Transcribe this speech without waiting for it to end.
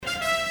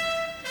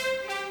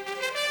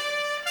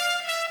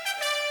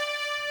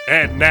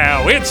And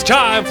now it's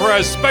time for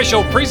a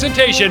special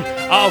presentation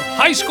of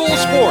high school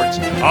sports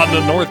on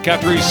the North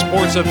Country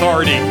Sports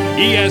Authority,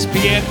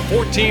 ESPN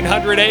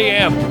 1400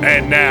 AM.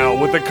 And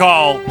now with the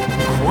call,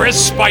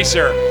 Chris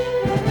Spicer.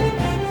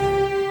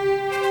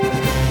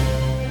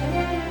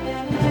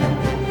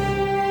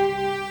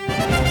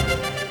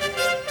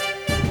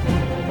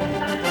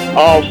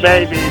 Oh,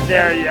 baby,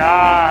 there you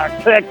are.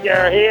 Click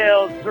your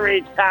heels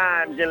 3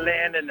 times. You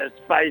land in the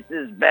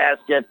Spices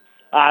basket.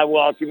 I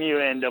welcome you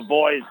into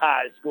boys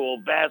high school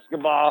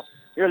basketball.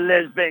 Your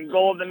Lisbon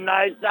Golden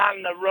Knights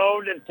on the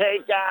road to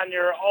take on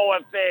your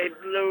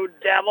OFA Blue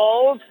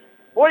Devils.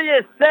 What do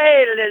you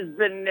say,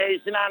 Lisbon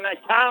Nation? On the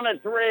count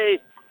of 3,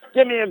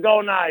 give me a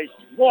go Knights.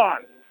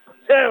 1,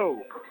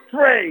 2,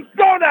 3,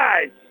 go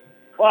Knights!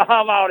 Well,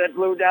 how about it,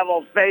 Blue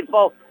Devil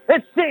faithful?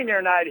 It's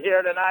senior night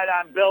here tonight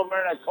on Bill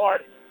Myrna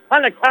Court.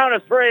 On the count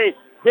of 3,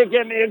 you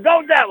give me a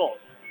go Devils.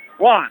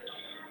 1,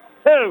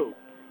 2,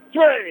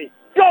 3.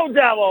 Go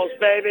Devils,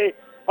 baby.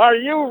 Are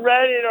you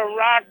ready to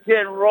rock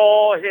and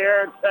roll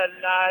here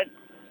tonight?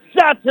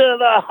 Shot to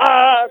the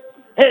heart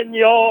and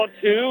you're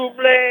to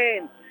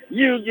blame.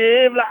 You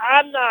give,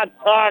 I'm not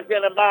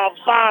talking about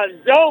Bon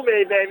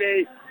Jovi,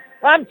 baby.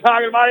 I'm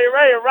talking about you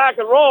ready to rock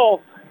and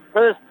roll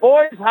for this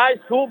boys high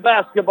school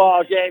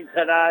basketball game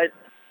tonight.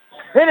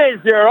 It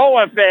is your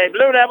OFA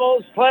Blue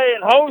Devils playing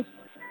host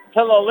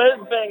to the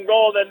Lisbon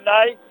Golden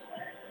Knights,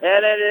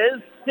 and it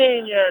is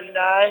senior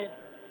night.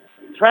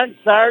 Trent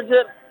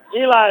Sargent,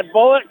 Eli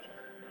Bullock,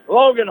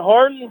 Logan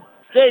Horton,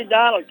 J.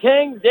 Donald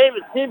King,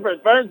 David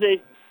Seifert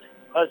Bernsey.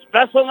 A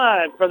special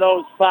night for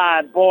those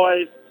 5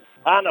 boys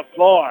on the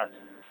floor.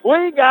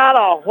 We got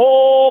a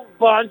whole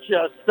bunch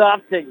of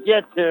stuff to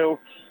get to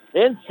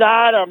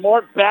inside our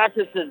Mort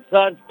Backus and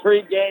Sons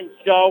pregame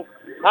show.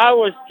 I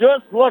was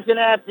just looking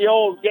at the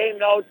old game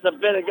notes a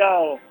bit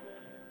ago.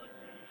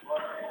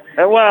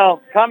 And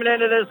well, coming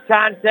into this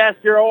contest,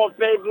 your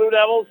OFA Blue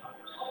Devils,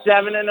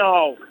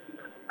 7-0.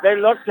 They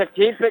look to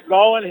keep it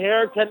going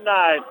here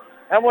tonight.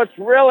 And what's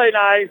really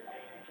nice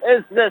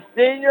is the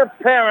senior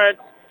parents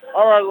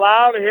are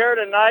allowed here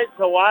tonight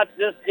to watch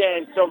this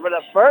game. So for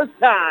the first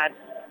time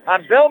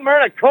on Bill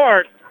Myrna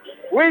Court,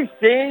 we've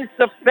seen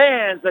some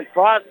fans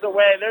across the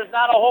way. There's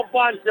not a whole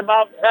bunch,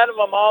 about 10 of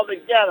them all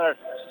together.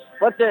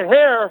 But they're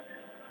here.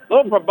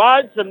 They'll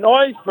provide some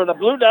noise for the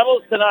Blue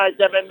Devils tonight.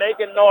 They've been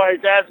making noise,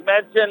 as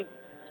mentioned,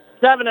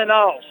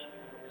 7-0.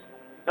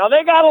 Now,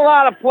 they got a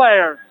lot of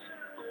players,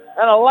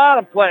 and a lot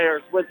of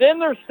players within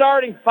their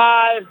starting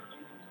 5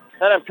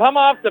 that have come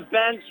off the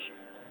bench,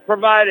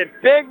 provided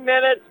big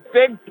minutes,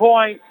 big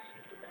points.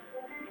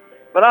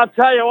 But I'll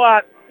tell you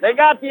what, they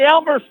got the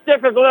Elmer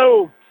stick of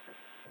glue,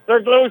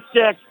 their glue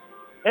stick,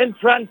 in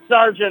Trent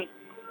Sargent,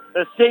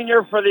 the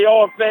senior for the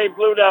OFA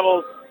Blue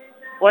Devils.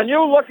 When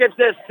you look at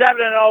this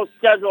 7-0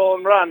 schedule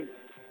and run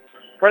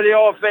for the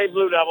OFA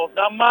Blue Devils,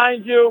 now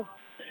mind you,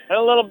 in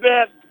a little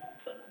bit,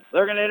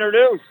 they're going to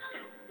introduce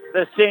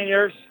the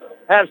seniors,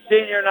 have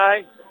senior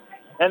night,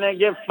 and then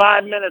give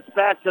 5 minutes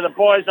back to the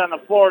boys on the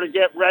floor to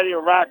get ready to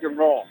rock and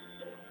roll.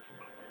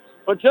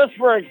 But just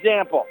for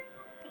example,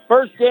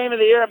 first game of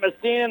the year at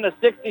Messina in the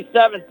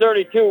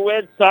 67-32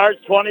 win, Sarge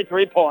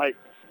 23 points,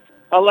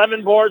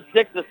 11 boards,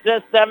 6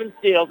 assists, 7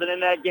 steals, and in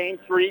that game,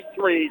 3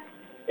 threes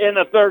in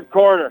the third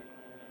quarter.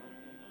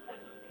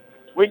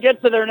 We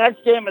get to their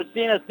next game,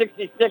 Messina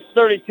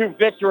 66-32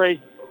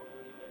 victory.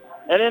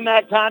 And in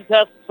that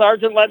contest,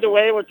 Sargent led the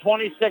way with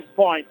 26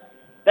 points.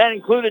 That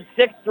included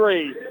 6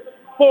 threes,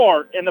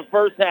 4 in the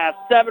first half,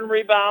 7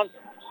 rebounds,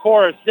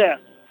 4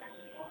 assists.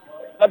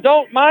 Now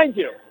don't mind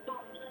you,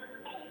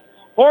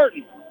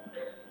 Horton,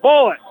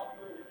 Bullock,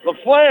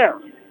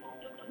 LaFleur,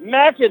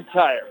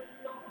 McIntyre,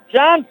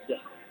 Johnson,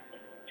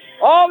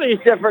 all these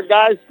different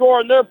guys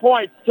scoring their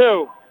points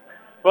too.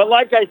 But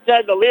like I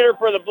said, the leader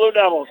for the Blue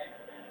Devils,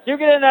 you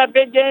get in that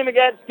big game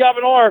against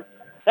Governor,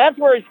 that's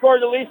where he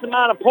scored the least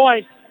amount of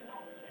points.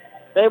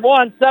 They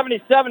won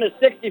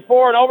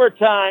 77-64 in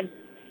overtime.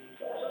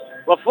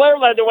 LaFleur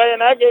led the way in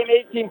that game,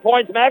 18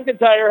 points.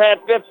 McIntyre had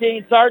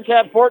 15. Sarge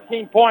had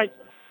 14 points.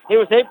 He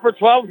was 8 for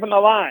 12 from the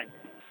line.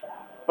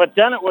 But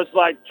then it was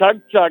like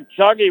chug, chug,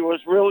 chug. He was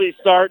really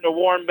starting to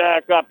warm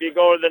back up. You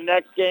go to the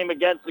next game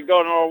against the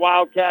Governor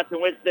Wildcats,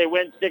 in which they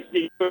win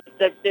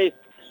 62-60.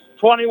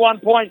 21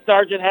 points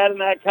Sargent had in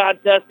that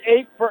contest,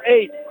 8 for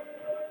 8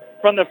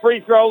 from the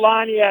free throw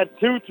line. He had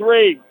 2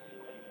 threes.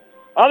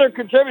 Other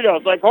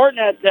contributors like Horton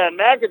had 10,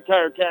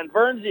 McIntyre 10,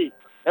 Bernsey,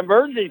 and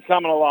Bernsey's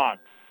coming along.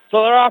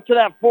 So they're off to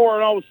that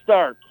 4-0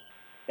 start.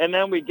 And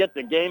then we get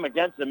the game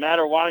against the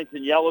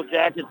Matter-Waddington Yellow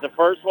Jackets. The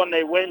first one,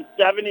 they win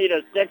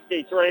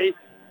 70-63.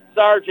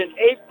 Sargent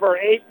 8 for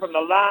 8 from the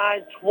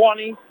line,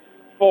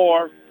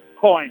 24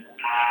 points.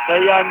 The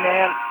young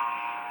man,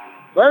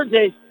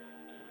 Bernsey,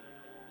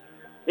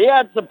 he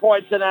had some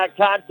points in that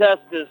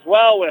contest as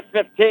well with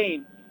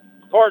 15.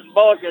 Horton,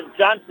 Bullock, and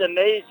Johnson,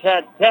 they each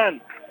had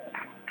 10.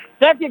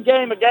 Second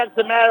game against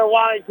the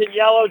Matter-Waddington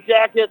Yellow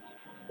Jackets.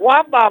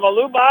 Wop, baba,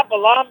 loo, bop,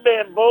 alarm,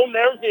 bam, boom.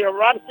 There's the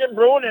eruption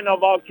brewing in a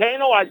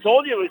volcano. I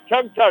told you it was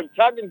chug, chug,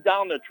 chugging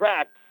down the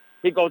track.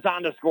 He goes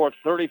on to score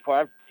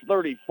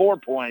 34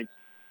 points,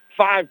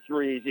 5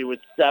 threes. He was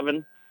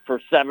 7 for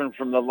 7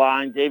 from the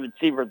line. David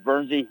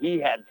Seifert-Bernsey, he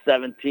had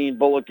 17.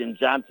 Bullock and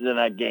Johnson in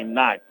that game,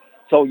 9.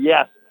 So,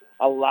 yes,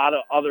 a lot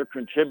of other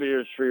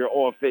contributors for your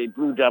OFA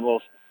Blue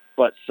Devils,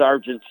 but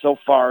Sargent so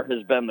far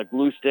has been the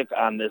glue stick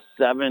on this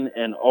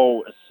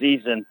 7-0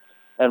 season.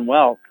 And,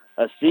 well,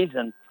 a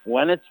season,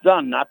 when it's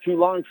done, not too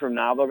long from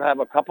now, they'll have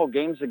a couple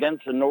games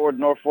against the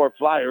Norfolk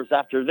Flyers.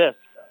 After this,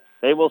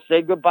 they will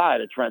say goodbye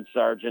to Trent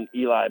Sargent,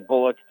 Eli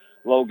Bullock,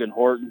 Logan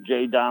Horton,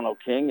 J. Donald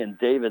King, and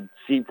David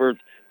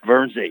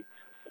Seifert-Bernsey.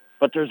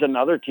 But there's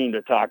another team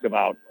to talk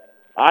about.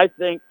 I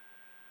think...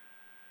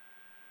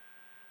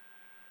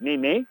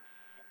 Me?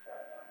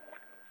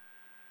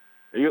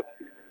 Are you...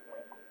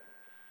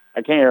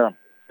 I can't hear him.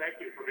 Thank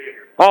you for being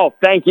here. Oh,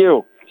 thank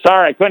you.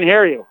 Sorry, I couldn't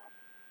hear you.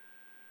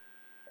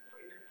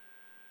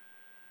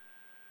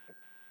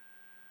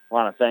 I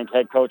want to thank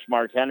head coach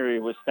Mark Henry,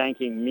 who was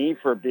thanking me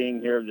for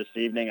being here this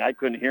evening. I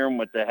couldn't hear him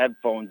with the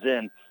headphones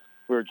in.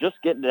 We were just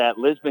getting to that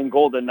Lisbon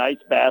Golden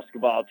Knights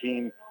basketball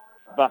team.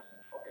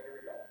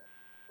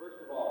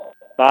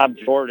 Bob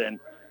Jordan.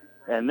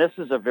 And this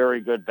is a very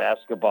good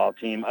basketball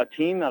team, a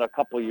team that a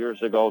couple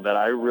years ago that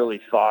I really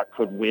thought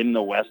could win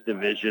the West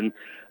Division.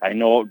 I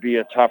know it would be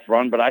a tough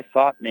run, but I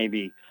thought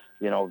maybe,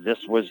 this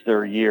was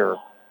their year.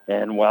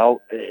 And,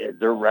 well,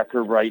 their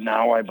record right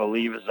now, I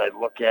believe, as I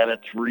look at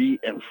it,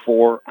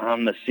 3-4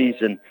 on the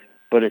season.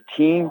 But a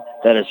team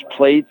that has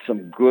played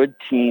some good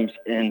teams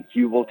in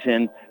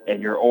Heuvelton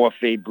and your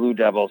OFA Blue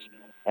Devils.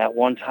 At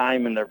one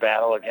time in their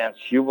battle against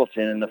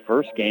Heuvelton in the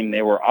first game,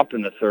 they were up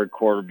in the third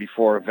quarter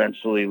before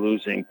eventually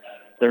losing.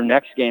 Their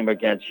next game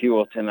against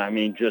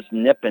Heuvelton, just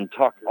nip and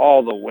tuck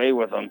all the way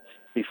with them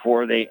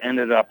before they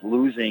ended up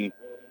losing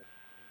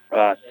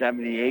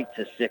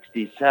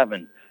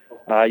 78-67.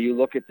 You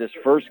look at this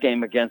first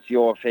game against the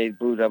OFA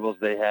Blue Devils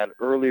they had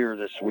earlier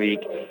this week.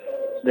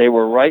 They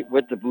were right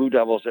with the Blue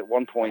Devils at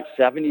one point,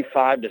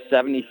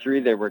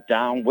 75-73. They were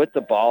down with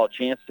the ball, a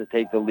chance to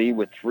take the lead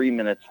with 3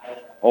 minutes.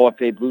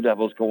 OFA Blue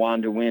Devils go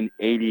on to win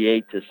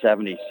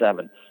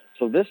 88-77.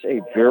 So this is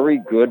a very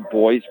good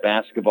boys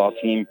basketball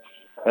team,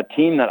 a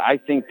team that I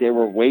think they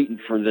were waiting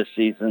for this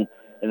season.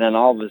 And then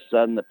all of a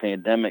sudden the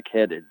pandemic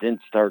hit. It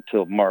didn't start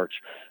till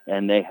March,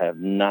 and they have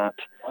not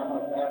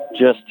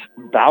just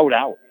bowed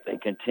out. They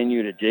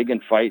continue to dig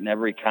and fight in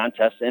every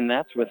contest, and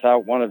that's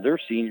without one of their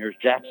seniors,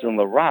 Jackson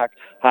LaRock,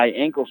 high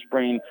ankle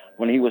sprain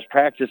when he was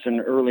practicing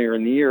earlier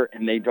in the year,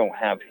 and they don't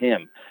have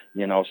him.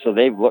 So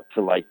they've looked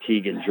to like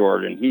Tegan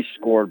Jordan. He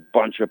scored a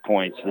bunch of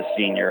points, the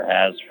senior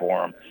has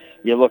for him.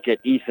 You look at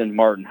Ethan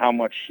Martin, how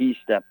much he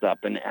stepped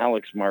up, and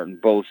Alex Martin,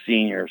 both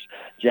seniors.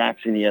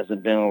 Jackson, he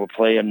hasn't been able to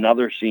play,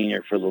 another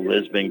senior for the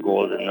Lisbon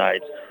Golden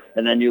Knights.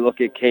 And then you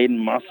look at Caden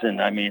Musson,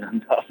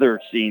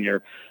 another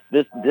senior.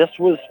 This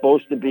was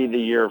supposed to be the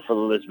year for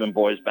the Lisbon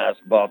boys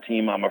basketball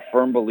team. I'm a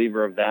firm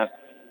believer of that.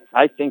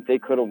 I think they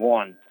could have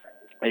won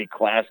a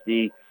Class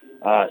D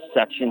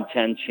Section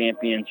 10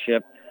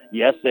 championship.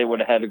 Yes, they would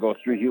have had to go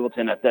through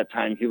Heuvelton. At that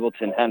time,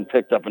 Heuvelton hadn't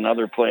picked up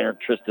another player,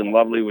 Tristan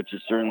Lovely, which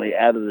has certainly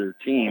added to their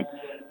team.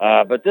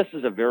 But this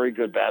is a very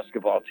good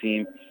basketball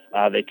team.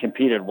 They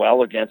competed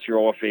well against your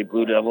OFA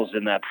Blue Devils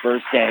in that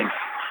first game.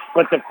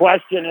 But the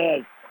question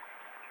is,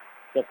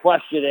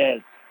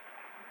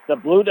 the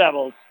Blue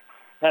Devils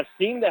have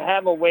seemed to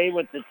have a way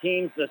with the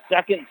teams the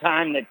second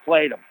time they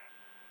played them.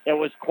 It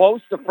was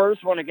close the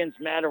first one against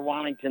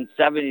Matter-Wannington,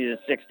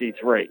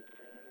 70-63.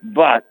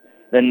 But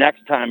the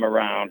next time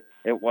around,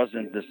 it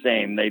wasn't the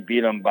same. They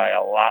beat them by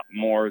a lot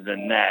more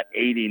than that,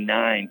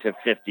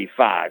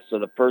 89-55. So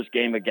the first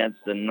game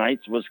against the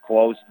Knights was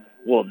close.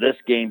 Will this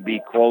game be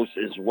close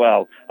as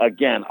well?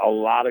 Again, a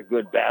lot of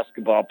good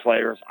basketball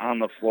players on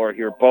the floor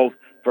here, both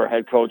for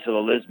head coach of the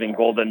Lisbon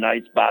Golden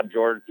Knights, Bob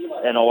Jordan,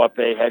 and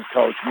OFA head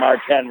coach Mark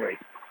Henry.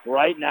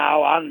 Right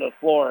now on the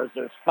floor,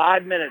 there's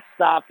 5 minutes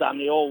stopped on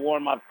the old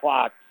warm-up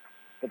clock.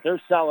 But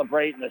they're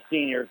celebrating the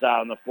seniors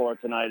out on the floor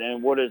tonight.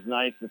 And what is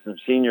nice is some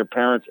senior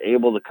parents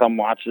able to come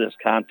watch this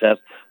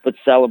contest, but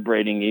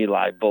celebrating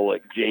Eli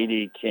Bullock,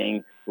 J.D.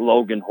 King,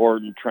 Logan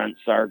Horton, Trent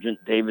Sargent,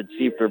 David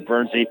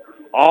Seifert-Bernsey,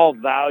 all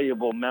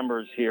valuable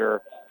members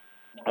here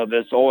of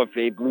this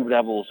OFA Blue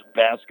Devils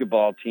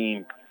basketball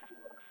team.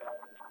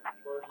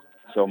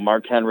 So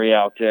Mark Henry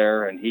out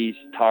there, and he's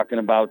talking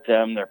about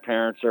them. Their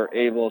parents are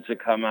able to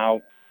come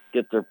out,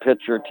 get their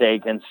picture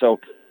taken. So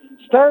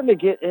starting to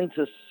get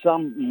into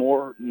some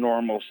more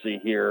normalcy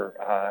here,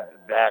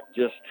 back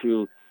just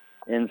to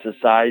in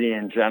society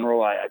in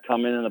general. I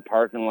come in the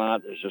parking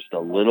lot. There's just a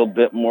little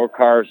bit more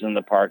cars in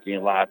the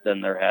parking lot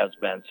than there has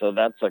been. So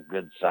that's a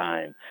good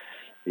sign.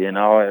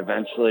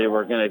 Eventually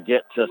we're going to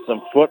get to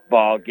some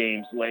football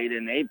games late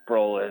in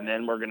April, and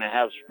then we're going to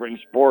have spring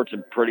sports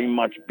and pretty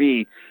much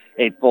be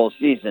a full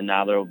season.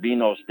 Now, there will be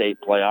no state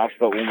playoffs,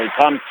 but when we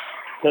come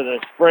to the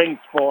spring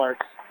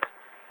sports,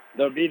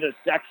 there'll be the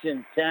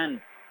Section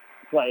 10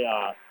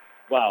 playoffs.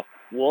 Well,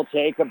 we'll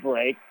take a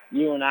break.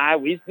 You and I,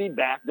 we'll be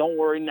back. Don't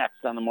worry,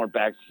 next on the More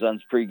Backs to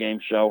Sons pregame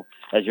show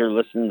as you're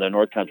listening to the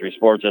North Country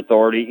Sports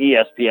Authority,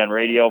 ESPN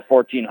Radio,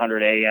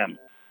 1400 AM.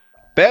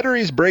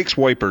 Batteries, brakes,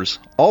 wipers,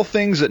 all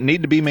things that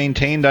need to be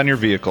maintained on your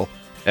vehicle.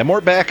 At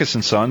Mort Backus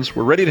 & Sons,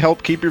 we're ready to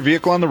help keep your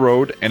vehicle on the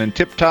road and in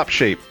tip-top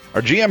shape.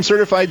 Our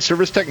GM-certified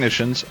service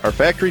technicians are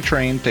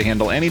factory-trained to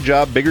handle any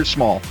job, big or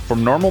small,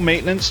 from normal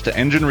maintenance to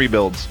engine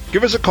rebuilds.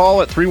 Give us a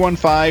call at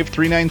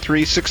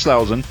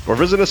 315-393-6000 or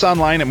visit us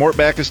online at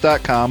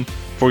mortbackus.com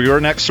for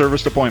your next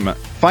service appointment.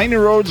 Find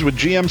your roads with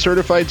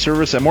GM-certified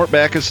service at Mort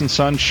Backus &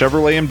 Sons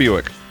Chevrolet and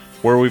Buick,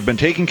 where we've been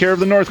taking care of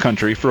the North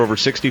Country for over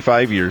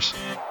 65 years.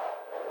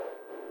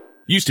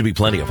 Used to be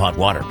plenty of hot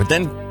water, but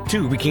then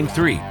 2 became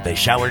 3. They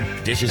showered,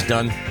 dishes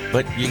done,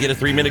 but you get a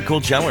 3-minute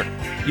cold shower.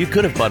 You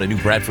could have bought a new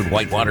Bradford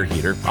white water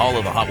heater, all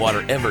of the hot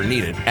water ever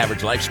needed,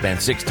 average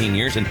lifespan 16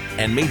 years,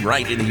 and made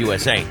right in the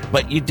USA,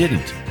 but you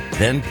didn't.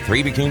 Then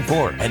 3 became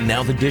 4, and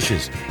now the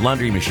dishes,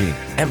 laundry machine,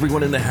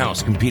 everyone in the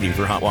house competing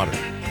for hot water.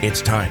 It's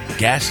time.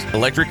 Gas,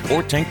 electric,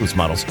 or tankless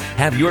models.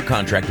 Have your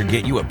contractor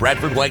get you a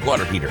Bradford white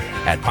water heater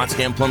at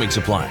Potsdam Plumbing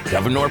Supply,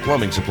 Governor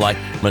Plumbing Supply,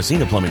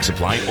 Messina Plumbing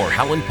Supply, or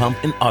Howland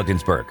Pump in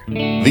Ogdensburg.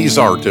 These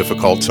are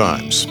difficult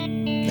times,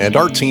 and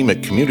our team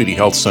at Community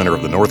Health Center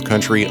of the North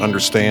Country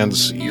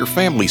understands your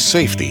family's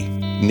safety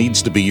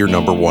needs to be your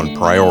number one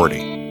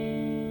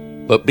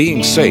priority. But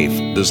being safe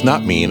does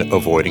not mean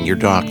avoiding your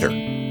doctor.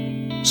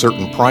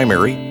 Certain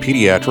primary,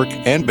 pediatric,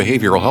 and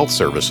behavioral health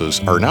services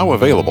are now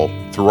available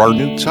through our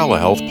new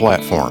telehealth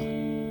platform,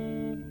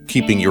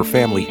 keeping your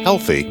family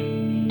healthy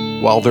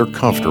while they're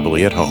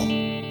comfortably at home.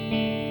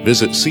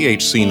 Visit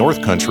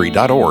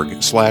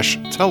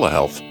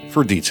chcnorthcountry.org/telehealth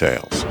for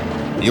details.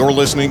 You're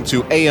listening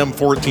to AM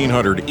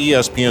 1400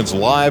 ESPN's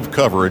live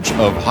coverage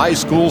of high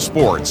school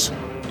sports.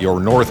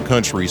 Your North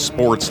Country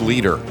sports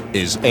leader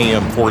is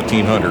AM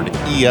 1400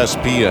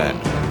 ESPN.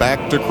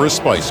 Back to Chris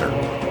Spicer.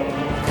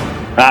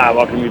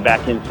 Welcome you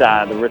back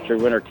inside the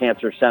Richard Winter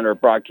Cancer Center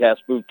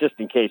broadcast booth. Just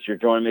in case you're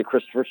joining me,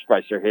 Christopher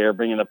Spicer here,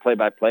 bringing the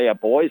play-by-play of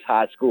boys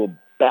high school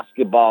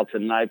basketball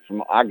tonight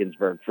from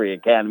Ogdensburg Free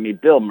Academy.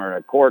 Bill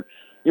Murray Court,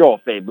 your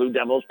OFA Blue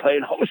Devils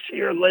playing host to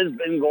your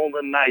Lisbon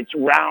Golden Knights.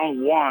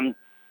 Round 1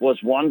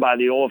 was won by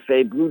the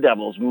OFA Blue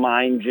Devils,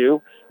 mind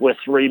you, with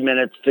 3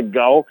 minutes to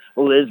go.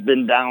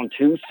 Lisbon down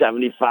 2,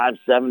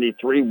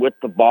 75-73 with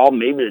the ball,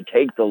 maybe to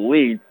take the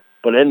lead.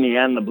 But in the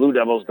end, the Blue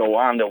Devils go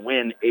on to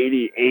win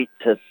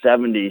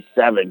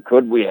 88-77.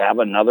 Could we have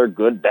another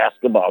good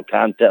basketball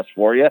contest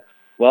for you?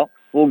 Well,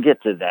 we'll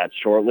get to that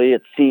shortly.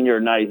 It's senior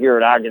night here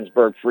at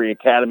Ogdensburg Free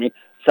Academy,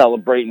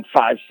 celebrating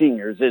 5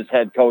 seniors. Is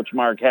head coach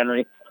Mark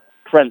Henry,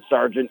 Trent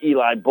Sargent,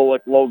 Eli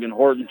Bullock, Logan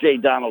Horton, J.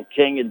 Donald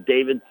King, and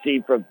David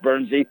Seaford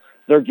Bernsey.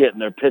 They're getting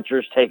their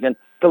pictures taken.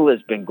 The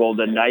Lisbon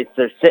Golden Knights,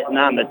 they're sitting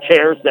on the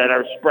chairs that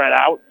are spread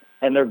out,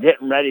 and they're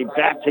getting ready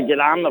back to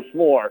get on the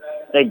floor.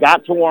 They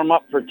got to warm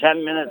up for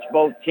 10 minutes,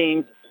 both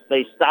teams.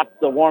 They stopped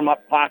the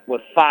warm-up clock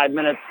with 5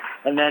 minutes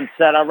and then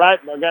said, all right,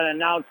 we're going to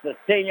announce the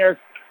seniors,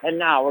 and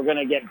now we're going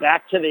to get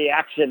back to the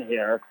action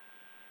here.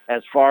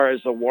 As far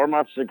as the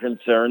warm-ups are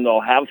concerned,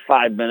 they'll have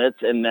 5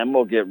 minutes, and then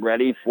we'll get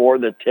ready for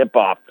the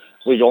tip-off.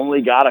 We've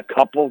only got a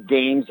couple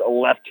games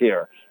left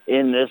here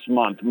in this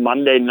month.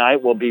 Monday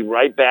night, we'll be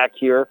right back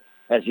here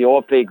as the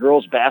OFA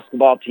girls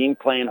basketball team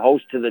playing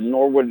host to the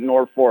Norwood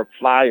Norfolk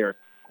Flyers.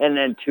 And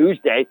then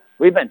Tuesday,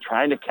 we've been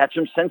trying to catch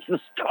them since the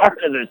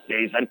start of the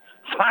season.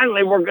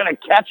 Finally, we're going to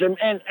catch them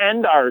and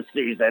end our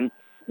season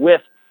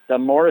with the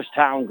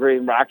Morristown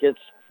Green Rockets.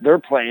 They're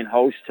playing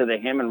host to the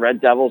Hammond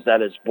Red Devils.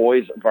 That is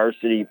boys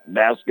varsity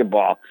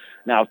basketball.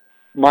 Now,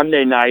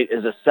 Monday night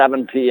is a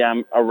 7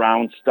 p.m.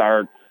 around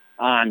start.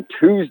 On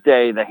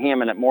Tuesday, the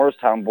Hammond at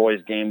Morristown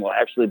boys game will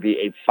actually be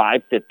a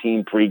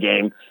 5:15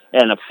 pregame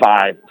and a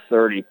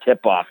 5:30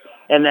 tip-off.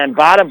 And then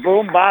bada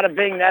boom, bada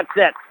bing, that's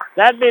it.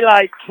 That'd be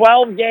like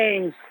 12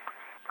 games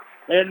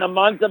in the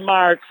month of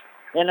March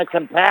in a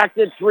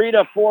compacted 3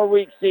 to 4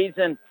 week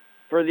season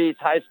for these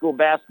high school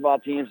basketball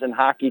teams and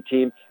hockey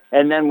teams.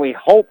 And then we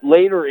hope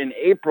later in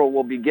April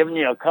we'll be giving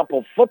you a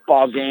couple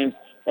football games.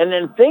 And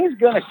then things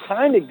going to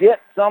kind of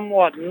get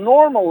somewhat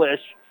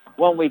normal-ish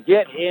when we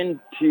get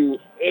into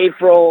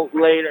April,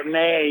 later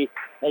May,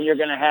 and you're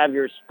going to have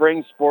your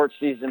spring sports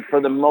season for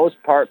the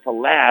most part to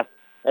last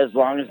as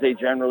long as they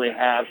generally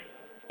have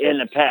in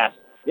the past.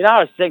 You know,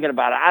 I was thinking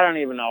about it. I don't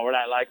even know. We're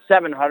at like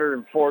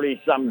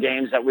 740-some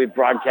games that we've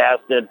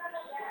broadcasted.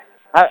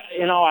 I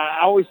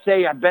always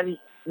say I've been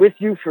with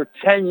you for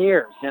 10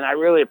 years, and I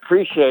really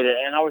appreciate it.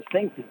 And I was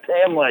thinking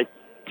today, I'm like,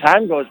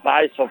 time goes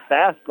by so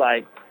fast.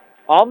 Like,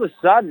 all of a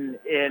sudden,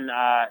 in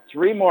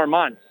 3 more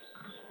months,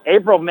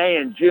 April, May,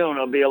 and June,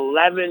 it'll be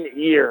 11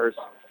 years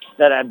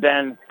that I've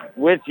been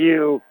with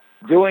you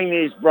doing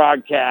these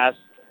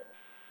broadcasts.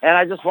 And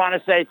I just want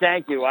to say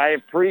thank you. I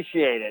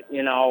appreciate it.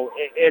 You know,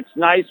 it's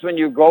nice when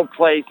you go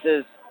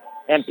places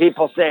and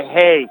people say,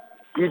 hey,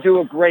 you do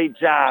a great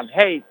job.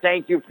 Hey,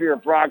 thank you for your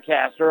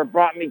broadcast. Or it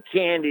brought me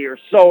candy or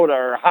soda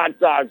or hot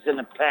dogs in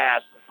the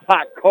past,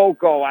 hot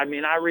cocoa. I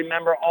mean, I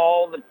remember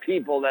all the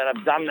people that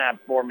have done that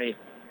for me.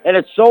 And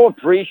it's so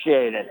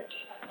appreciated.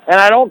 And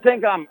I don't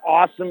think I'm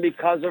awesome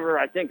because of her.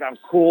 I think I'm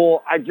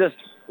cool. I just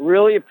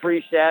really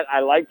appreciate it. I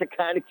like to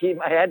kind of keep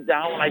my head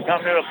down when I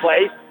come to a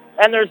place.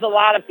 and there's a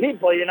lot of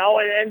people,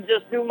 and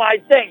just do my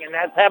thing, and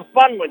that's have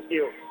fun with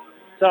you.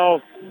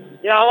 So,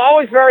 I'm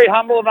always very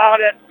humble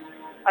about it.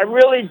 I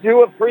really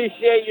do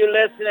appreciate you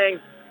listening,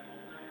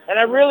 and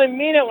I really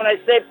mean it when I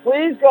say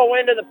please go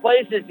into the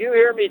places you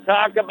hear me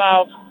talk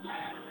about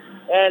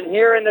and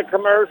hear in the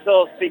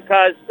commercials,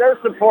 because they're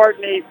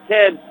supporting these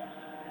kids.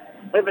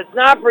 If it's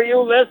not for you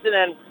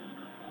listening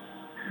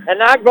and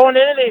not going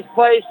into these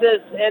places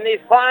and these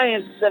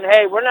clients, then,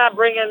 hey, we're not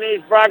bringing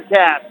these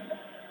broadcasts.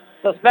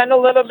 So spend a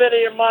little bit of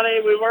your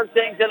money. We work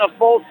things in a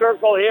full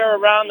circle here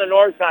around the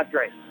North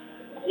Country.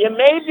 You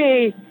may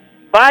be,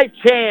 by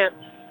chance,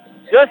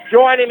 just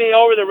joining me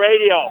over the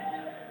radio,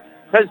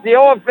 because the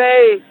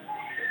OFA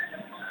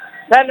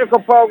technical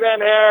program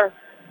here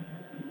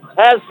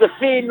has the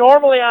feed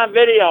normally on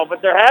video,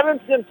 but they're having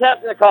some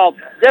technical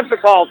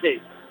difficulties.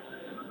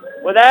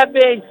 With that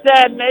being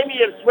said, maybe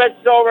you've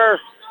switched over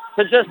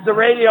to just the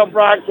radio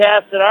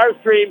broadcast and our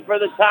stream for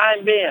the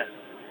time being.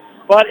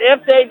 But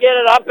if they get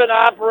it up and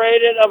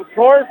operated, of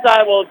course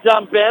I will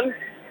jump in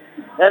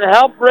and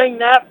help bring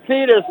that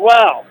feed as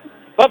well.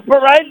 But for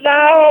right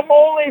now, I'm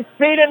only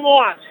feeding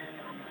one,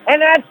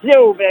 and that's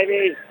you,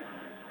 baby.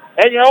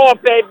 And your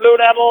OFA Blue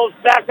Devils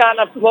back on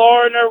the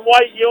floor in their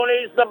white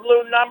unis, the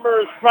blue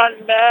numbers front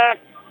and back,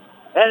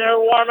 and they're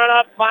warming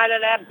up,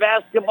 finding that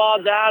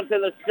basketball down to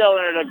the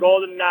cylinder, the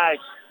Golden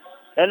Knights,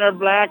 in their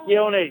black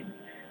unis.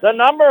 The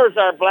numbers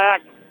are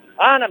black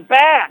on the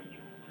back.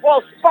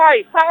 Well,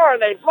 Spice, how are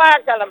they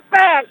black on the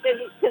back? And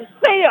you can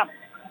see them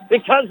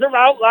because they're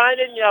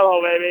outlined in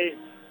yellow, baby.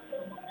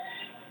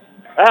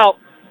 Well,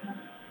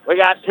 we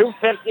got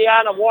 2:50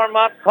 on the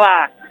warm-up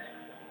clock.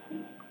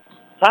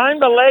 Time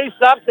to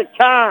lace up the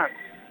con.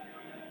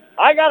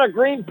 I got a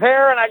green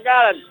pair and I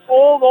got an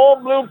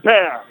old blue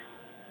pair.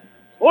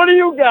 What do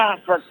you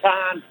got for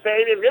cons,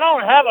 baby? If you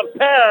don't have a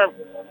pair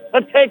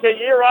to take a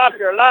year off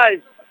your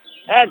life,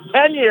 add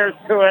 10 years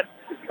to it,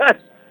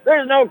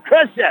 there's no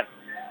cushion.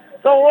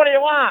 So what do you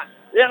want?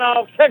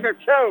 Pick or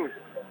choose.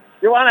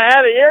 You want to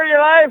add a year of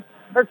your life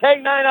or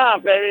take 9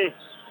 off, baby?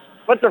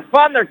 But they're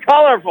fun, they're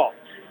colorful.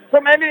 So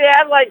maybe you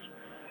add like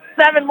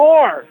 7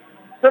 more.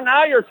 So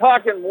now you're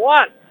talking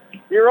what?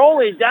 You're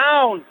only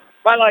down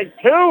by like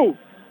 2.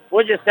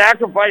 Would you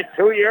sacrifice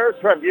 2 years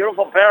for a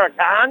beautiful pair of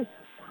cons?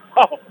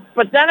 Oh,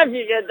 but then if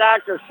you get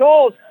Dr.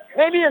 Scholl's,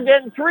 maybe you're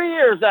getting 3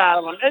 years out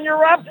of them, and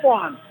you're up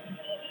 1.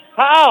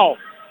 How?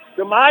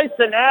 Do my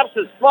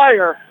synapses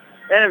fire?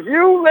 And if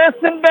you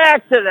listen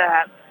back to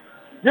that,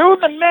 do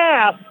the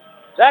math,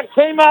 that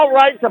came out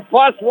right to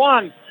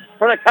 +1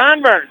 for the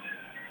converts.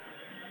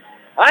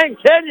 I ain't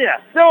kidding you.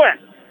 Do it.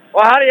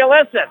 Well, how do you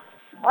listen?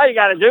 All you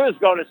got to do is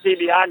go to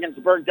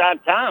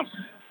cbogginsburg.com.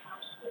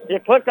 You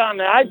click on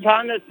the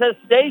icon that says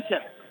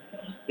station.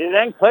 You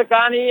then click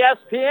on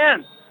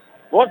ESPN.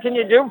 What can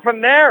you do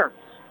from there?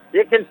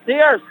 You can see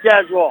our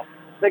schedule,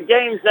 the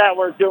games that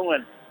we're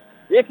doing.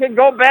 You can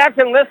go back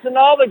and listen to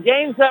all the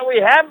games that we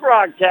have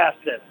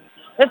broadcasted.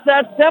 It's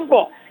that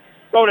simple.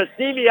 Go to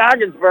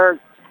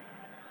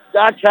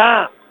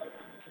cbogginsburg.com.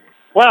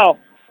 Well,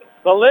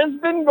 the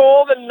Lisbon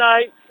Golden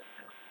Knights,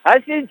 I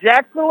see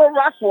Jackson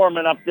LaRock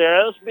warming up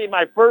there. This will be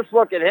my first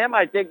look at him.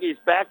 I think he's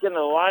back in the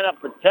lineup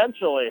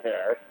potentially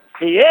here.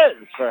 He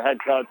is for head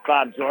coach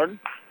Bob Jordan.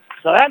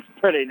 So that's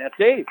pretty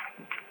nifty.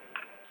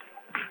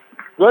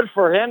 Good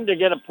for him to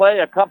get to play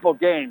a couple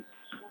games.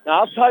 Now,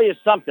 I'll tell you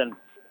something.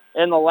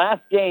 In the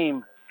last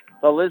game,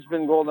 the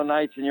Lisbon Golden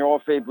Knights and your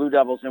OFA Blue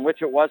Devils, in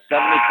which it was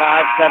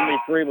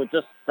 75-73 with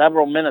just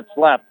several minutes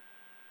left,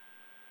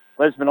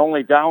 Lisbon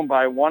only down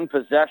by 1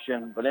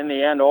 possession, but in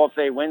the end,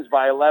 OFA wins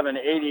by 11,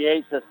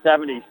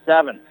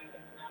 88-77.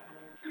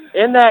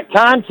 In that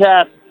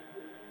contest,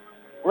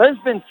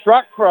 Lisbon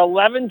struck for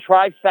 11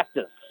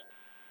 trifectas.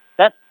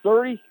 That's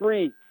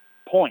 33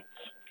 points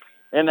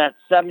in that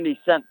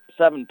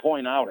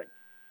 77-point outing.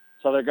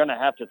 So they're going to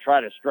have to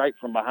try to strike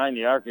from behind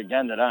the arc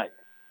again tonight.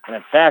 And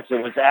in fact,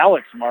 it was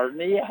Alex Martin.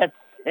 He had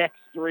 6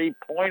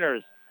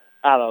 3-pointers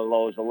out of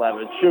those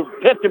 11. Shoot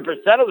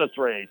 50% of the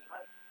threes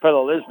for the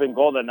Lisbon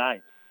Golden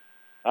Knights.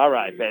 All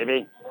right,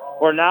 baby.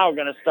 We're now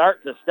going to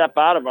start to step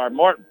out of our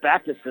Mort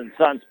Backus &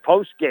 Sons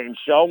post-game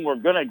show. We're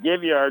going to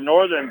give you our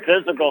Northern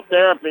Physical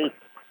Therapy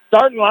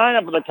starting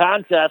lineup of the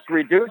contest.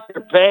 Reduce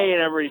your pain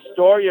and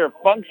restore your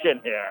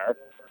function here.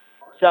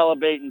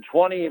 Celebrating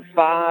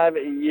 25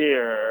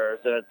 years.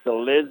 And it's the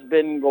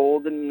Lisbon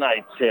Golden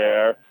Knights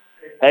here.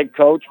 Head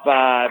coach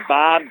by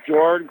Bob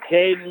Jordan.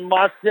 Caden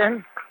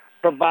Mustin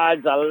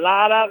provides a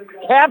lot of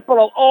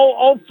capital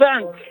O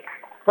offense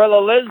for the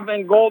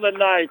Lisbon Golden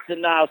Knights.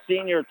 And now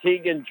senior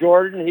Tegan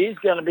Jordan, he's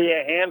going to be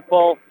a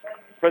handful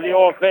for the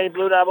OFA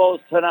Blue Devils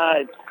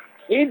tonight.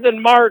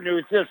 Ethan Martin,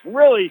 who's just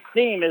really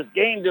seen his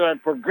game to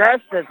have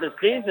progressed as the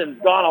season's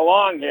gone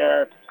along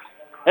here.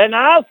 And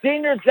now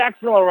senior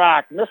Jackson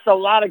LaRock missed a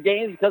lot of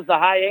games because of the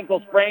high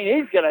ankle sprain.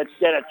 He's going to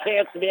get a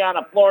chance to be on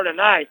the floor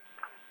tonight.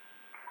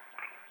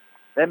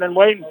 They've been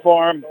waiting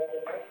for him.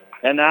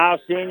 And now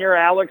senior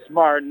Alex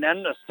Martin,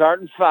 and the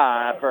starting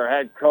 5 for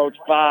head coach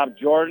Bob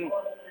Jordan,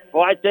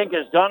 who I think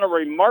has done a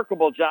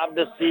remarkable job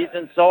this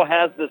season. So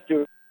has the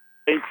student.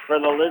 for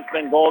the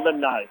Lisbon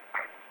Golden Knights.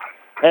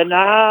 And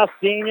now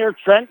senior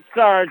Trent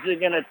Sarge is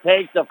going to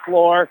take the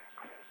floor.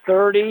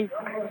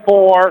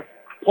 34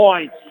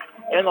 points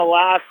in the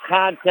last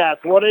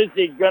contest. What is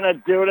he going to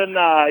do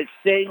tonight?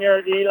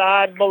 Senior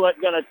Eli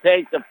Bullitt going to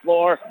take the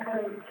floor.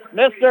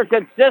 Mr.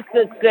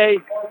 Consistency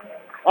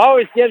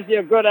always gives you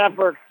a good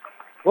effort.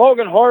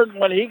 Logan Horton,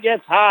 when he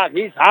gets hot,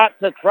 he's hot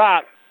to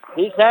trot.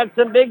 He's had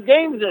some big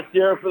games this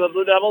year for the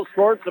Blue Devils,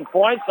 scored some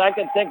points. I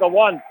can think of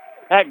one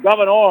at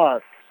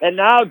Governor. And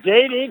now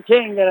J.D.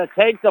 King going to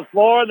take the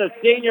floor, the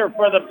senior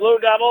for the Blue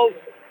Devils.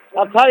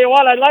 I'll tell you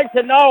what, I'd like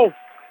to know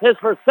his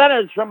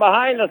percentage from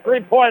behind the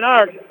three-point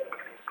arc.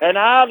 And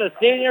now the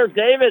senior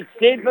David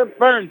Steedford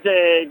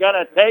Bernsey going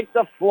to take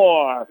the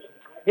floor.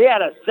 He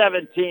had a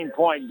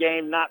 17-point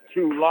game not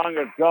too long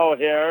ago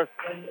here.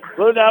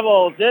 Blue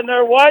Devils in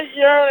their white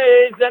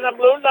unis and the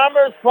blue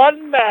numbers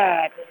front and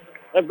back.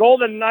 The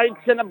Golden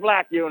Knights in the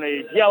black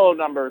unis, yellow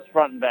numbers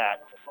front and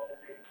back.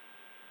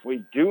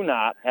 We do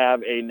not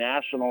have a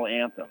national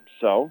anthem,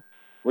 so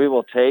we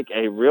will take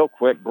a real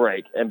quick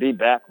break and be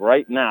back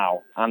right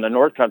now on the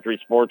North Country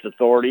Sports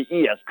Authority,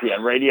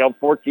 ESPN Radio,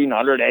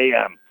 1400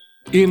 AM.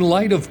 In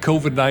light of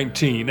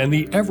COVID-19 and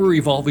the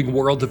ever-evolving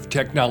world of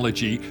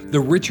technology, the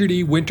Richard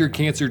E. Winter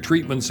Cancer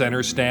Treatment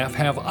Center staff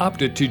have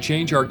opted to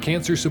change our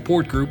cancer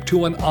support group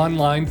to an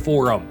online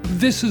forum.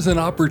 This is an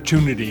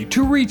opportunity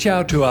to reach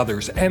out to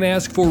others and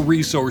ask for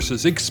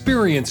resources,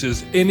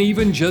 experiences, and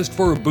even just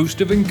for a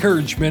boost of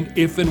encouragement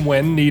if and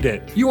when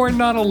needed. You are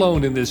not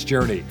alone in this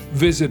journey.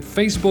 Visit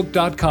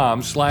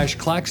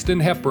facebook.com/Claxton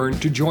Hepburn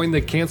to join the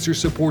cancer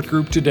support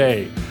group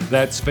today.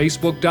 That's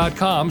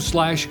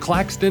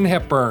facebook.com/Claxton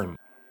Hepburn.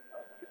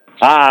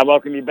 I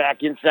welcome you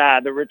back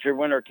inside the Richard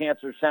Winter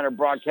Cancer Center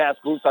broadcast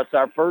booth. That's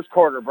our first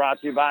quarter, brought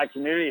to you by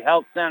Community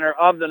Health Center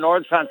of the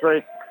North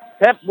Country.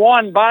 Tip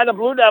won by the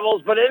Blue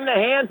Devils, but in the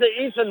hands of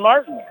Ethan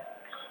Martin.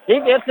 He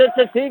gets it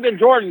to Tegan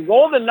Jordan.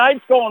 Golden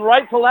Knights going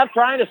right to left,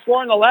 trying to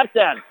score in the left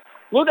end.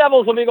 Blue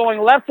Devils will be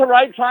going left to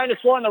right, trying to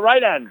score in the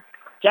right end.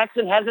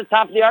 Jackson has it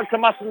top of the arc to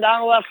Musson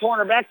down the left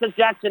corner. Back to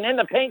Jackson in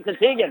the paint to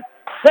Tegan.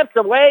 Tipped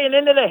away and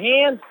into the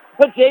hands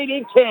of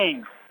J.D.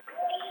 King.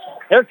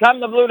 Here come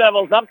the Blue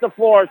Devils up the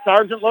floor.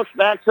 Sargent looks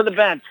back to the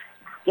bench.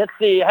 Gets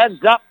the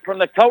heads up from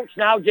the coach.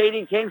 Now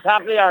J.D. King,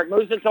 top of the arc.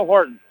 Moves it to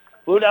Horton.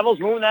 Blue Devils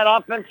moving that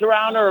offense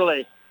around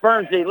early.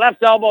 Bernsey,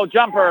 left elbow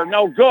jumper.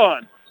 No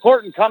good.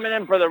 Horton coming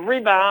in for the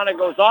rebound. It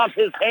goes off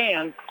his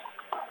hands.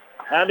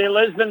 And the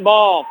Lisbon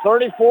ball.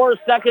 34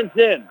 seconds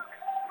in.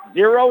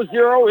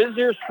 0-0 is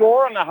your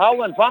score on the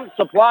Howland Pump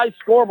Supply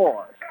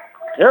scoreboard.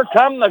 Here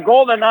come the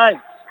Golden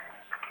Knights.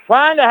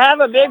 Trying to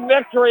have a big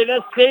victory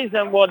this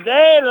season. Well,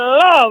 they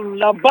love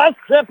the bus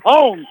trip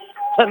home.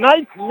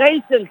 Tonight's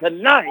nation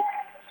tonight.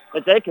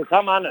 That they can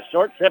come on a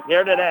short trip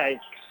here today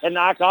and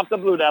knock off the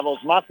Blue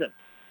Devils. Musson,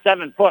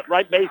 7 foot,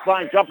 right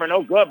baseline jumper,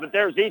 no good. But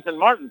there's Ethan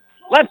Martin.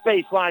 Left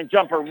baseline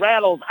jumper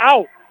rattles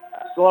out.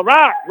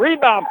 LaRock,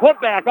 rebound,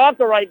 put back off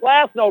the right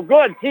glass, no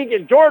good.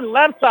 Tegan Jordan,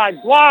 left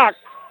side, blocked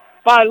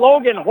by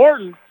Logan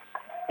Horton.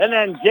 And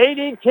then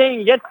J.D.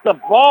 King gets the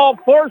ball,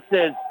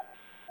 forces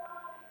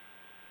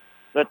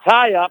the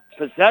tie-up,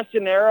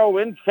 possession arrow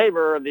in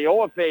favor of the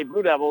OFA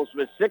Blue Devils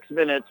with 6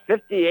 minutes,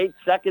 58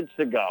 seconds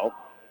to go.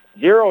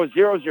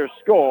 0-0 is your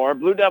score.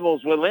 Blue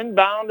Devils will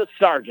inbound to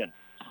Sargent.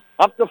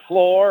 Up the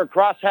floor,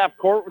 across half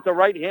court with the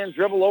right-hand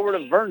dribble over to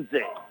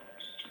Bernsey.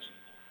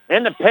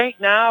 In the paint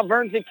now,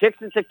 Bernsey kicks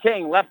it to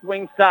King, left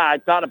wing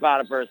side. Thought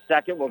about it for a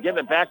second. We'll give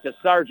it back to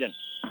Sargent.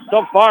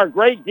 So far,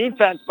 great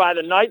defense by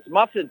the Knights.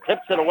 Musson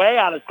tips it away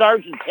out of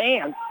Sargent's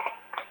hands.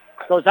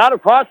 Goes out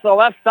across the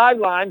left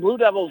sideline. Blue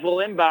Devils will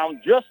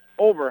inbound just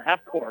over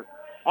half court.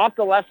 Off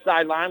the left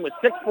sideline with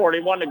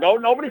 6:41 to go.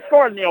 Nobody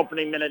scored in the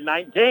opening minute,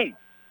 19.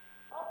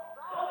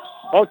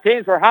 Both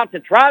teams were hot to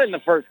trot in the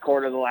first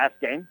quarter of the last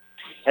game.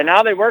 And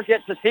now they work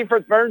it to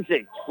Seaforth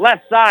Bernsey.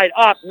 Left side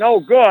up, no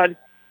good.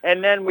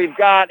 And then we've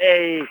got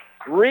a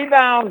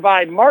rebound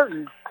by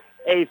Martin.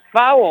 A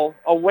foul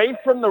away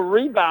from the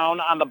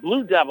rebound on the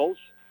Blue Devils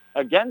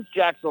against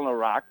Jackson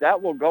LaRock.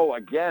 That will go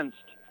against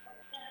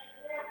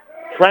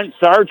Trent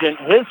Sargent,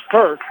 his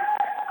first.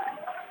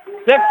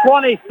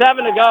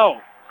 6:27 to go.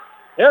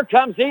 Here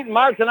comes Ethan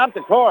Martin up the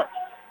court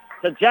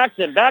to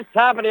Jackson. Back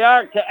top of the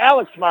arc to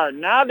Alex Martin.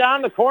 Now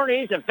down the corner,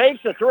 he's and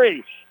fakes a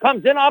three.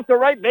 Comes in off the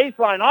right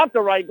baseline, off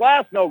the right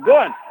glass, no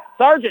good.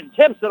 Sargent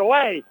tips it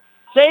away,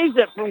 saves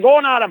it from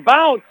going out of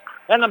bounds,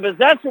 and the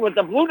possession with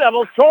the Blue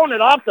Devils throwing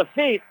it off the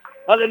feet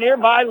of the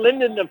nearby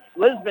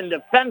Lisbon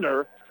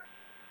defender.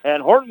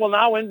 And Horton will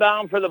now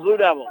inbound for the Blue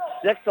Devils.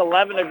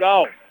 6:11 to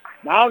go.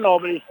 Now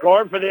nobody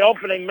scored for the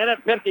opening minute,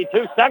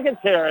 52 seconds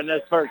here in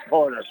this first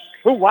quarter.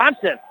 Who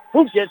wants it?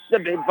 Who gets the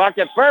big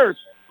bucket first?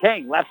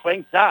 King, left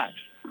wing side.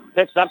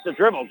 Picks up the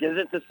dribble, gives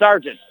it to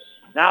Sargent.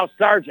 Now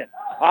Sargent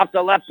off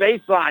the left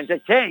baseline to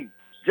King.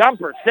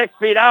 Jumper, 6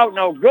 feet out,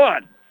 no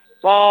good.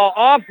 Ball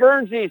off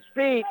Bernsey's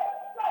feet,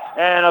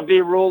 and it'll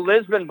be ruled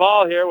Lisbon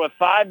ball here with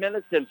 5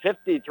 minutes and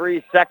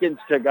 53 seconds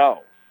to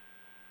go.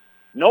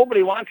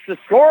 Nobody wants to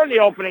score in the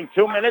opening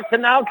 2 minutes,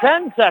 and now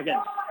 10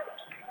 seconds.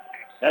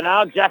 And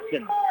now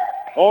Jackson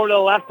Over to the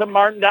left to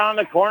Martin, down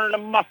the corner to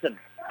Musson.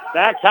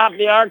 Back top of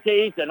the arc to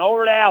Ethan.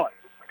 Over to Alex.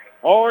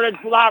 Over to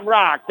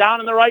Rock. Down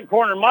in the right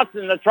corner.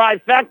 Musson, the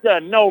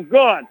trifecta. No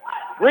good.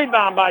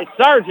 Rebound by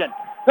Sargent.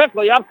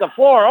 Quickly up the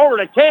floor. Over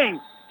to King.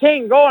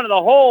 King going to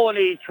the hole, and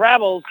he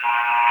travels.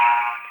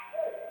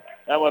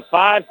 And with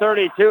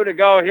 5:32 to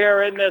go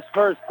here in this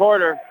first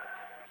quarter,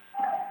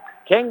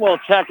 King will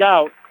check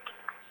out.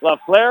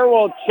 LaFleur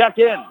will check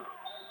in.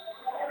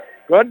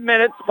 Good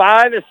minutes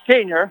by the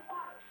senior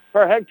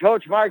for head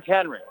coach Mark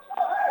Henry.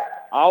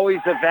 Always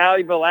a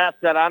valuable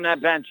asset on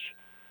that bench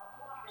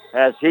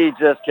as he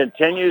just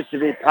continues to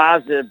be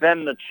positive.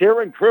 Been the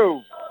cheering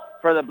crew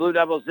for the Blue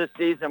Devils this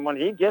season. When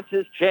he gets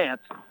his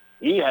chance,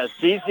 he has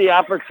seized the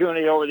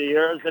opportunity over the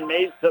years and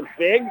made some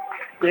big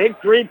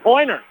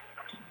three-pointers.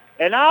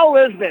 And now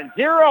Lisbon,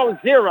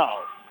 0-0.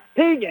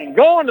 Teagan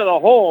going to the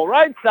hole,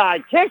 right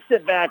side, kicks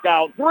it back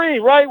out. 3,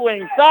 right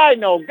wing side,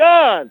 no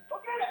good.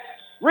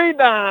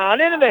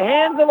 Rebound into the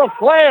hands of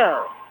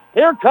LaFleur.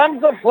 Here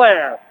comes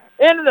LaFleur.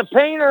 Into the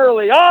paint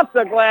early, off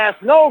the glass,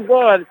 no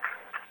good.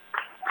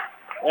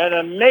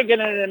 And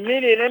making an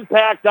immediate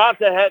impact off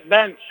the head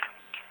bench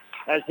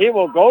as he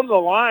will go to the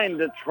line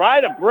to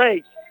try to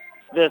break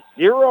this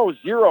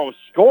 0-0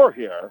 score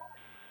here.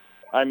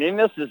 I mean,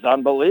 this is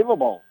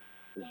unbelievable.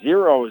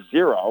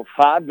 0-0,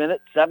 5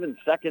 minutes, 7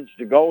 seconds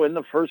to go in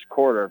the first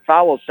quarter.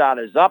 Foul shot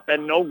is up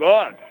and no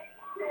good.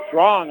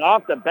 Strong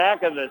off the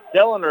back of the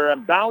cylinder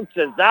and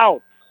bounces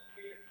out.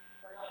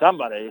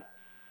 Somebody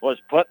was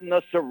putting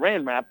the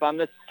saran wrap on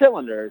the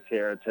cylinders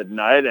here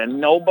tonight, and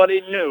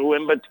nobody knew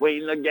in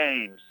between the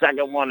games.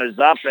 Second one is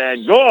up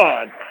and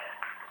good.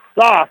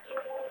 Soft.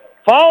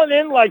 Falling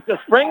in like the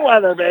spring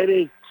weather,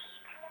 baby.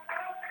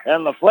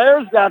 And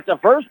LaFleur's got the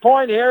first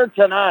point here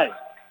tonight.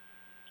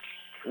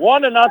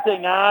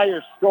 1-0 now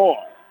your score.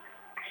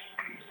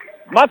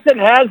 Musson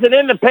has it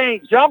in the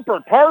paint. Jumper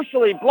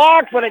partially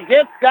blocked, but it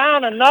gets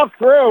down enough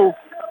through.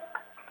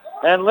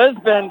 And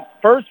Lisbon,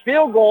 first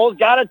field goal, has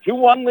got a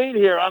 2-1 lead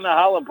here on the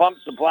Holland Pump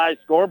Supply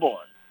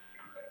scoreboard.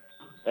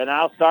 And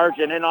now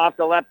Sargent in off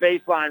the left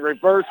baseline.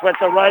 Reverse with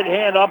the right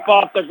hand up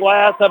off the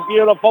glass. A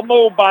beautiful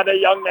move by the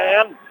young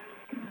man.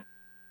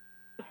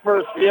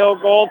 First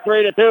field goal,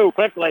 3-2.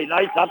 Quickly,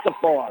 nice up the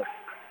floor.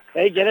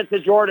 They get it to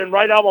Jordan.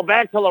 Right elbow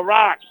back to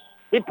LaRock.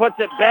 He puts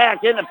it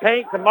back in the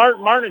paint to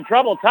Martin. Martin in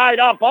trouble, tied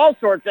up. All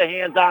sorts of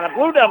hands on it.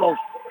 Blue Devils.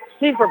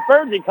 Kiefer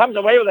Bernsey comes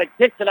away with it.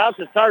 Kicks it out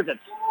to Sargent.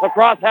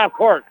 Across half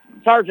court.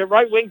 Sargent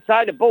right wing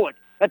side to Bullock.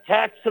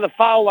 Attacks to the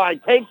foul line.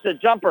 Takes the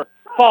jumper.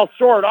 Falls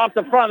short off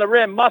the front of the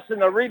rim. Musson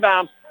the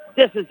rebound.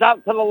 Dishes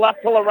out to the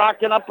left to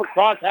LaRock and up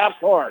across half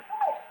court.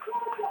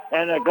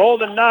 And the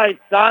Golden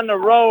Knights on the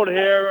road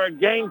here in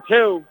game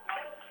 2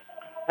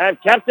 have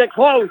kept it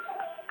close.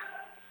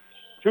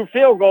 2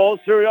 field goals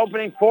through the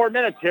opening 4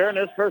 minutes here in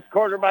this first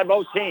quarter by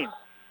both teams.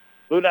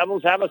 Blue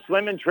Devils have a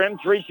slim and trim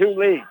 3-2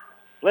 lead.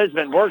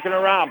 Lisbon working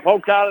around,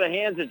 poked out of the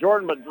hands of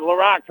Jordan, but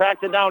LaRock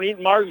tracked it down.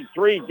 Eaton Martin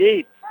 3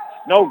 deep.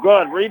 No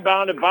good.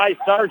 Rebounded by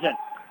Sargent.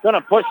 Going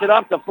to push it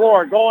up the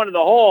floor, going to the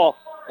hole,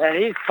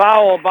 and he's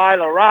fouled by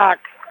LaRock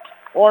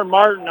or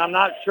Martin. I'm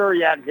not sure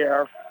yet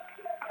here.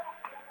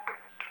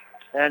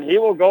 And he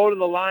will go to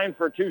the line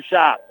for 2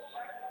 shots.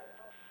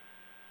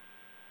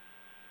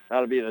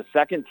 That'll be the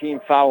second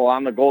team foul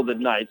on the Golden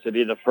Knights. It'll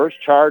be the first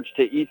charge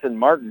to Ethan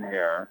Martin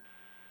here.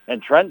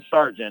 And Trent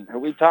Sargent, who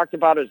we talked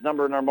about his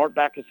number in our Mort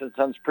Backus &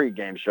 Sons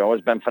pregame show,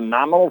 has been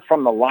phenomenal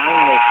from the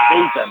line this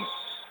season.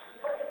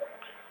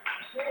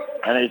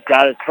 And he's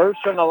got his first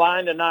from the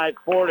line tonight,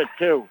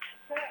 4-2.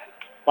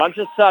 Bunch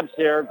of subs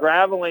here.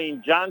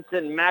 Graveline,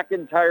 Johnson,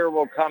 McIntyre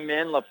will come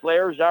in.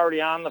 LaFleur's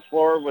already on the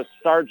floor with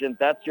Sargent.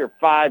 That's your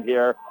 5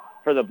 here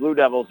for the Blue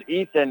Devils.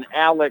 Ethan,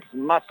 Alex,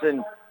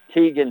 Musson,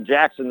 Teagan,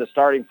 Jackson, the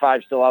starting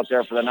 5 still out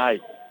there for the night.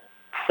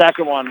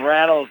 Second one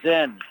rattles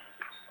in.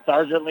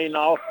 Sargent leading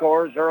all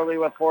scores early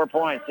with 4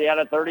 points. He had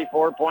a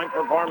 34-point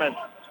performance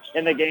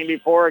in the game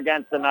before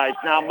against the Knights.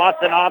 Now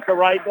Musson off the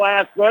right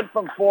glass, good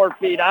from 4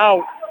 feet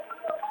out.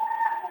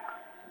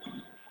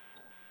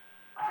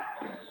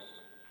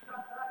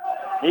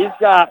 He's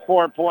got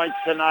 4 points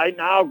tonight.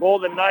 Now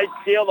Golden Knights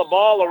steal the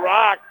ball.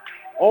 LaRock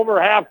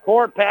over half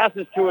court,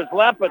 passes to his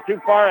left, but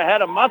too far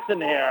ahead of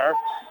Musson here.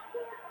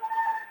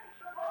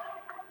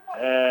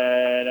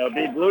 And it'll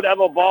be Blue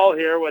Devil ball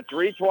here with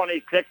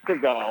 3:26 to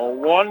go.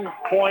 1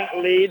 point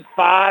lead,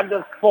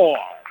 5-4.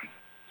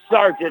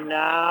 Sargent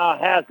now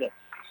has it.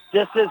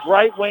 This is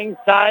right wing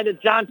side of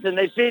Johnson.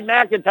 They feed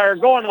McIntyre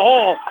going to the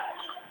hole.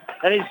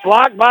 And he's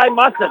blocked by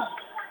Musson.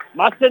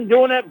 Musson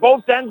doing it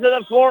both ends of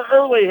the floor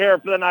early here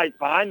for the Knights.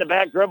 Behind the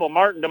back dribble,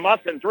 Martin to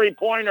Musson.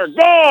 3-pointer,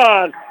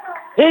 good!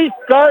 He's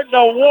starting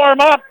to warm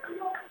up.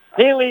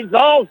 He leads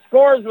all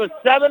scores with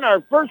 7.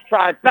 Our first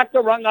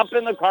trifecta rung up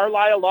in the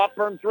Carlisle Law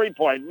Firm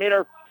 3-point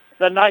meter.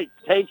 The Knights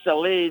takes the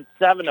lead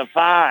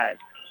 7-5.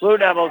 Blue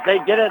Devils, they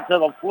get it to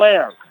the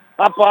flare.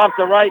 Up off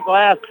the right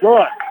glass,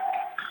 good.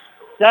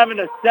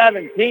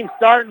 7-7. Team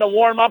starting to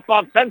warm up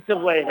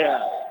offensively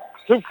here.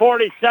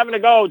 2:47 to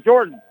go.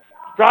 Jordan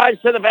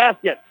drives to the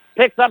basket.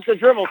 Picks up the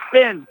dribble,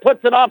 spins,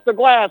 puts it off the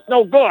glass,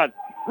 no good.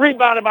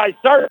 Rebounded by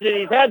Sargent.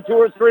 He's had 2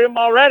 or 3 of them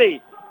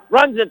already.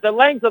 Runs it the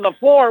length of the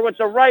floor with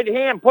the right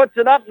hand. Puts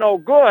it up, no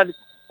good.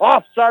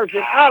 Off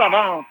Sargent, out of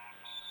bounds.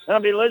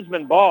 That'll be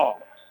Lisbon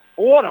ball.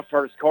 What a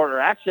first quarter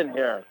action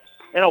here.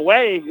 In a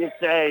way, you'd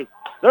say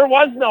there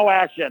was no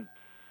action.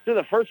 Through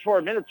the first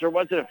 4 minutes, there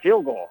wasn't a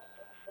field goal.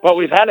 But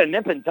we've had a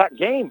nip-and-tuck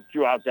game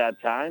throughout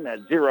that time at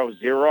 0-0,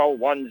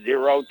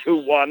 1-0,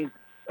 2-1.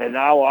 And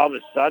now all of a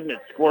sudden it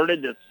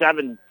squirted to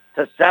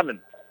 7-7.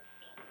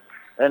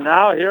 And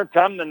now here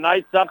come the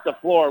Knights up the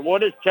floor.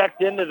 Wood has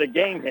checked into the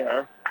game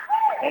here.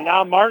 And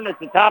now Martin at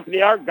the top of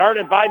the arc,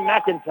 guarded by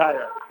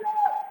McIntyre.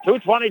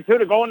 2:22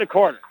 to go in the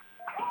quarter.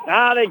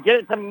 Now they get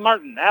it to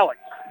Martin.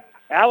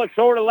 Alex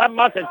over to left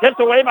Musson. Tipped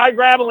away by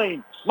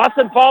Graveline.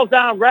 Musson falls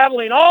down.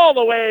 Graveline all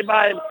the way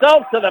by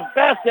himself to the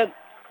basket.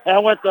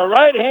 And with the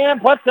right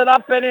hand, puts it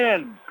up and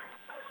in.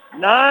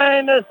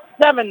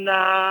 9-7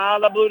 now.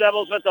 The Blue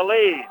Devils with the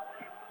lead.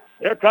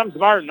 Here comes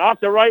Martin off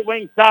the right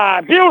wing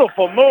side.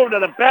 Beautiful move to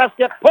the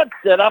basket. Puts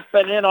it up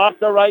and in off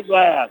the right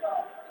glass.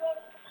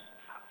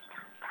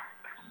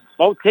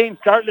 Both teams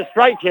starting to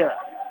strike here.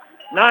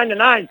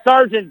 9-9.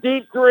 Sargent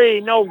deep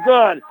 3. No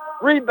good.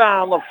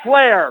 Rebound.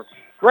 LaFleur.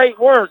 Great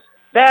work.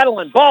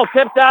 Battling. Ball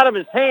tipped out of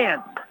his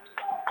hands.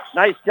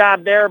 Nice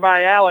job there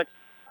by Alex.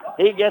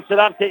 He gets it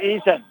up to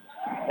Ethan.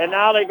 And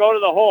now they go to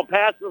the hole.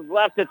 Passes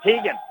left to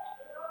Teagan.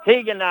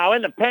 Teagan now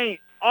in the paint.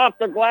 Off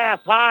the glass.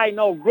 High.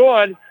 No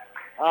good.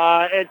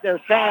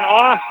 They're saying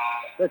off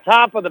the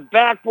top of the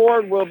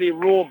backboard will be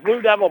ruled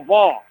Blue Devil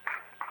ball.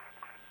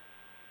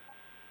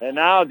 And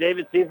now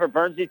David Seifert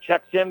Bernsey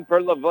checks in for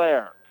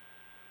LaFleur.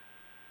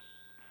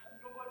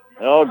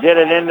 He'll get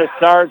it into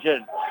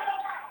Sargent.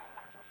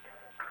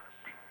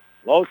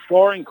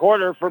 Low-scoring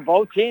quarter for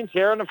both teams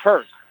here in the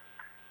first.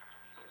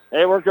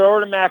 They work it over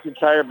to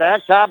McIntyre.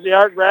 Back top of the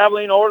arc,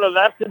 Graveline over to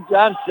left to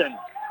Johnson.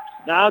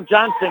 Now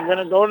Johnson going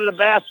to go to the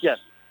basket.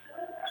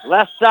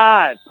 Left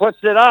side, puts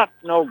it up.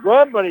 No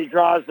good, but he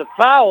draws the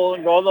foul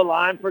and go to the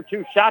line for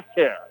 2 shots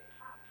here.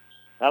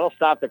 That'll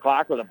stop the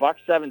clock with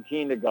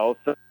 $1:17 to go.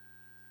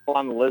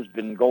 On the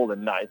Lisbon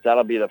Golden Knights.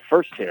 That'll be the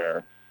first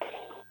here.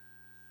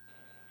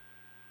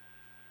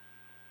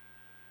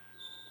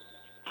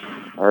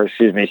 Or,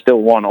 excuse me,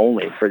 still 1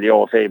 only for the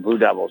OFA Blue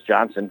Devils.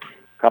 Johnson,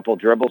 couple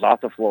dribbles off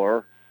the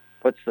floor.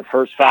 Puts the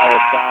first foul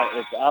shot.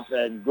 It's up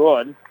and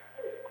good.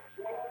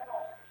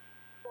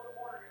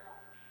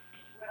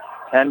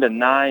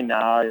 10-9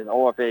 now. The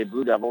OFA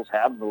Blue Devils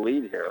have the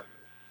lead here.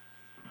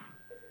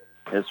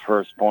 His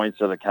first points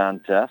of the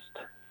contest.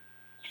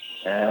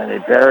 And he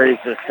buries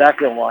the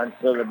second one.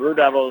 So the Blue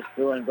Devils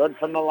doing good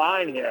from the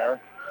line here.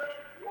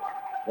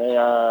 They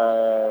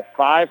are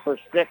 5 for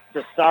 6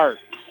 to start.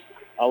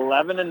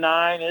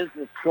 11-9 is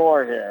the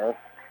score here.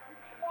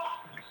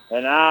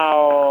 And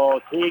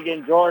now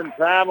Teagan Jordan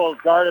travels,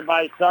 guarded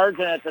by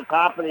Sargent at the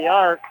top of the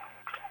arc.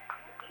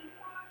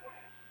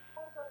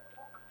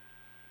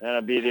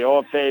 That'll be the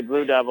OFA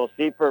Blue Devils.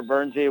 Seifert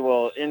Bernsey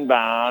will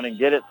inbound and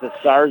get it to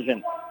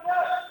Sargent.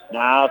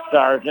 Now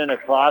Sargent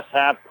across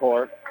half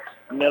court.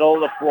 Middle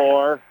of the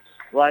floor,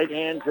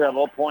 right-hand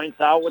dribble, points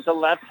out with the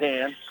left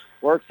hand,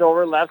 works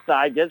over left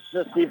side, gets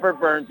to Seifert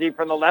Bernsey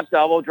from the left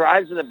elbow,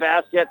 drives to the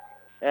basket,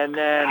 and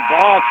then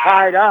ball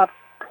tied up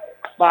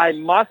by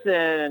Musson,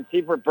 and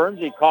Seifert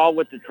Bernsey called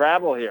with the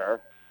travel here.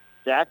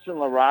 Jackson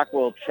LaRock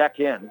will check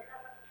in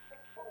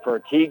for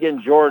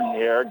Teagan Jordan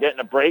here,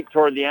 getting a break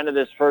toward the end of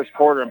this first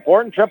quarter.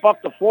 Important trip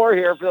up the floor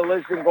here for the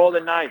Lisbon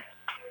Golden Knights.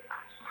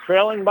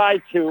 Trailing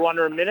by 2,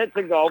 under a minute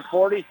to go,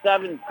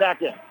 47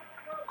 seconds.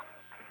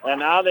 And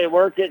now they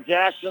work at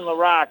Jackson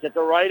LaRock at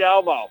the right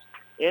elbow.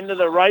 Into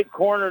the right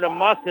corner to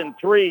Musson.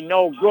 3,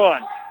 no good.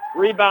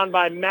 Rebound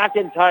by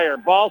McIntyre.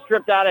 Ball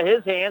stripped out of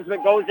his hands,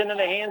 but goes into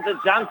the hands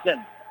of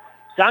Johnson.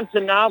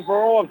 Johnson now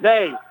for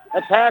OFA.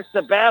 Attacks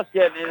the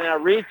basket in a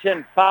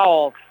reach-in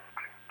foul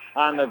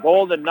on the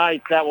Golden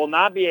Knights. That will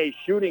not be a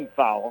shooting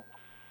foul.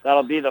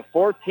 That'll be the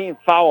 14th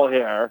foul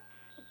here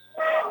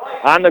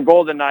on the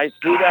Golden Knights.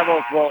 Blue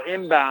Devils will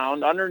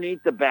inbound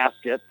underneath the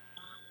basket.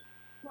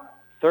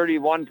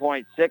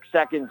 31.6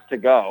 seconds to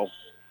go.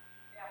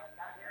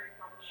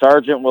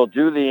 Sargent will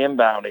do the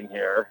inbounding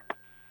here.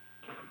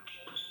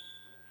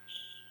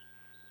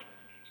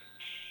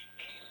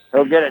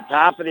 He'll get it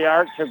top of the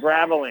arc to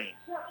Graveline.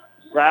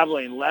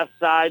 Graveline left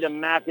side to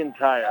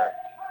McIntyre.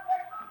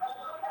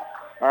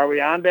 Are we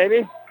on,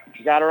 baby?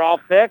 Got her all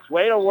fixed.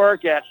 Way to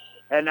work it.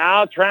 And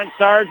now Trent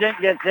Sargent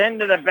gets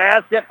into the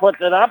basket, puts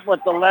it up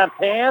with the left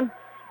hand.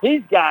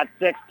 He's got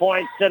 6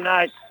 points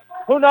tonight.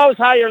 Who knows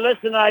how you're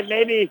listening tonight?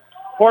 Maybe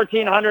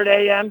 1400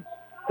 AM.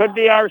 Could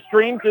be our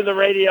stream through the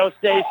radio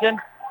station.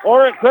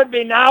 Or it could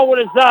be Now What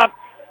Is Up,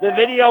 the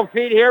video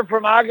feed here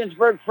from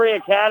Ogdensburg Free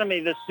Academy.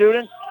 The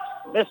students,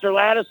 Mr.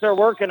 Lattice, are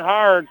working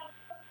hard.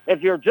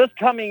 If you're just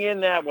coming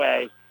in that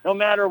way, no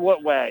matter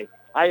what way,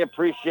 I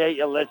appreciate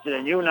you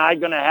listening. You and I are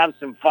going to have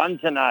some fun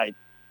tonight.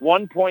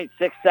 1.6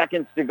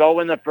 seconds to go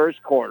in the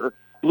first quarter.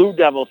 Blue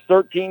Devils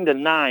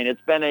 13-9.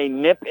 It's been a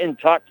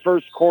nip-and-tuck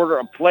first quarter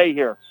of play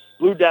here.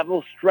 Blue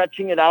Devils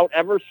stretching it out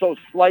ever so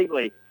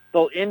slightly.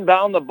 They'll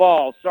inbound the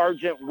ball.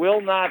 Sargent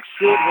will not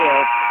shoot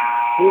here.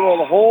 He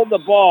will hold the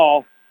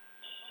ball.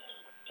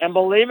 And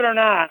believe it or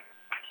not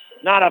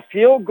a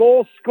field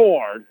goal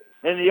scored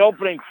in the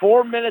opening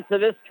 4 minutes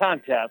of this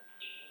contest,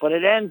 but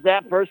it ends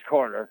that first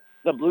quarter.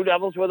 The Blue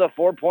Devils with a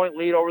 4-point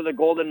lead over the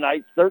Golden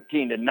Knights,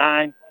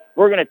 13-9.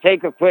 We're going to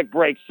take a quick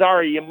break.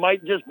 Sorry, you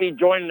might just be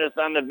joining us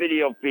on the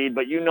video feed,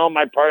 but you know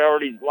my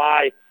priorities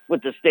lie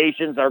with the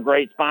stations, our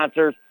great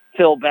sponsors.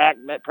 Phil back,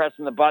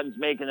 pressing the buttons,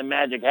 making the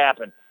magic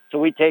happen. So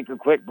we take a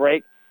quick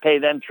break, pay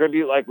them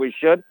tribute like we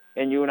should,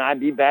 and you and I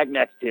be back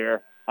next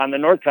here on the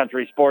North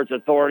Country Sports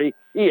Authority,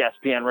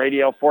 ESPN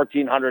Radio,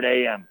 1400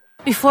 AM.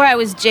 Before I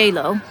was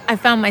J-Lo, I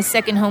found my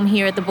second home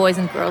here at the Boys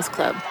and Girls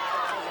Club.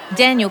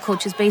 Daniel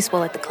coaches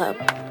baseball at the club.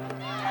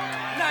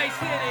 Nice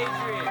hit,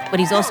 Adrian. But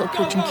he's also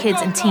coaching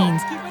kids and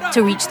teens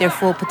to reach their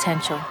full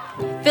potential.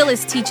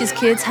 Phyllis teaches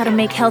kids how to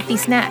make healthy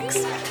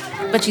snacks,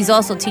 but she's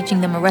also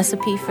teaching them a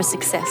recipe for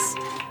success.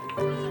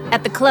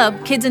 At the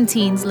club, kids and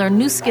teens learn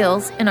new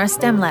skills in our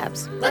STEM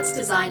labs. Let's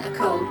design a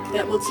code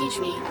that will teach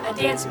me a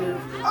dance move.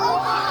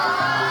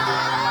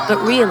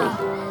 But really,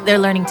 they're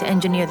learning to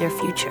engineer their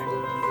future.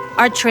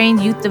 Our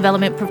trained youth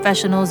development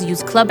professionals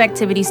use club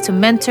activities to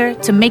mentor,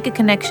 to make a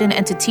connection,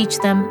 and to teach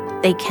them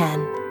they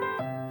can.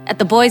 At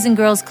the Boys and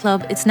Girls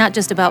Club, it's not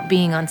just about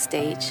being on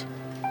stage.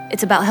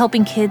 It's about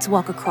helping kids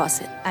walk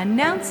across it.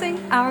 Announcing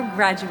our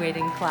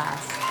graduating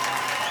class.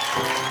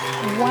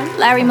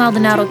 Larry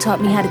Maldonado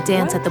taught me how to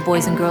dance at the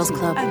Boys and Girls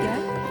Club.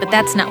 But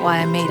that's not why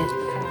I made it.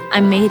 I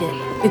made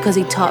it because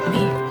he taught me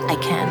I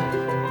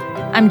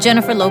can. I'm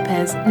Jennifer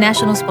Lopez,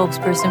 National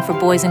Spokesperson for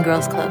Boys and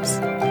Girls Clubs.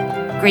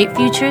 Great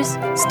futures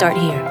start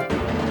here.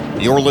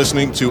 You're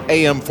listening to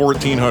AM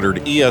 1400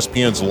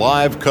 ESPN's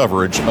live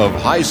coverage of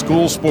high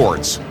school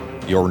sports.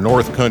 Your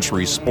North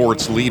Country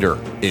sports leader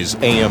is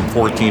AM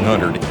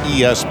 1400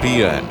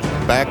 ESPN.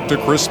 Back to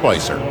Chris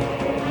Spicer.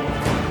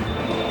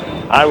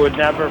 I would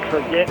never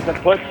forget to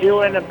put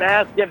you in the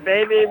basket,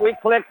 baby. We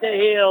click the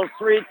heels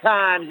 3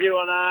 times, you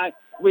and I.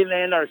 We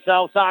land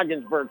ourselves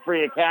Ogdensburg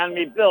Free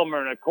Academy, Bill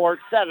Myrna Court,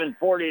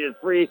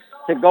 7:40-3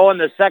 to go in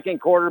the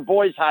second quarter.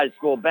 Boys High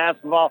School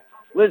basketball.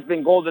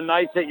 Lisbon Golden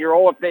Knights at your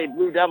OFA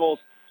Blue Devils.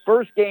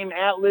 First game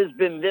at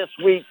Lisbon this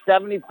week,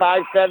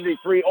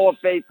 75-73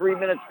 OFA, 3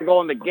 minutes to go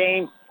in the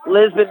game.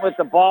 Lisbon with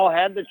the ball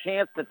had the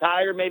chance to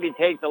tie or maybe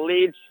take the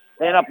lead.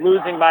 They end up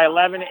losing by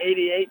 11,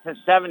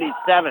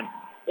 88-77.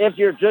 If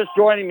you're just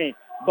joining me,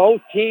 both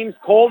teams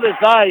cold as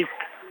ice,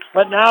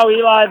 but now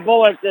Eli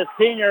Bullock, the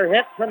senior,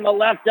 hit from the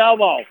left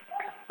elbow.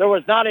 There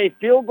was not a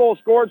field goal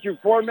scored through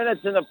 4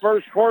 minutes in the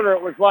first quarter.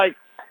 It was like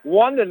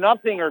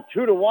 1-0 or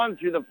 2-1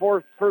 through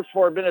the first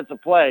 4 minutes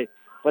of play.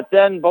 But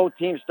then both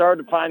teams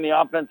started to find the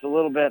offense a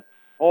little bit.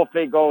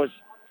 OFA goes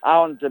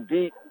out to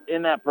beat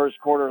in that first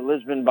quarter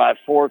Lisbon by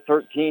 4,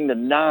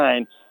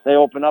 13-9. They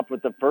open up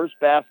with the first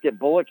basket.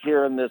 Bullock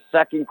here in this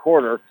second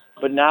quarter.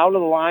 But now to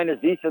the line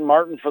is Ethan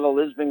Martin for the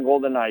Lisbon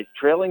Golden Knights,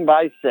 trailing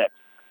by 6.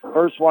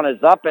 First one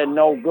is up and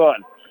no good.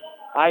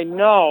 I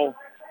know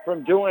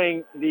from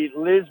doing the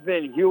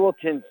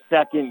Lisbon-Hewelton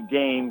second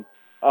game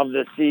of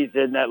the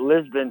season that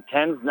Lisbon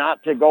tends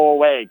not to go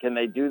away. Can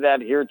they do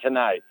that here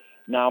tonight?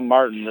 Now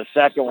Martin, the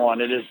second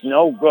one. It is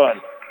no good.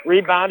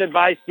 Rebounded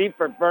by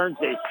Seifert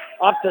Bernsey.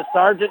 Up to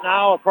Sargent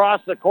now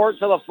across the court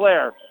to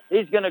LaFleur.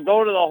 He's going to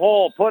go to the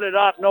hole, put it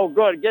up, no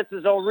good. Gets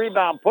his own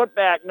rebound, put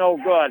back, no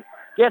good.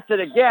 Gets it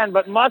again,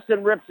 but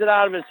Musson rips it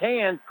out of his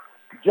hands.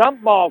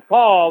 Jump ball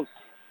called.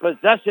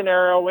 Possession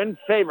arrow in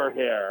favor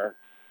here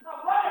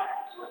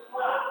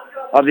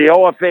of the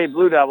OFA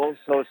Blue Devils.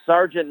 So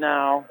Sargent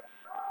now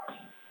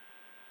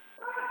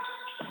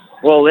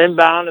will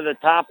inbound to the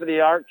top of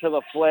the arc to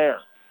LaFleur.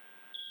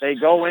 They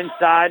go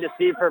inside to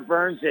Seifert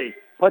Bernsey.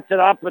 Puts it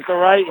up with the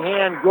right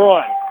hand.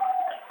 Good.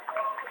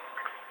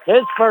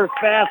 His first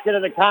basket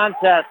of the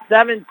contest,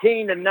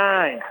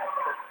 17-9.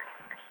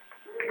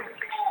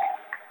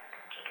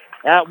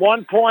 At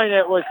one point,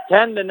 it was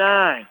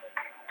 10-9.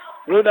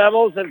 Blue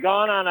Devils have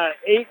gone on an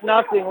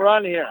 8-0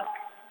 run here.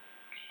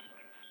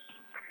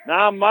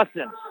 Now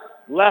Musson,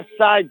 left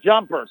side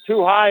jumper,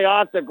 too high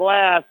off the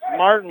glass.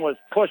 Martin was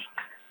pushed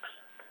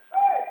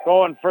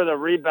going for the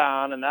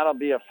rebound, and that'll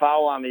be a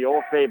foul on the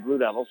OFA Blue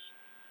Devils.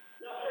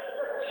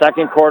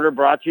 Second quarter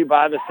brought to you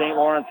by the St.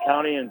 Lawrence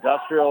County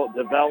Industrial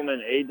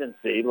Development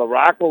Agency.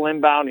 LaRock will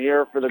inbound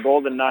here for the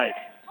Golden Knights.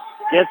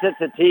 Gets it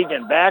to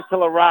Teagan. Back to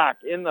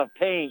LaRock. In the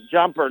paint.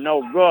 Jumper,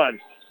 no good.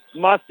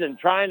 Mustin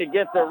trying to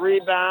get the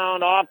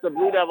rebound off the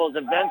Blue Devils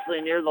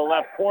eventually near the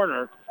left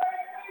corner.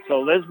 So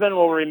Lisbon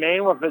will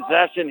remain with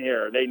possession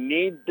here. They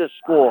need to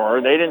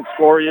score. They didn't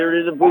score here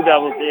to the Blue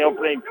Devils in the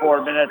opening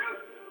 4 minutes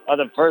of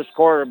the first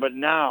quarter, but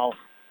now,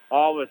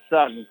 all of a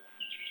sudden,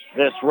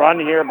 this run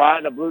here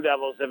by the Blue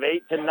Devils of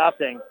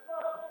 8-0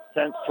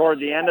 since toward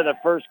the end of the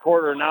first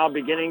quarter, now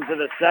beginning to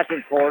the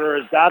second quarter,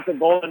 has got the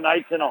Golden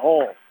Knights in a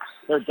hole.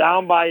 They're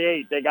down by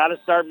 8. They got to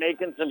start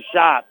making some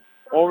shots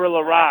over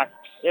LaRock.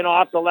 In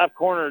off the left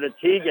corner to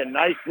Teagan.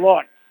 Nice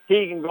look.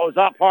 Teagan goes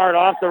up hard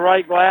off the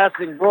right glass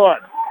and good.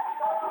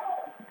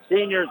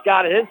 Senior's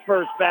got his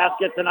first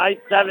basket tonight,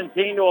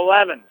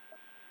 17-11.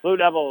 Blue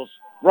Devils,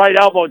 right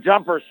elbow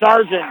jumper,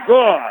 Sargent,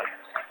 good.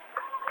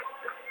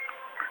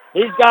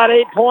 He's got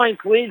 8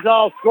 points, leads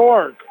all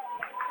scores.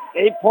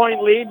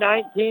 8-point lead,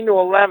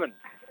 19-11.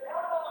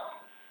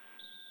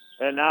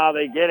 And now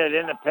they get it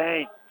in the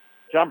paint.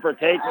 Jumper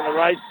taken the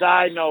right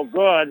side, no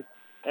good.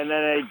 And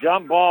then a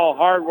jump ball,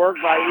 hard work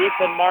by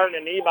Ethan Martin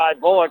and Levi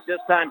Bullock. This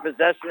time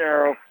possession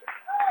arrow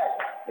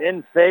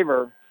in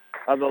favor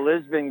of the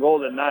Lisbon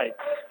Golden Knights.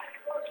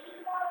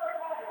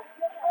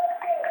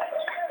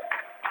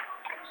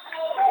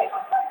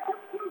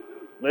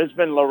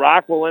 Lisbon,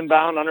 LaRock will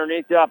inbound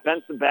underneath the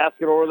offensive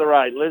basket over the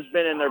right.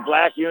 Lisbon in their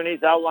black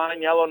unis,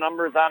 outline yellow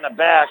numbers on the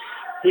back.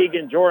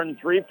 Teagan Jordan,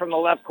 3 from the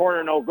left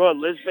corner, no good.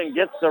 Lisbon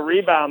gets the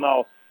rebound,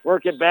 though.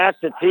 Work it back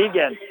to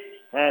Teagan.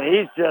 And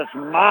he's just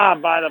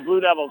mobbed by the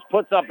Blue Devils.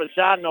 Puts up a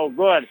shot, no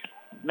good.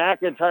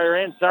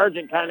 McIntyre and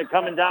Sargent kind of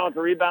coming down with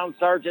the rebound.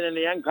 Sargent in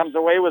the end comes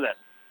away with it.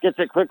 Gets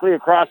it quickly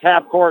across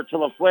half court to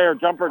LaFleur.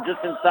 Jumper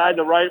just inside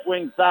the right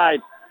wing side.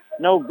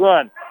 No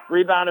good.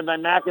 Rebounded by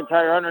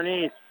McIntyre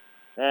underneath.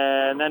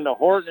 And then to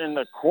Horton in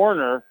the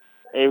corner.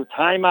 A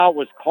timeout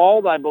was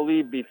called, I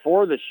believe,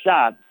 before the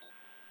shot.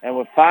 And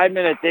with 5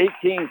 minutes,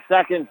 18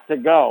 seconds to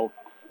go,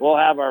 we'll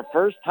have our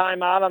first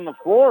timeout on the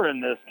floor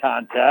in this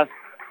contest.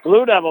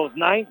 Blue Devils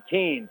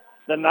 19,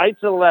 the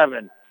Knights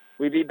 11.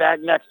 We'll be back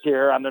next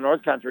year on the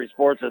North Country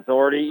Sports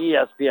Authority,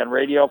 ESPN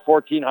Radio,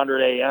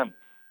 1400 AM.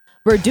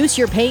 Reduce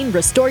your pain,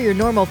 restore your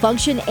normal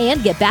function,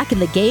 and get back in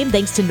the game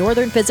thanks to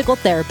Northern Physical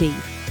Therapy.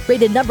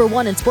 Rated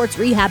 #1 in sports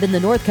rehab in the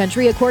North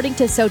Country according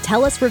to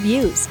Sotellus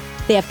Reviews.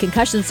 They have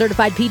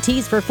concussion-certified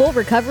PTs for full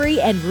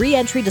recovery and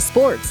re-entry to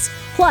sports.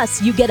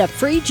 Plus, you get a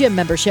free gym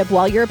membership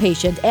while you're a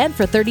patient and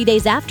for 30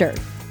 days after.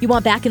 You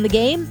want back in the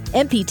game?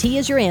 MPT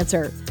is your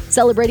answer.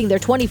 Celebrating their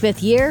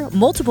 25th year,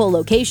 multiple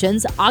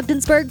locations,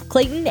 Ogdensburg,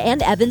 Clayton,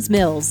 and Evans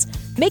Mills.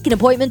 Make an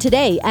appointment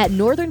today at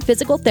Northern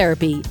Physical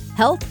Therapy.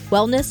 Health,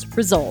 wellness,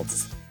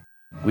 results.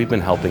 We've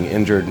been helping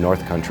injured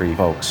North Country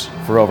folks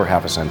for over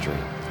half a century.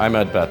 I'm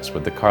Ed Betts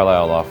with the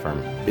Carlisle Law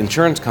Firm.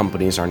 Insurance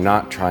companies are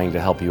not trying to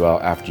help you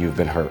out after you've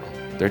been hurt.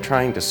 They're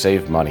trying to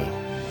save money.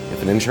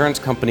 If an insurance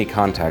company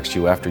contacts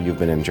you after you've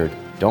been injured,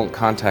 don't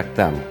contact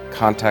them.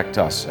 Contact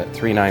us at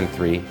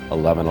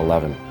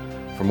 393-1111.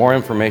 For more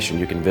information,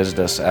 you can visit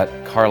us at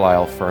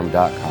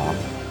carlislefirm.com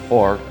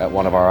or at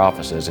one of our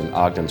offices in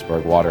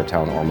Ogdensburg,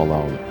 Watertown, or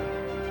Malone.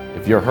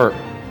 If you're hurt,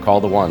 call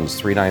the ones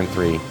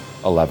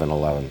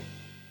 393-1111.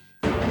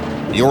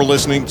 You're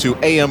listening to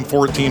AM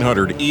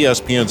 1400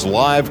 ESPN's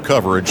live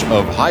coverage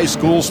of high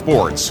school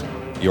sports.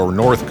 Your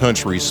North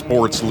Country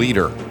sports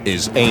leader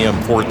is AM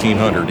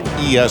 1400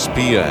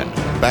 ESPN.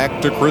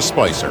 Back to Chris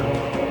Spicer.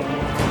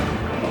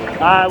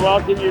 I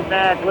welcome you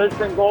back.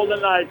 Lisbon Golden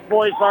Knights,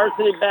 boys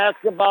varsity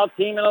basketball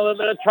team in a little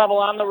bit of trouble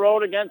on the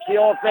road against the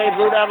OFA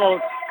Blue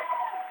Devils.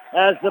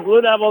 As the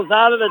Blue Devils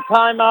out of the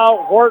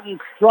timeout, Horton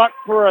struck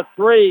for a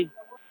 3.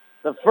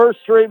 The first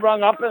 3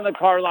 rung up in the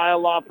Carlisle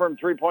Law Firm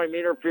three-point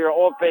meter for your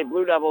OFA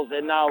Blue Devils,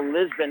 and now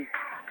Lisbon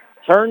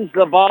turns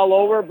the ball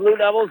over. Blue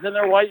Devils in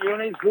their white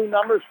unis, blue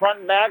numbers front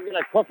and back, going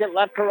to cook it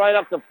left to right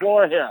up the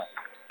floor here.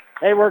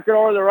 They work it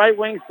over the right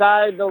wing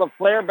side to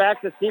LaFleur,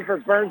 back to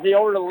Seifert Bernsey,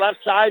 over to the left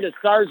side to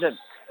Sargent.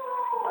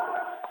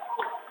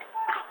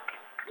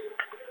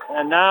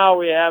 And now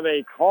we have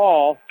a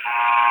call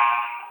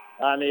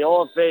on the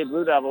OFA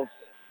Blue Devils.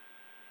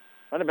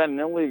 Might have been an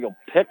illegal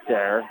pick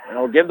there, and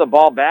we'll give the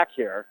ball back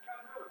here.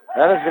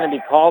 That is going to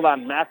be called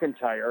on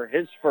McIntyre,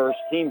 his first,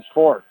 team's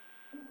fourth.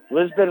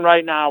 Lisbon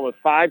right now with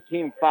 5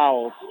 team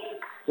fouls.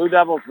 Blue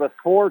Devils with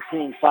 4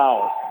 team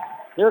fouls.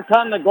 Here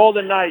come the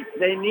Golden Knights.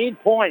 They need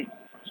points.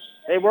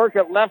 They work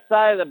at left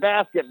side of the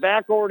basket.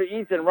 Back over to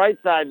Ethan, right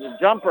side. The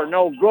jumper,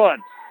 no good.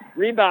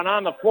 Rebound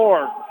on the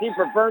floor.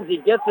 Seifert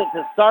Bernsey gets it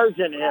to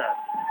Sargent here.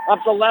 Up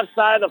the left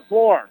side of the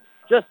floor.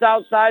 Just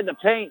outside the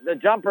paint. The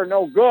jumper,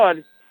 no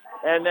good.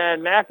 And then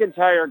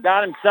McIntyre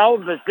got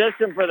himself in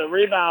position for the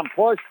rebound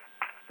push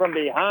from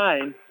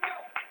behind.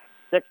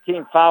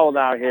 16 fouled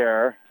out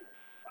here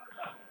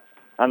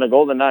on the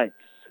Golden Knights.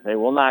 They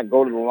will not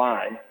go to the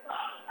line.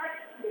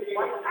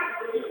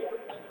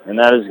 And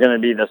that is going to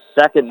be the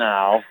second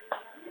now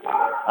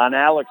on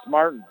Alex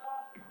Martin.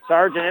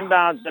 Sargent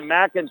inbounds to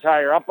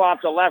McIntyre. Up off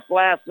the left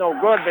glass, no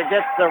good, but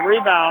gets the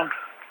rebound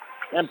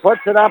and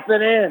puts it up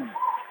and in.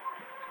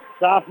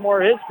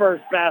 Sophomore, his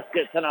first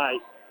basket tonight.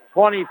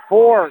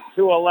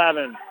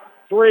 24-11.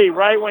 3,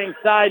 right wing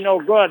side, no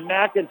good.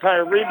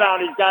 McIntyre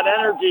rebound. He's got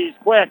energy. He's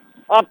quick.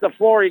 Up the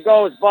floor he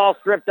goes. Ball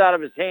stripped out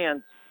of his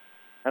hands.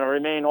 And it'll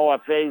remain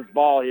OFA's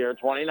ball here.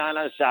 29 on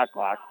the shot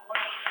clock.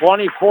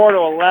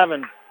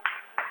 24-11.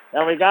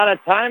 And we got a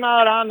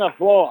timeout on the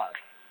floor.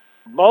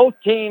 Both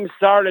teams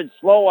started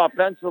slow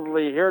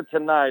offensively here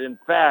tonight. In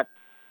fact,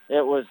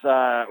 it was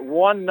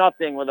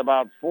 1-0 with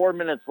about 4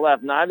 minutes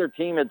left. Neither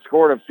team had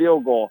scored a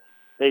field goal.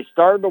 They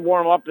started to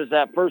warm up as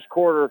that first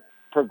quarter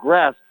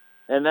progressed,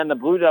 and then the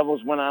Blue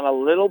Devils went on a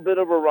little bit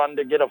of a run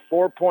to get a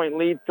 4-point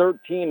lead,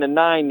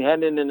 13-9,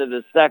 heading into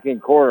the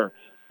second quarter.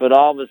 But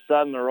all of a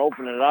sudden, they're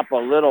opening it up a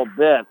little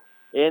bit.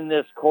 in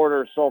this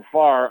quarter so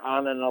far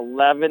on an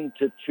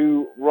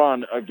 11-2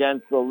 run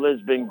against the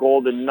Lisbon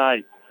Golden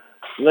Knights.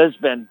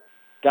 Lisbon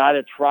got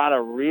to try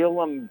to reel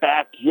them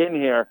back in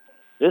here.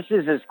 This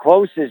is as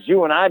close as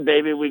you and I,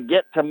 baby, we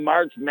get to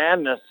March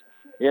Madness.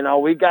 You know,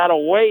 we got to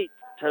wait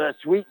to the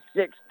Sweet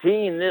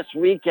 16 this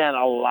weekend.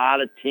 A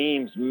lot of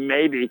teams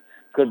maybe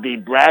could be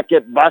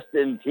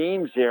bracket-busting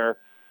teams here.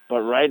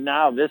 But right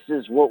now, this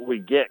is what we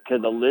get.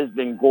 Could the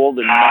Lisbon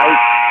Golden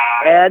Knights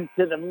add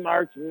to the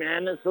March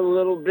Madness a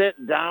little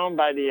bit, down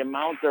by the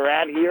amount they're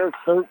at here,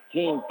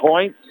 13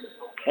 points,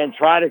 and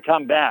try to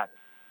come back?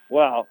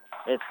 Well,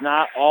 it's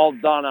not all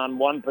done on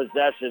one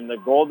possession. The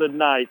Golden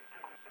Knights,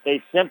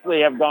 they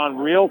simply have gone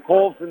real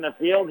cold from the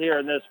field here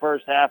in this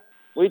first half.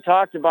 We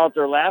talked about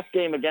their last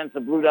game against the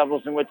Blue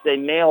Devils in which they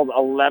nailed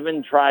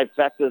 11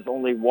 trifectas,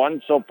 only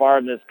one so far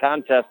in this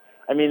contest.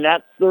 I mean,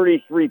 that's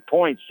 33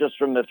 points just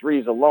from the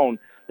threes alone.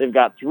 They've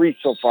got 3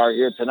 so far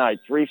here tonight.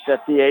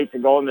 3:58 to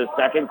go in the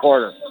second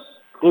quarter.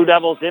 Blue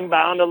Devils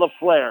inbound to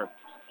LaFleur.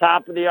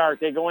 Top of the arc.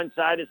 They go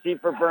inside to see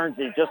for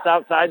Bernsey, just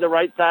outside the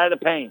right side of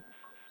the paint.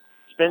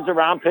 Spins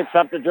around, picks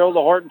up the dribble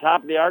to Horton,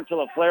 top of the arc to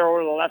LaFleur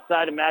over to the left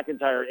side of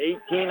McIntyre.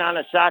 18 on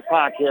the shot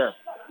clock here.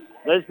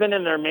 Lisbon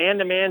in their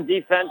man-to-man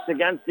defense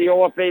against the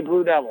OFA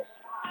Blue Devils.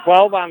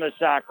 12 on the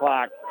shot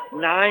clock.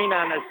 9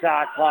 on the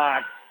shot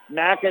clock.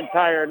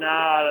 McIntyre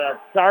now,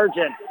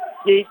 Sargent,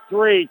 deep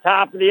 3,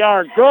 top of the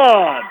arc,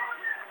 good.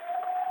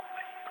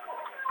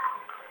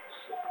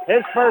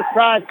 His first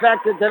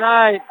trifecta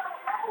tonight,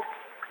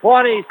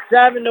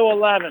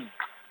 27-11.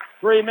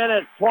 3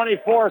 minutes,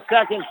 24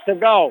 seconds to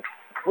go.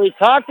 We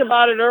talked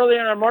about it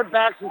earlier in our Mort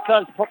Baxter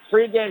Sons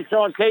pregame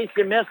show, in case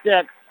you missed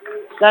it,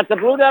 that the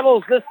Blue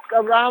Devils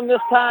around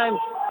this time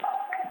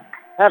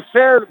have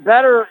fared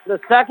better the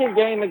second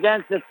game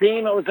against the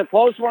team. It was a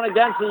close one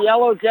against the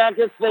Yellow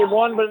Jackets. They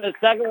won, but in the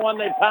second one,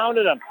 they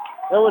pounded them.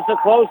 There was a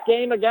close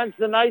game against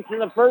the Knights in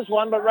the first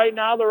one, but right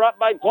now they're up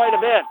by quite a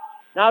bit.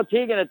 Now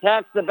Teagan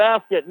attacks the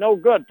basket. No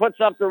good.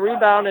 Puts up the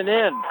rebound and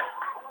in.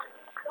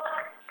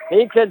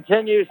 He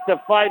continues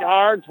to fight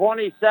hard.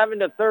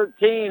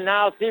 27-13.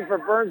 Now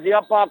Seifert Bernsey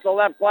up off the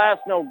left glass.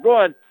 No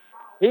good.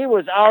 He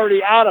was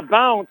already out of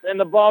bounds, and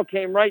the ball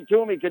came right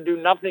to him. He could do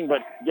nothing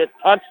but get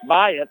touched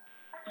by it.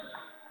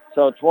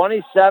 So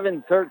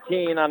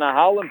 27-13 on the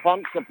Howland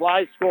Pump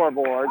Supply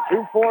scoreboard.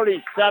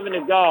 2:47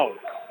 to go.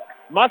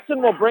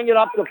 Musson will bring it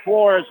up the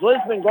floor as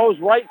Lisbon goes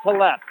right to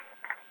left.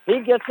 He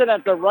gets it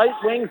at the right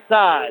wing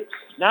side.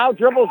 Now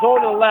dribbles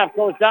over to the left.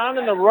 Goes down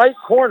in the right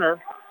corner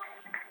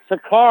to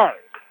Carr.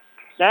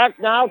 Back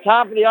now,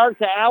 top of the arc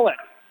to Alex.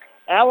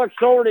 Alex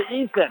over to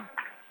Ethan.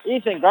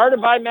 Ethan guarded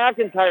by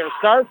McIntyre.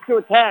 Starts to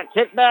attack.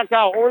 Kick back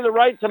out. Over the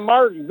right to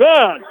Martin.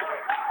 Good.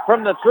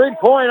 From the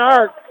three-point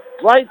arc.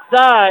 Right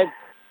side.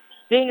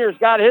 Senior's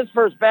got his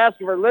first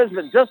basket for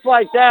Lisbon. Just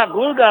like that,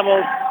 Blue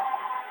Devils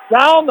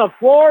down the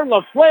floor.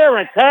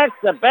 LaFleur attacks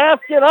the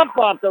basket up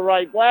off the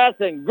right glass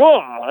and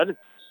good.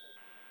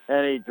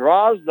 And he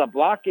draws the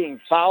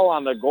blocking foul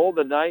on the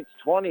Golden Knights,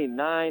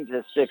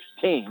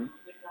 29-16.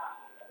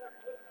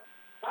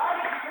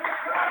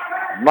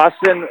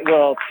 Musson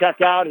will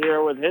check out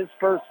here with his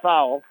first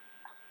foul.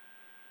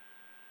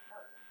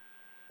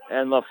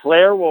 And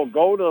LaFleur will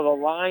go to the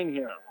line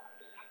here.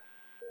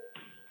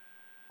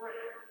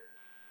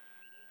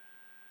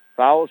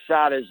 Foul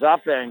shot is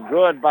up and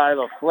good by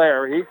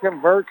LaFleur. He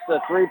converts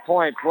the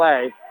three-point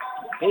play.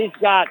 He's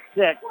got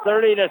 6,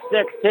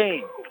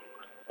 30-16.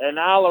 And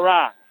now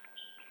LaRock.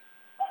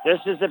 This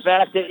is it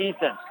back to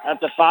Ethan. At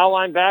the foul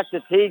line, back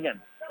to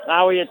Teagan.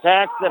 Now he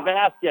attacks the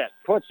basket.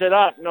 Puts it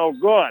up. No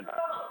good.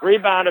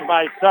 Rebounded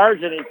by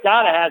Sargent. He's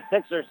got to have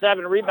 6 or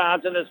 7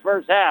 rebounds in this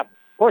first half.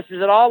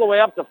 Pushes it all the way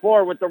up the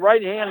floor with the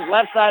right hand,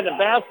 left side of the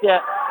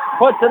basket.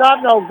 Puts it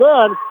up. No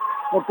good.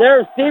 But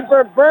there's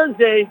Seifert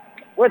Bernsey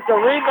with the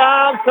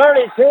rebound,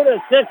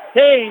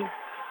 32-16.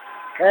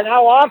 And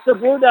now off the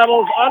Blue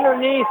Devils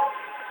underneath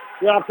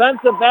the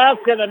offensive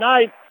basket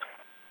tonight.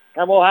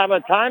 And we'll have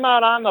a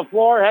timeout on the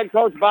floor. Head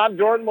coach Bob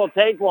Jordan will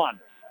take one.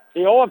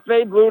 The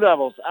OFA Blue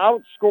Devils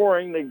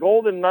outscoring the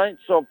Golden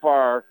Knights so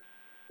far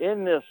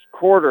in this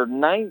quarter,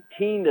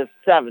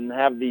 19-7,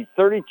 have the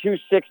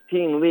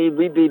 32-16 lead.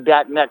 We'll be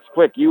back next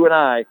quick. You and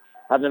I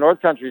on the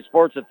North Country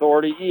Sports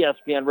Authority,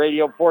 ESPN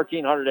Radio,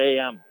 1400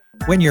 AM.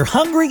 When you're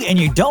hungry and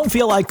you don't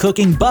feel like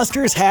cooking,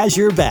 Buster's has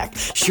your back.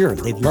 Sure,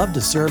 they'd love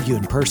to serve you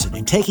in person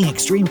and taking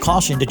extreme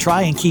caution to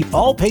try and keep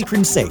all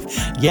patrons safe.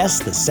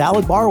 Yes, the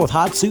salad bar with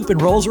hot soup and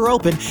rolls are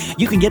open.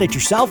 You can get it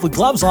yourself with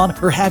gloves on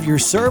or have your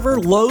server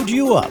load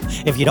you up.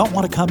 If you don't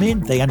want to come in,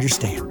 they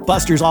understand.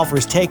 Buster's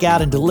offers takeout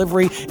and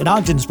delivery in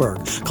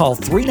Ogdensburg. Call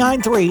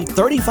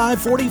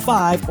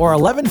 393-3545 or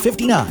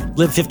 1159.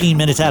 Live 15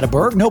 minutes out of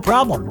Berg? No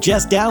problem.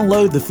 Just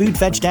download the Food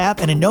Fetched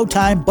app and in no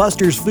time,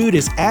 Buster's food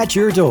is at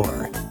your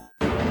door.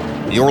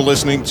 You're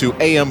listening to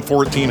AM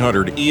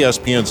 1400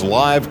 ESPN's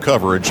live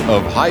coverage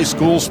of high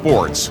school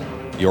sports.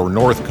 Your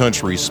North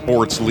Country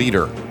sports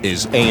leader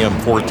is AM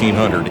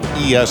 1400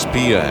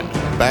 ESPN.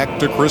 Back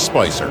to Chris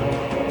Spicer.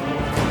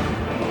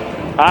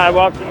 I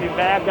welcome you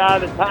back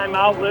out of the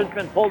timeout.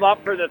 Lisbon pulled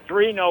up for the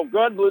three. No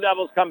good. Blue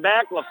Devils come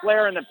back.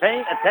 LaFleur in the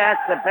paint.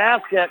 Attacks the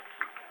basket.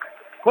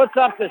 Puts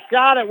up the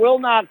shot. It will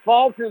not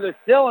fall through the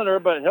cylinder,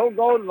 but he'll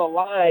go to the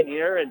line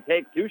here and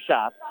take 2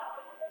 shots.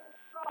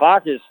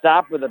 Clock is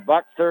stopped with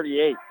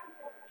 $1:38.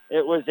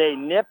 It was a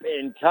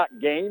nip-and-tuck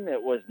game.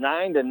 It was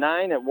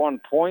 9-9 at one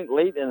point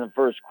late in the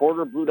first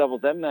quarter. Blue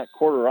Devils end that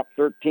quarter up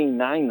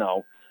 13-9,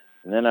 though.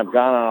 And then I've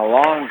gone on a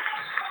long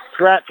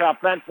stretch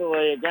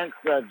offensively against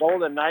the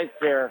Golden Knights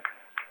here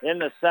in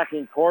the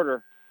second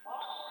quarter.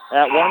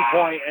 At one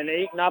point, an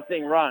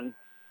 8-0 run.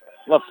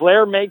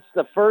 LaFleur makes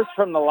the first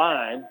from the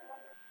line.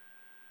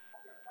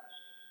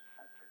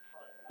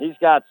 He's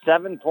got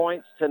 7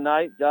 points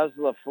tonight, does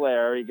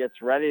LaFleur. He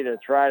gets ready to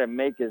try to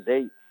make his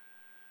 8.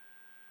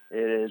 It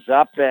is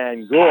up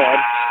and good.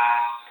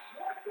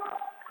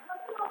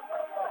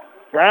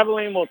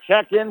 Graveline will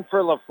check in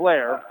for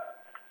LaFleur.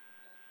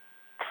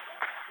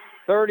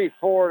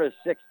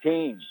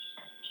 34-16.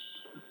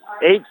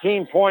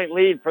 18-point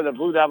lead for the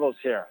Blue Devils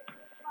here.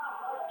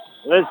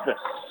 Lisbon.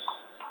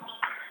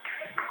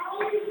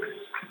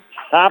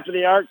 Top of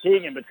the arc,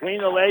 Teagan,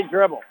 between the leg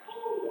dribble.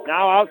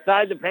 Now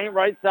outside the paint,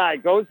 right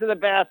side. Goes to the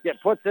basket,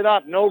 puts it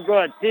up, no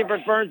good.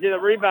 Siebert Burns the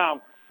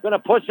rebound. Going to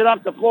push it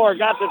up the floor.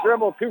 Got the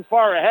dribble too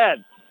far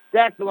ahead.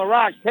 Jackson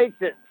LaRock takes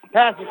it,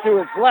 passes to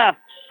his left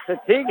to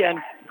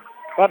Teagan.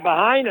 But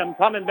behind him,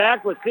 coming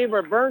back with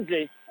Siebert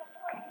Burnsy.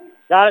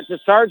 Got it to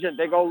Sargent.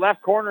 They go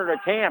left corner to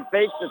Camp.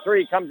 Fakes the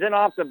three. Comes in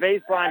off the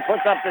baseline.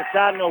 Puts up the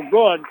shot. No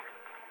good.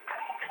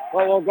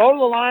 Well, we'll go to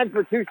the line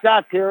for 2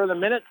 shots here with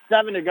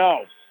 1:07 to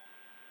go.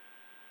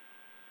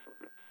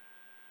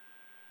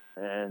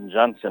 And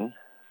Johnson,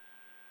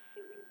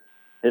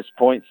 his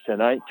points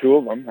tonight, 2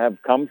 of them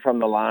have come from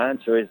the line,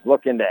 so he's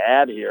looking to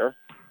add here.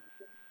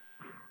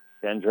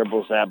 Then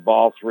dribbles that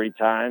ball 3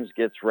 times,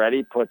 gets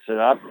ready, puts it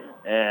up,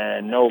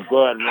 and no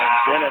good.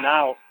 Runs in and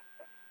out.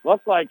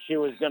 Looked like she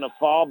was going to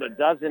fall, but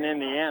doesn't in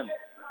the end.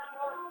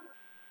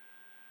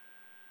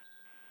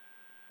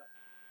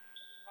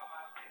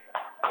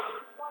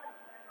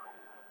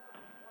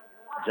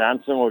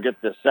 Johnson will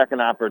get the second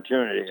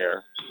opportunity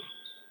here.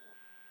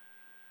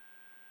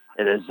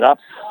 It is up.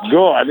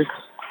 Good.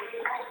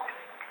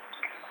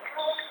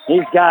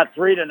 He's got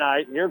 3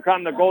 tonight. Here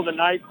come the Golden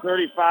Knights,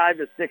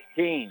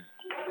 35-16.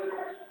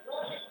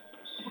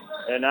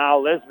 And now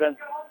Lisbon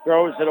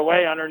throws it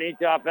away underneath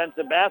the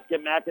offensive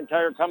basket.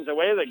 McIntyre comes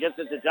away with it, gets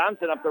it to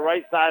Johnson up the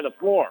right side of the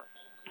floor.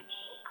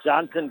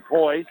 Johnson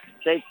poised,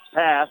 takes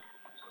pass,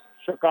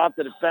 shook off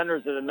the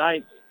defenders of the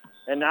Knights,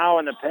 and now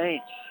in the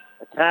paint.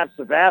 Attacks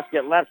the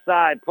basket, left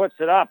side, puts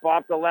it up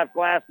off the left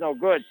glass, no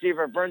good.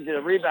 Siebert Burns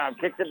the rebound,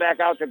 kicks it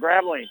back out to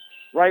Graveline.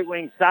 Right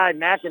wing side,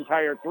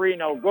 McIntyre, 3,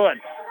 no good.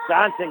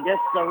 Johnson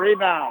gets the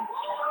rebound.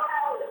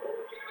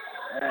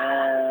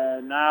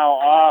 And now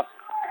off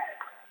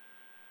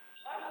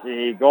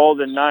the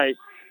Golden Knights.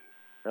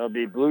 It'll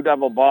be Blue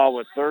Devil ball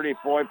with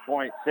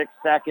 34.6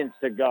 seconds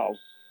to go.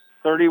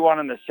 31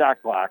 on the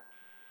shot clock.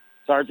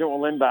 Sargent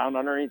will inbound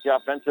underneath the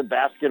offensive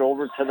basket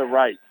over to the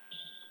right.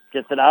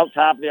 Gets it out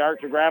top of the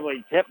arc to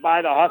Graveline. Tipped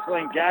by the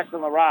hustling Jackson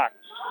LaRock.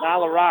 Now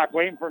LaRock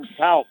waiting for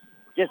Tout.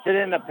 Gets it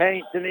in the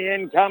paint to the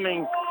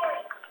incoming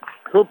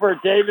Cooper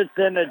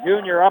Davidson, the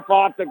junior, up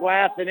off the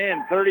glass and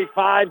in.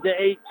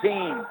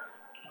 35-18.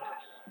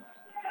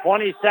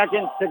 20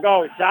 seconds to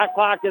go. Shot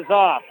clock is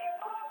off.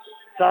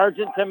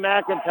 Sargent to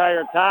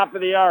McIntyre, top of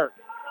the arc.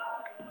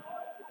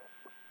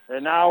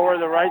 And now we're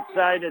the right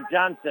side to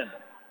Johnson.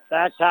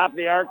 Back top of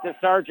the arc to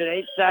Sargent,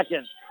 8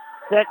 seconds.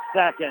 6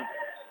 seconds.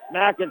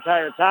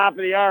 McIntyre, top of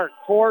the arc,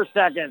 4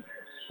 seconds.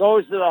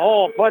 Goes to the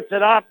hole, puts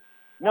it up.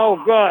 No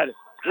good.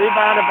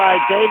 Rebounded by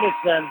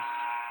Davidson.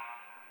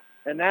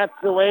 And that's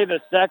the way the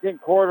second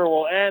quarter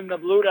will end. The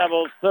Blue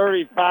Devils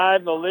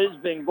 35, the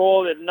Lisbon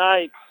Golden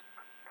Knights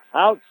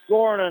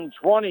outscoring them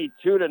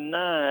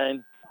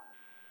 22-9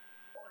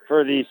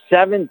 for the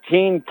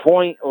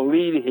 17-point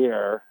lead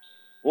here.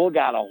 We'll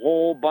got a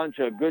whole bunch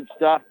of good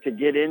stuff to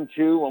get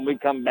into when we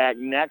come back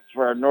next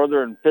for our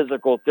Northern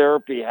Physical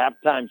Therapy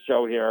halftime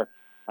show here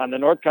on the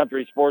North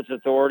Country Sports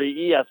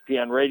Authority,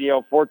 ESPN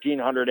Radio,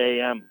 1400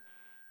 AM.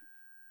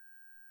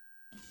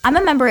 I'm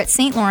a member at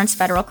St. Lawrence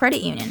Federal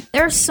Credit Union.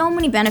 There are so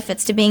many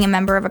benefits to being a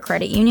member of a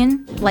credit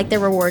union, like their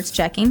rewards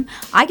checking.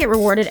 I get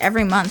rewarded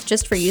every month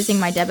just for using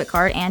my debit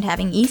card and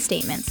having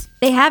e-statements.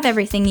 They have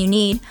everything you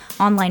need: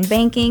 online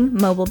banking,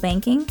 mobile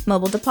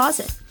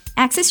deposit.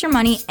 Access your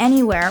money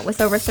anywhere with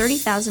over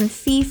 30,000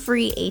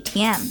 fee-free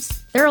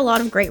ATMs. There are a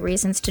lot of great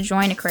reasons to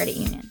join a credit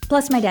union.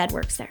 Plus, my dad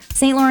works there.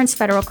 St. Lawrence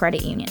Federal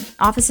Credit Union.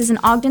 Offices in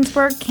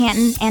Ogdensburg,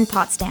 Canton, and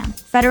Potsdam.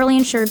 Federally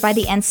insured by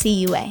the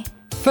NCUA.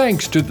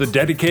 Thanks to the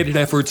dedicated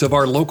efforts of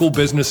our local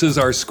businesses,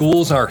 our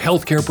schools, our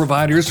healthcare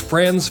providers,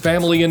 friends,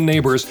 family, and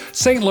neighbors,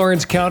 St.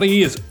 Lawrence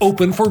County is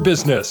open for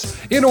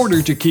business. In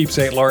order to keep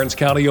St. Lawrence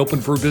County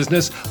open for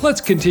business,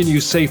 let's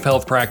continue safe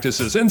health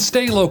practices and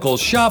stay local,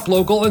 shop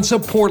local, and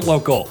support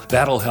local.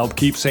 That'll help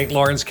keep St.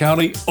 Lawrence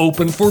County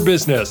open for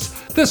business.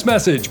 This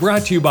message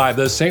brought to you by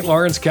the St.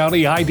 Lawrence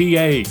County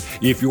IDA.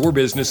 If your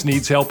business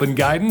needs help and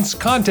guidance,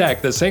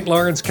 contact the St.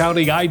 Lawrence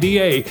County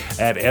IDA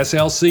at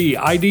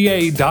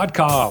slcida.com.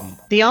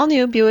 The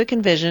all-new Buick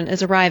Envision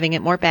is arriving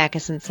at Mort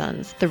Backus &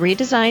 Sons. The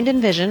redesigned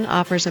Envision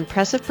offers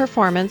impressive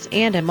performance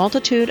and a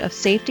multitude of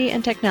safety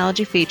and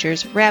technology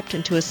features wrapped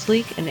into a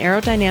sleek and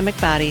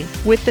aerodynamic body.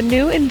 With the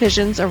new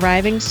Envisions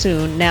arriving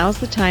soon, now's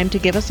the time to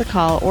give us a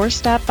call or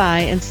stop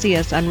by and see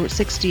us on Route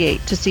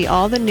 68 to see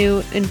all the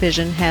new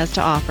Envision has to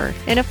offer.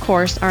 And of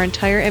course, our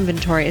entire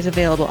inventory is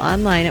available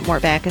online at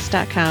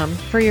mortbackus.com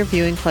for your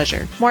viewing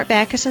pleasure. Mort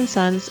Backus &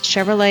 Sons,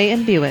 Chevrolet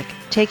and Buick.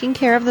 Taking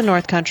care of the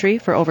North Country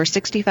for over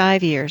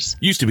 65 years.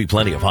 Used to be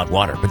plenty of hot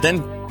water, but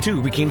then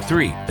 2 became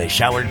 3. They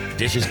showered,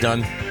 dishes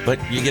done, but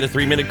you get a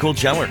 3-minute cold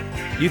shower.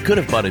 You could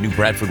have bought a new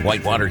Bradford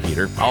white water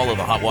heater, all of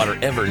the hot water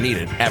ever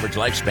needed, average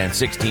lifespan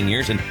 16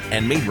 years,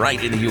 and made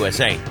right in the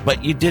USA,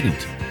 but you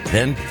didn't.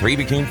 Then 3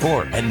 became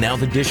 4, and now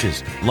the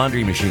dishes,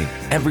 laundry machine,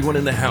 everyone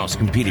in the house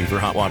competing for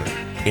hot water.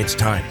 It's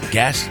time.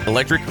 Gas,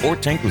 electric, or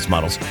tankless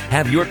models.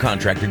 Have your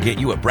contractor get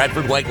you a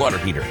Bradford white water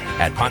heater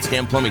at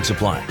Potsdam Plumbing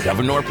Supply,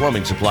 Governor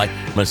Plumbing Supply,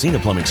 Messina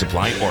Plumbing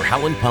Supply, or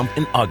Howland Pump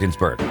in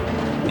Ogdensburg.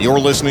 You're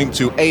listening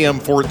to AM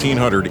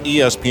 1400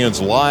 ESPN's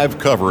live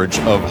coverage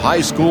of high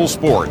school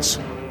sports.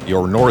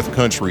 Your North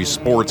Country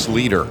sports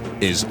leader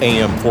is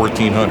AM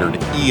 1400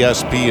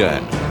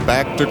 ESPN.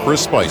 Back to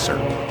Chris Spicer.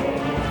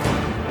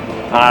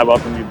 Hi,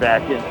 welcome you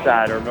back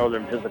inside our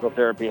Northern Physical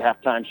Therapy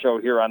halftime show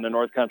here on the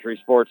North Country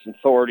Sports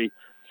Authority.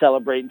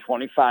 Celebrating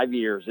 25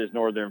 years is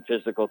Northern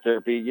Physical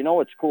Therapy. You know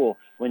what's cool?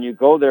 When you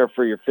go there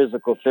for your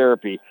physical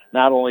therapy,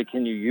 not only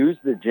can you use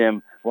the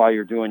gym while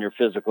you're doing your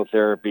physical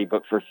therapy,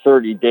 but for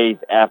 30 days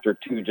after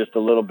too, just a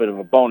little bit of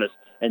a bonus.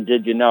 And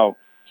did you know,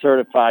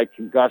 certified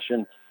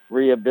concussion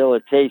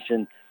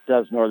rehabilitation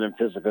does Northern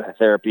Physical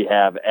Therapy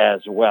have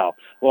as well.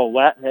 Well,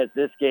 what has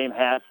this game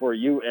had for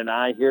you and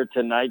I here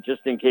tonight?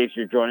 Just in case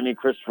you're joining me,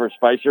 Christopher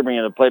Spicer,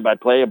 bringing the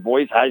play-by-play of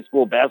boys high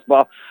school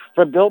basketball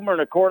from Biltmore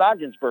and Accord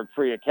Ogdensburg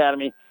Free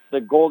Academy.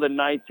 The Golden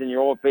Knights and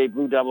your OFA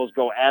Blue Devils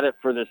go at it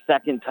for the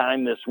second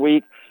time this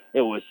week.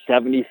 It was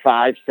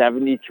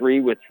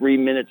 75-73 with 3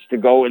 minutes to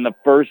go in the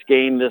first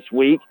game this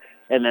week,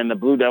 and then the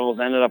Blue Devils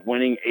ended up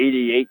winning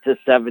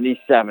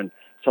 88-77.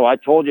 So I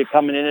told you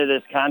coming into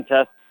this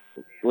contest,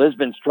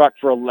 Lisbon struck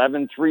for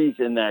 11 threes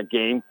in that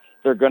game.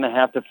 They're going to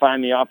have to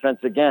find the offense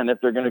again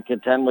if they're going to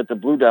contend with the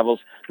Blue Devils,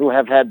 who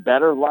have had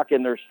better luck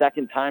in their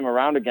second time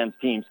around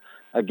against teams.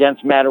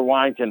 Against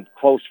Matter-Washington,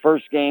 close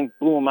first game,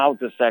 blew them out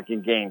the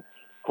second game.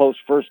 Close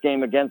first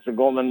game against the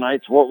Golden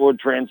Knights, what would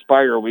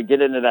transpire? We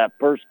get into that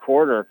first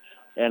quarter,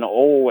 and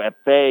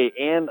OFA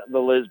and the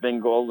Lisbon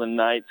Golden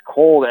Knights,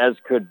 cold as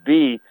could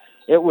be,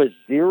 it was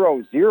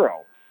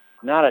 0-0.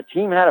 Not a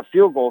team had a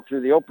field goal through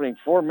the opening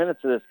 4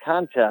 minutes of this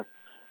contest.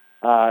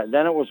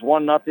 Then it was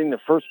 1-0, the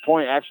first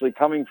point actually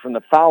coming from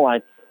the foul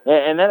line.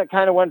 And then it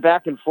kind of went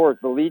back and forth.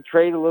 The lead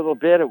traded a little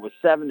bit. It was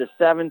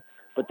 7-7.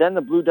 But then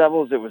the Blue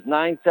Devils, it was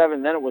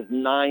 9-7. Then it was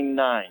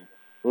 9-9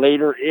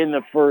 later in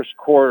the first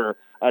quarter.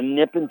 A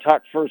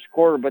nip-and-tuck first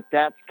quarter, but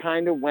that's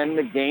kind of when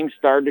the game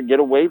started to get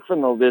away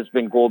from the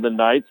Lisbon Golden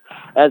Knights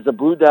as the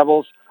Blue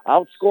Devils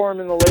outscore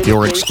them in the later.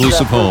 Your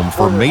exclusive home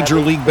for Major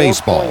League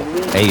Baseball,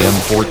 AM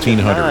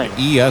 1400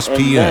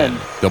 ESPN,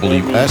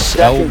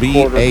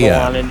 WSLB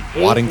AM,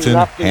 Waddington.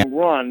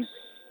 Run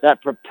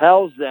that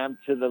propels them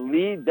to the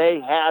lead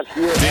they have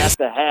here at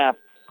the half,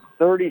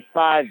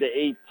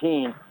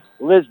 35-18.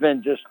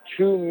 Lisbon just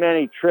too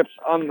many trips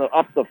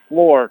up the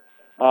floor,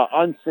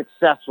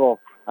 unsuccessful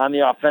on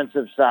the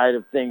offensive side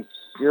of things.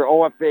 Your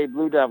OFA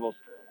Blue Devils,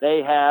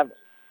 they have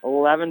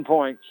 11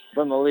 points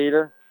from the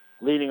leader,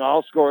 leading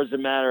all scorers, as a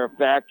matter of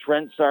fact.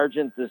 Trent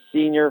Sargent, the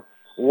senior,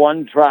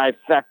 1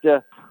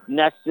 trifecta.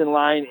 Next in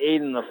line,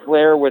 Aiden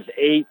LaFleur with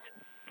 8.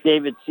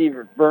 David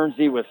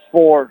Sievert-Bernsey with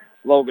 4.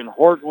 Logan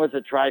Horton with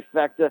a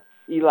trifecta.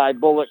 Eli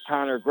Bullock,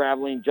 Connor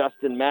Graveline,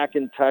 Justin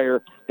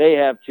McIntyre, they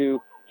have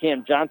 2.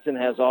 Cam Johnson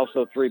has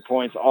also 3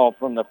 points, all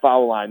from the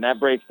foul line. That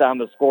breaks down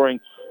the scoring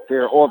for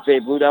your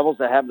OFA Blue Devils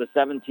that have the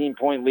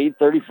 17-point lead,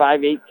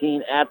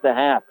 35-18 at the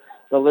half.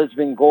 The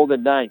Lisbon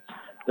Golden Knights,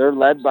 they're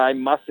led by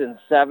Musson,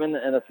 7,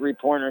 and a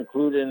 3-pointer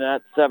included in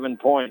that, 7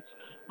 points.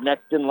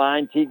 Next in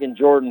line, Tegan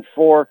Jordan,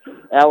 4,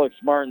 Alex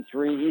Martin,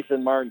 3,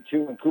 Ethan Martin,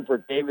 2, and Cooper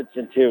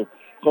Davidson, 2.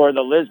 So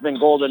the Lisbon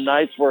Golden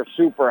Knights were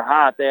super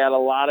hot. They had a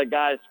lot of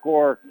guys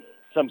score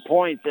some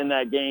points in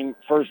that game,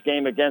 first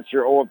game against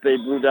your OFA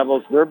Blue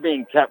Devils. They're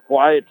being kept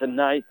quiet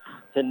tonight.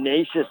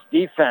 Tenacious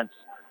defense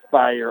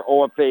by your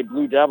OFA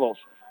Blue Devils.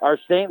 Our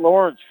St.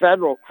 Lawrence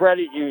Federal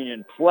Credit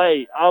Union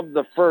play of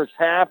the first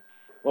half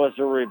was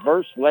a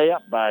reverse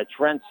layup by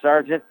Trent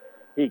Sargent.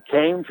 He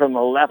came from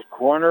the left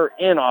corner,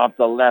 in off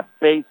the left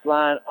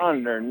baseline,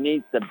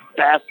 underneath the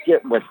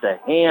basket with the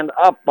hand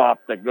up off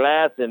the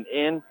glass and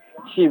in.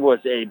 She was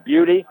a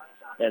beauty,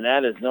 and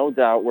that is no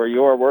doubt where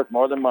you are worth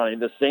more than money.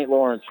 The St.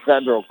 Lawrence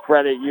Federal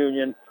Credit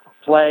Union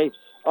play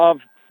of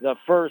the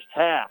first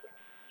half.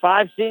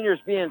 5 seniors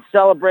being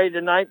celebrated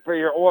tonight for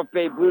your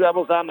OFA Blue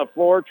Devils on the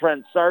floor.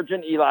 Trent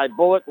Sargent, Eli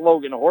Bullock,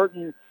 Logan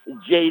Horton,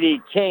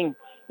 J.D. King,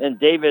 and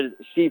David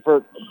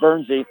Seifert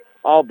Bernsey,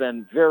 all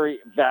been very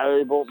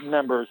valuable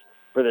members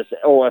for this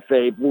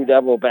OFA Blue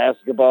Devil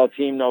basketball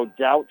team. No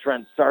doubt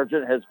Trent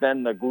Sargent has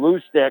been the glue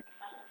stick,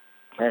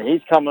 and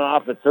he's coming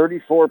off a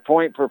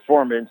 34-point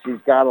performance. He's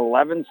got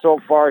 11 so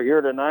far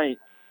here tonight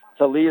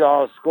to lead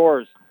all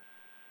scores.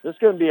 This is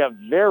going to be a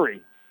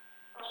very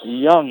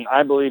young,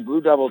 I believe,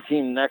 Blue Devil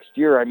team next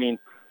year. I mean,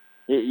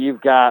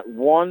 you've got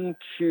 1,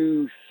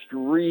 2,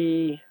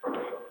 3,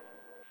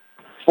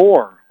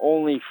 4.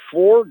 Only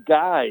 4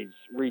 guys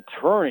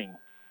returning.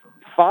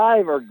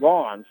 5 are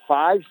gone.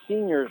 5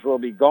 seniors will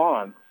be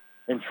gone.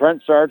 And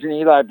Trent Sargent,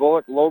 Eli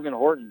Bullock, Logan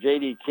Horton,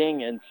 J.D.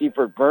 King, and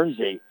Seifert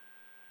Bernsey.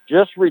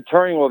 Just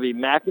returning will be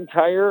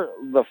McIntyre,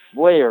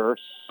 LaFleur,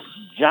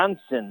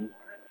 Johnson,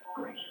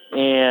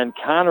 and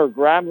Connor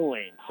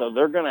Graveline. So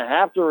they're going to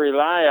have to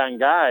rely on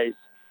guys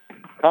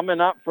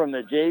coming up from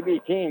the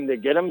JV team to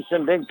get them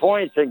some big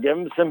points and give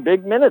them some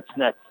big minutes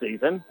next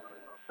season.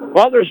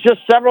 Well, there's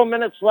just several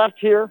minutes left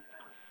here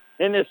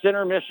in this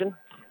intermission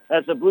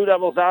as the Blue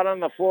Devils out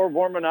on the floor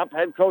warming up.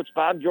 Head coach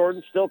Bob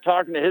Jordan still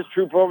talking to his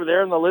troop over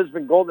there in the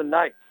Lisbon Golden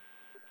Knights.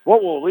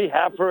 What will we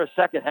have for a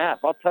second half?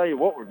 I'll tell you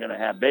what we're going to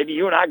have, baby.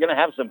 You and I are going to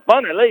have some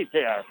fun at least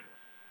here.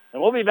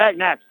 And we'll be back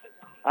next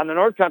on the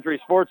North Country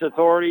Sports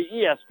Authority,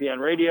 ESPN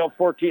Radio,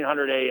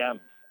 1400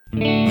 AM.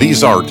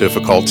 These are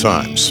difficult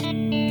times,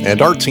 and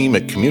our team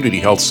at Community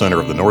Health Center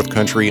of the North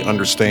Country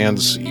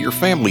understands your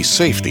family's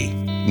safety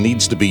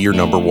needs to be your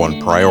number one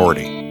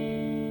priority.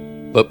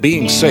 But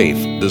being safe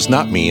does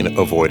not mean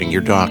avoiding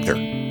your doctor.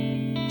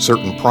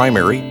 Certain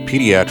primary,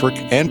 pediatric,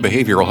 and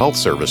behavioral health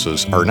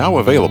services are now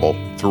available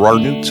through our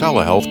new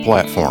telehealth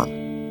platform,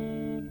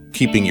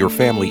 keeping your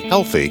family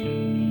healthy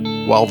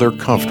while they're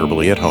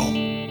comfortably at home.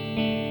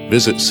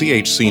 Visit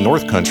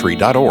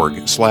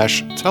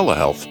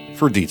chcnorthcountry.org/telehealth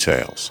for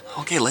details.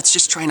 Okay, let's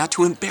just try not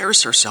to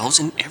embarrass ourselves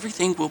and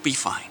everything will be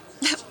fine.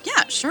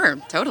 Yeah, sure,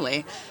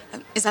 totally.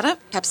 Is that a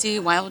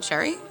Pepsi Wild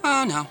Cherry?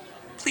 Oh, no.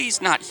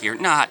 Please, not here.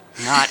 Not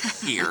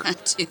here.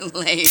 Too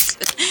late.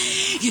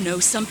 You know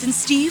something,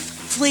 Steve?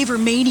 Flavor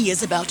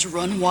Mania's about to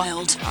run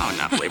wild. Oh,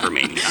 not Flavor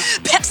Mania.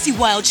 Pepsi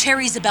Wild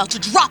Cherry's about to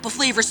drop a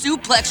flavor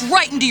suplex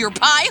right into your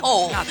pie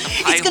hole. Not the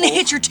pie It's gonna hole.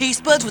 hit your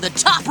taste buds with a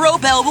top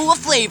rope elbow of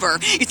flavor.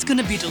 It's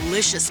gonna be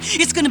delicious.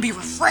 It's gonna be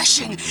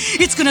refreshing.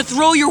 It's gonna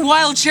throw your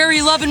wild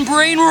cherry loving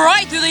brain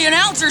right through the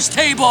announcer's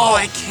table. Oh,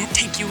 I can't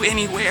take you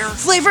anywhere.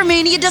 Flavor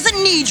Mania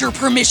doesn't need your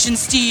permission,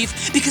 Steve,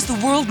 because the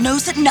world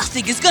knows that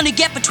nothing is gonna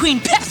get between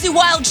Pepsi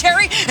Wild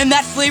Cherry and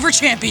that flavor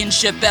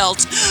championship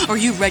belt. Are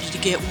you ready to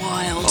get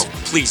wild? Oh,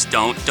 please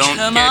don't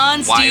Come get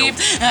on, wild. Steve.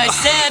 I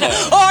said,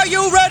 are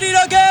you ready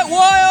to get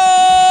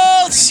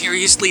wild?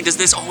 Seriously, does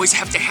this always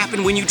have to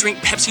happen when you drink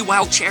Pepsi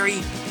Wild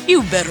Cherry?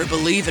 You better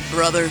believe it,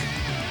 brother.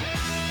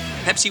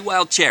 Pepsi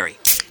Wild Cherry.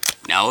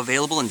 Now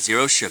available in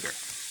 0 sugar.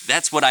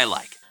 That's what I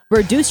like.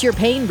 Reduce your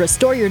pain,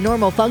 restore your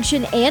normal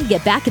function, and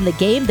get back in the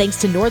game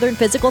thanks to Northern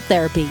Physical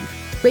Therapy.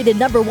 Rated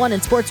 #1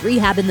 in sports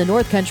rehab in the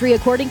North Country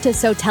according to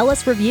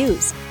Sotellus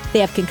Reviews. They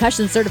have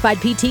concussion-certified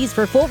PTs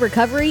for full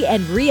recovery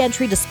and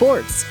re-entry to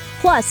sports.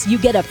 Plus, you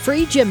get a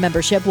free gym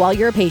membership while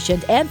you're a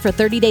patient and for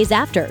 30 days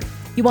after.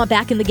 You want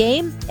back in the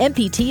game?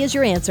 MPT is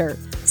your answer.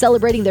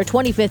 Celebrating their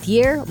 25th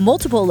year,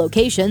 multiple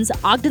locations,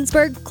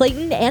 Ogdensburg,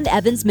 Clayton, and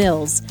Evans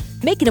Mills.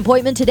 Make an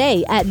appointment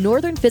today at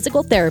Northern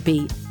Physical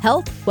Therapy.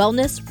 Health,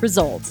 wellness,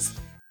 results.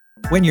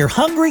 When you're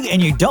hungry and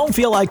you don't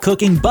feel like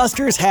cooking,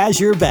 Buster's has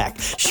your back.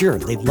 Sure,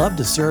 they'd love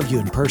to serve you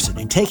in person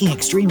and taking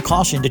extreme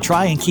caution to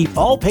try and keep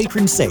all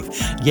patrons safe.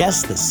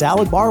 Yes, the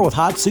salad bar with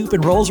hot soup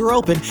and rolls are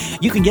open.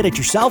 You can get it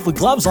yourself with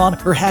gloves on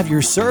or have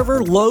your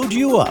server load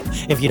you up.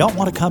 If you don't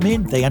want to come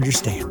in, they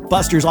understand.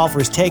 Buster's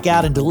offers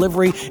takeout and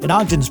delivery in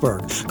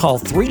Ogdensburg. Call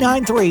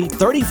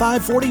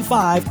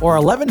 393-3545 or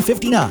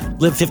 1159.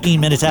 Live 15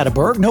 minutes out of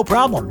Berg? No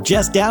problem.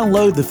 Just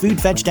download the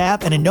Food Fetched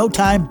app and in no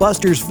time,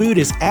 Buster's food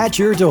is at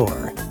your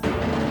door.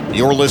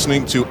 You're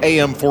listening to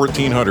AM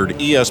 1400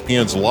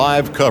 ESPN's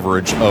live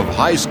coverage of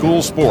high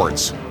school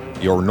sports.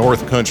 Your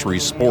North Country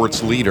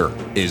sports leader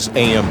is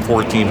AM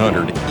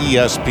 1400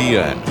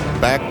 ESPN.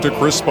 Back to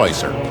Chris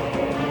Spicer.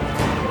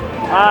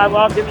 I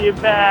welcome you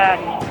back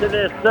to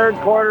this third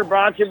quarter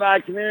brought to you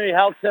by Community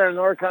Health Center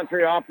North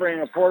Country,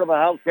 offering affordable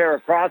health care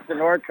across the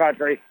North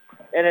Country.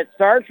 And it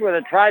starts with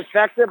a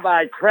trifecta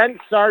by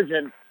Trent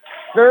Sargent,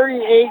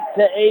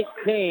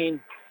 38-18.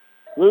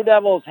 Blue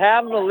Devils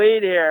have the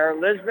lead here.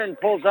 Lisbon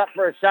pulls up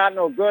for a shot,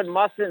 no good.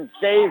 Musson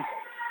saves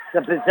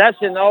the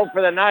possession, though,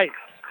 for the Knights.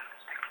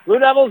 Blue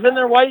Devils in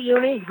their white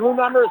unis. Blue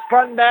numbers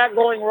front and back,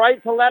 going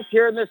right to left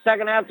here in this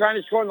second half, trying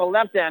to score on the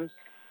left end.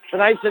 The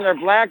Knights in their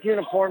black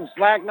uniforms,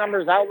 black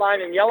numbers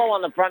outlined in yellow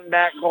on the front and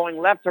back, going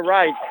left to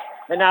right.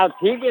 And now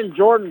Tegan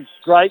Jordan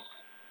strikes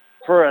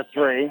for a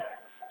 3.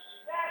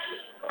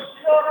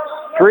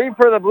 3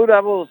 for the Blue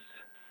Devils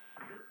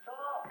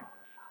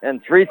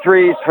and 3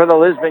 threes for the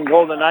Lisbon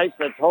Golden Knights.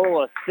 A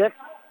total of 6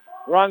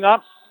 rung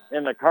up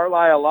in the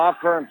Carlisle Law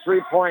Firm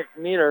 3-point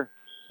meter.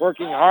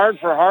 Working hard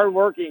for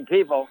hard-working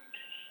people.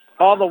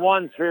 Call the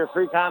ones for your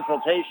free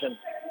consultation.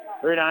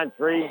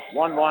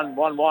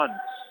 393-1111.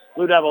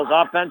 Blue Devils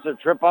offensive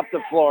trip up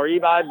the floor.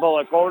 Eli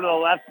Bullock over to the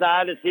left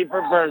side to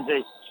Seifert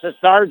Bernsey. To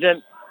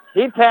Sargent.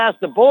 He passed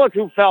to Bullock,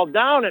 who fell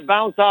down. It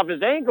bounced off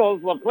his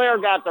ankles.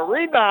 LaFleur got the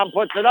rebound,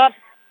 puts it up.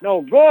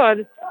 No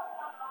good.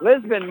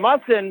 Lisbon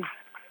Musson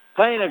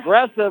playing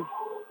aggressive.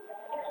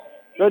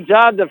 Good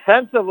job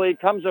defensively.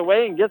 Comes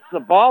away and gets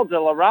the ball to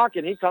LaRock,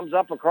 and he comes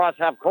up across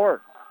half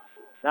court.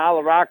 Now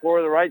LaRock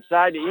over the right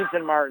side to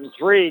Ethan Martin.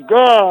 3.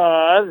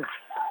 Good.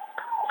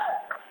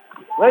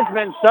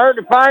 Lisbon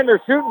starting to find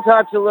their shooting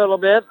touch a little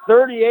bit.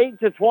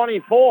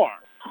 38-24.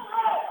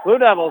 Blue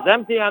Devils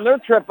empty on their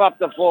trip up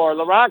the floor.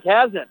 LaRock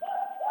has it.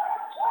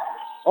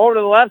 Over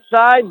to the left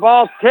side.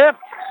 Ball tipped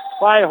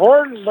by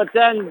Horton, but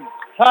then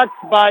touched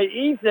by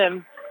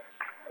Ethan.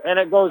 And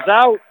it goes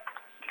out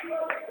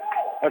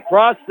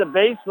across the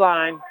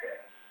baseline.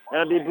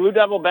 And it'll be Blue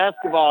Devil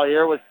basketball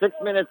here with 6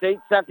 minutes, 8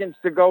 seconds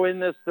to go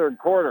in this third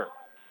quarter.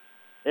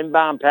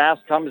 Inbound pass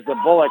comes to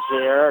Bullock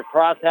here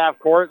across half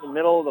court in the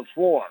middle of the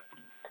floor.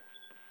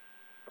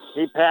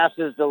 He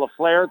passes to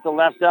LaFleur at the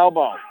left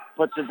elbow.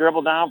 Puts the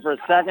dribble down for a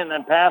second,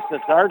 then pass to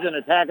Sargent,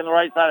 attacking the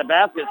right side of the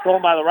basket,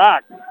 stolen by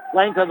LaRock.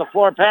 Length of the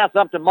floor pass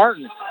up to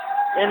Martin.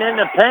 And in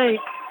the paint,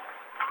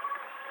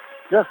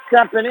 just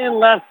stepping in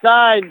left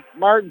side,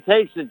 Martin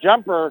takes the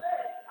jumper,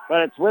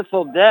 but it's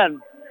whistled dead,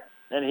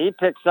 and he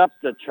picks up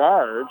the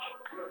charge.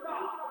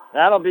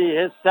 That'll be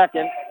his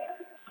second,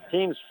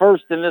 team's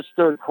first in this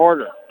third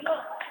quarter.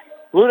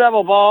 Blue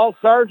Devil ball,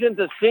 Sargent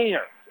the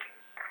senior.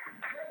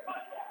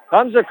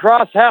 Comes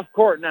across half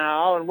court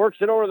now and works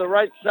it over to the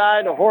right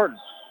side to Horton.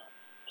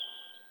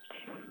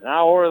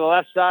 Now over to the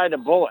left side to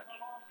Bullock.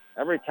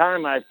 Every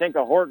time I think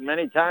of Horton,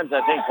 many times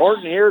I think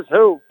Horton here's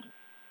who.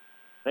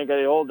 Think of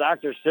the old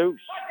Dr.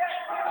 Seuss.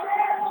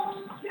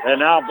 And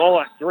now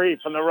Bullock, 3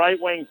 from the right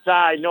wing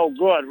side, no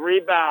good.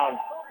 Rebound.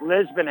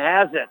 Lisbon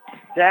has it.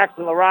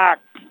 Jackson LaRock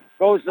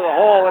goes to the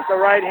hole with the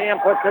right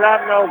hand, puts it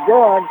up, no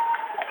good.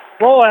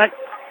 Bullock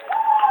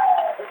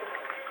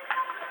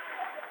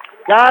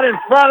got in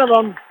front of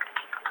him.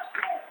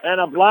 And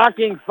a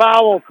blocking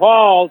foul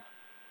called.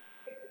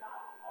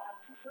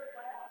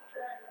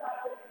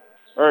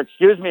 A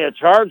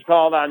charge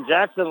called on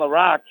Jackson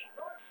LaRock.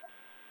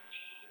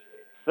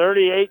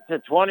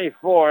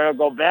 38-24. It'll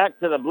go back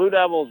to the Blue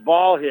Devils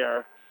ball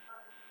here.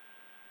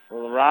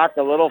 LaRock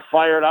a little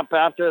fired up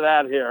after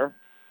that here.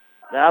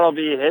 That'll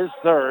be his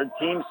third,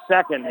 team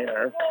second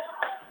here.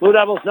 Blue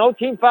Devils, no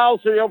team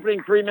fouls for the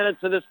opening 3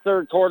 minutes of this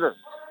third quarter.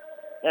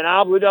 And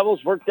now Blue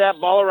Devils work that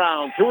ball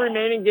around. 2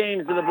 remaining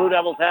games that the Blue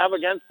Devils have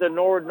against the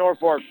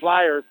Norfolk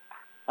Flyers.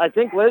 I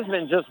think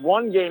Lisbon just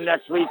 1 game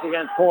next week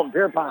against Colton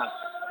Pierpont.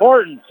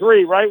 Horton,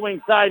 3, right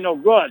wing side, no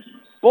good.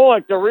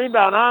 Bullock, the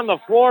rebound on the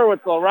floor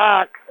with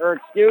LaRock.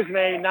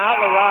 Not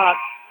LaRock.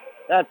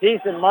 That's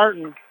Ethan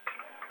Martin.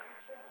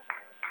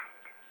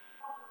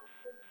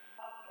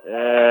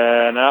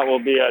 And that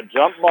will be a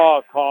jump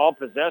ball call.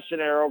 Possession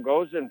arrow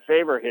goes in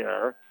favor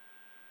here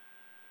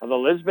of the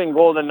Lisbon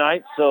Golden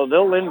Knights, so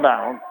they'll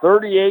inbound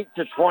 38-24.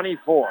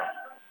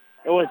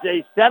 It was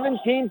a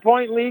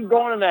 17-point lead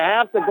going into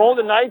half. The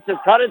Golden Knights have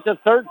cut it to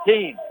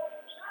 13.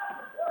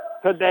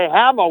 Could they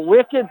have a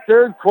wicked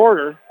third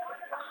quarter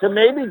to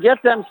maybe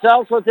get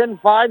themselves within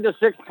 5 to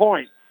 6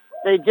 points?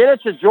 They get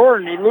it to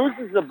Jordan. He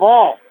loses the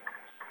ball.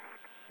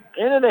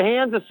 Into the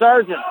hands of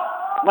Sargent.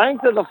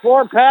 Length of the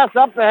floor pass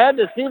up ahead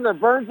to Seaver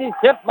Bernsey,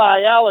 tipped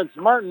by Alex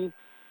Martin.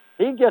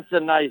 He gets a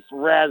nice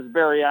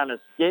raspberry on his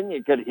skin.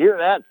 You could hear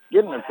that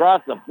skidding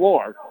across the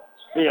floor.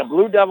 See a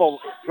Blue Devil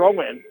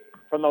throw-in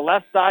from the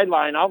left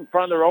sideline out in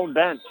front of their own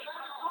bench.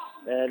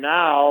 And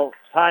now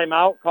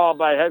timeout called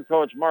by head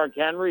coach Mark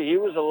Henry. He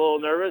was a little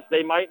nervous.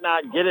 They might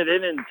not get it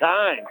in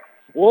time.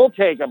 We'll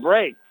take a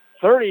break.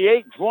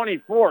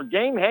 38-24.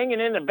 Game hanging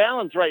in the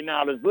balance right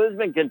now. Does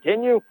Lisbon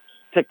continue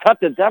to cut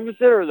the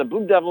deficit, or the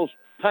Blue Devils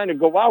kind of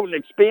go out and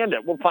expand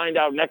it? We'll find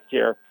out next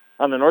year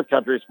on the North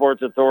Country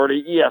Sports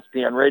Authority,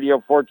 ESPN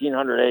Radio,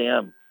 1400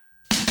 AM.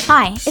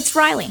 Hi, it's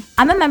Riley.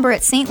 I'm a member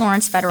at St.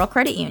 Lawrence Federal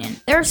Credit Union.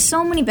 There are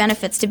so many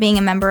benefits to being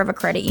a member of a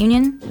credit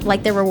union,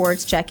 like their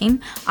rewards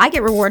checking. I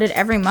get rewarded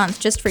every month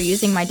just for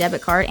using my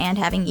debit card and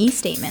having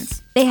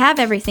e-statements. They have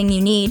everything you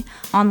need: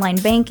 online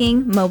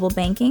banking, mobile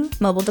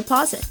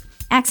deposit.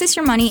 Access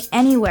your money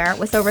anywhere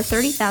with over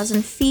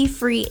 30,000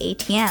 fee-free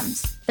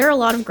ATMs. There are a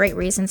lot of great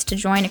reasons to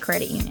join a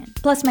credit union.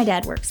 Plus, my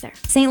dad works there.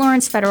 St.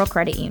 Lawrence Federal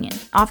Credit Union.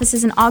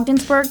 Offices in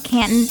Ogdensburg,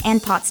 Canton,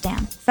 and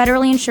Potsdam.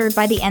 Federally insured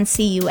by the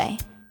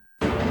NCUA.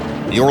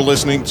 You're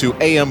listening to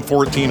AM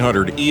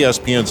 1400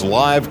 ESPN's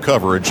live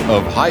coverage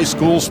of high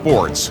school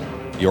sports.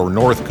 Your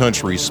North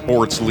Country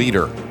sports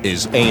leader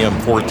is AM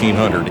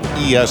 1400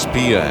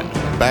 ESPN.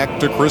 Back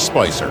to Chris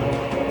Spicer.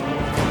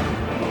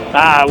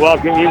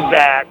 Welcome you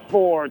back.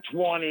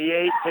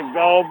 4:28 to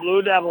go.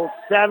 Blue Devils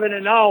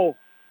 7-0.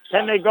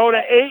 Can they go to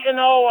 8-0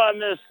 on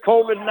this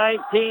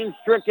COVID-19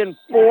 stricken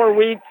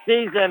 4-week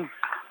season?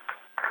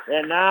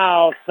 And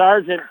now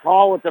Sargent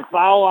Paul with the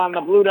foul on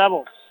the Blue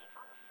Devils.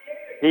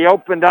 He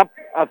opened up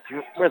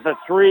with a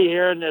 3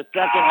 here in the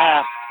second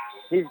half.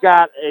 He's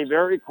got a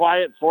very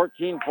quiet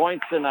 14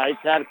 points tonight.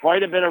 He's had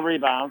quite a bit of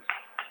rebounds.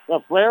 The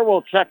Flair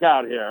will check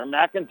out here.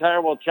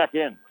 McIntyre will check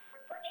in.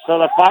 So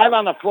the 5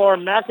 on the floor,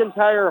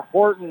 McIntyre,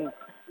 Horton,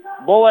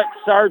 Bullock,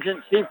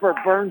 Sargent, Seifert,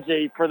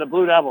 Bernsey for the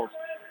Blue Devils.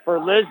 For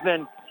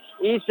Lisbon,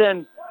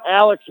 Ethan,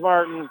 Alex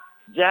Martin,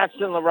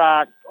 Jackson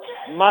LaRock,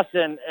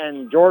 Musson,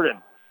 and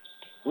Jordan.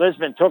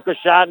 Lisbon took a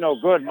shot, no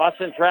good.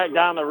 Musson tracked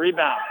down the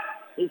rebound.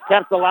 He's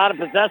kept a lot of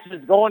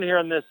possessions going here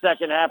in this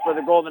second half for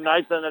the Golden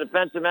Knights on the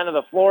defensive end of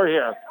the floor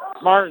here.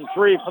 Martin,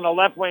 3 from the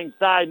left wing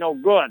side, no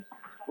good.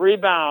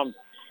 Rebound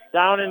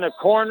down in the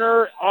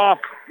corner, off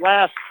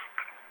last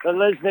the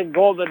Lisbon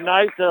Golden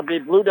Knights. It'll be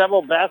Blue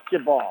Devil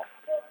basketball.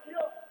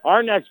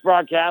 Our next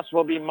broadcast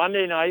will be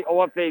Monday night.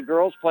 OFA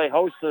girls play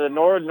host to the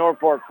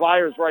Norfolk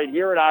Flyers right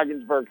here at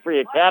Ogdensburg Free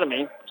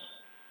Academy.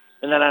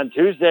 And then on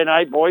Tuesday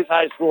night, boys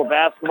high school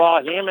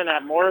basketball, Hammond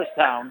at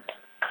Morristown.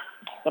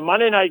 The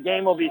Monday night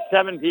game will be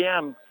 7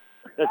 p.m.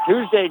 The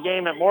Tuesday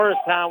game at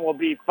Morristown will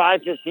be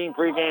 5:15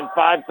 pregame,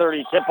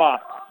 5:30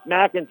 tip-off.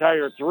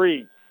 McIntyre,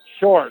 3,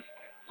 short.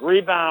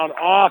 Rebound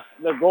off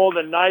the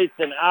Golden Knights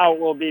and out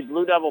will be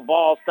Blue Devil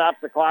ball. Stops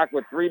the clock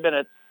with 3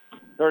 minutes,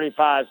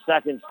 35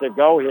 seconds to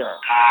go here.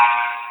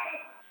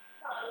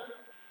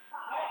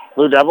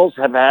 Blue Devils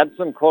have had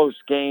some close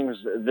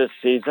games this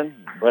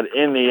season, but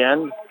in the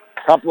end,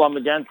 a couple of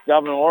them against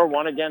Governor,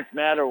 one against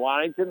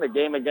Matter-Waddington,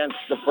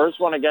 the first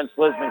one against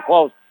Lisbon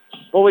close.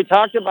 But we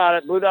talked about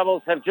it. Blue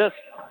Devils have just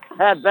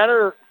had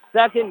better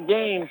second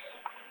games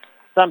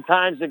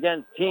sometimes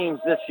against teams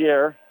this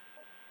year.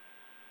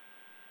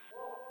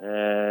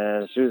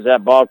 And as soon as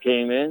that ball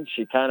came in,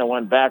 she kind of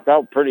went back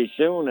out pretty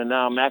soon, and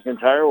now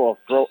McIntyre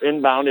will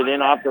inbound it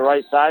in off the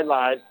right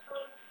sideline.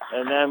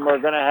 And then we're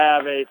going to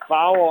have a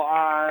foul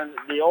on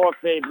the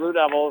OFA Blue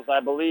Devils, I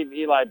believe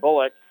Eli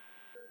Bullock.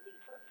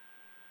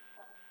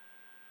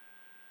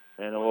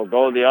 And it will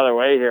go the other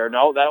way here.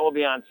 No, that will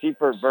be on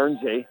Seifert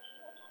Bernsey.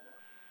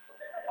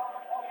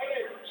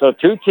 So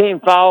 2 team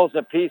fouls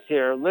apiece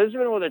here.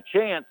 Lisbon with a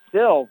chance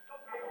still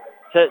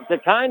to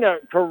kind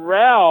of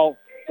corral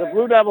the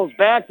Blue Devils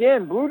back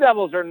in. Blue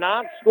Devils are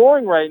not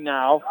scoring right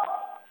now.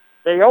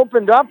 They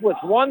opened up with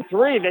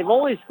 1-3. They've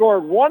only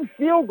scored 1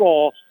 field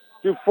goal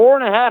through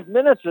 4.5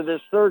 minutes of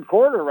this third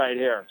quarter right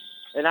here.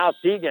 And now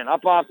Teagan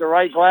up off the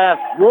right glass.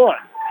 Good.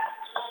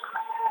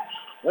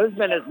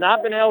 Lisbon has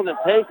not been able to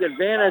take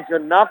advantage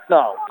enough,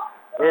 though.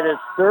 It is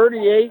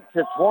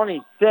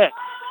 38-26.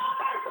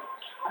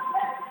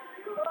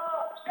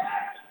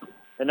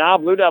 And now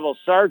Blue Devils,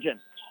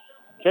 Sargent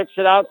kicks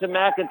it out to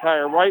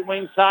McIntyre. Right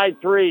wing side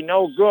 3,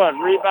 no good.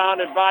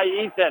 Rebounded by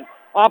Ethan.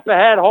 Up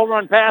ahead, home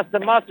run pass to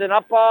Musson.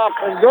 Up off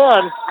and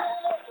good.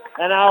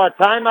 And now a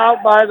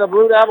timeout by the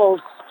Blue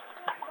Devils.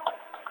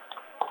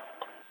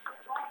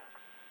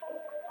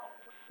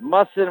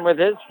 Musson with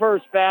his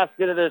first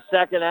basket of the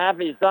second half.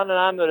 He's done it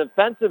on the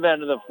defensive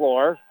end of the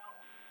floor.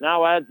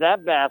 Now adds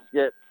that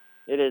basket.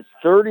 It is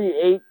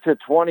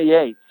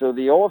 38-28. So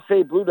the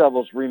OFA Blue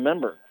Devils,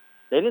 remember,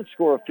 they didn't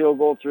score a field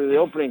goal through the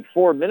opening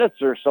 4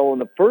 minutes or so in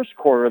the first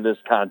quarter of this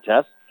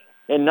contest.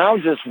 And now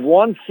just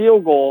 1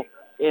 field goal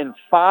in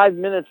 5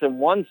 minutes and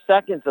 1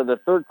 second of the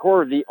third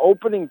quarter. The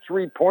opening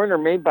 3-pointer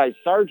made by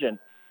Sargent.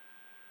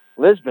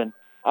 Lisbon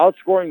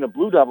outscoring the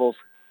Blue Devils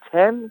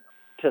 10-3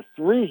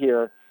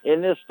 here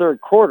in this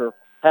third quarter,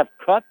 have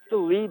cut the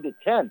lead to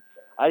 10.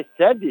 I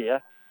said to you,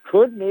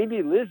 could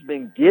maybe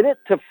Lisbon get it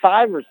to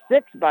 5 or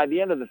 6 by the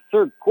end of the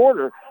third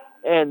quarter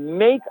and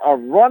make a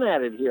run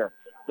at it here?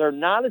 They're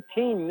not a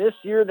team this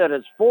year that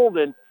has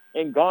folded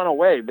and gone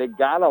away. They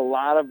got a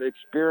lot of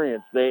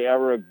experience. They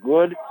are a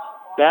good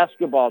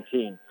basketball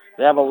team.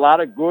 They have a lot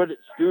of good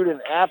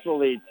student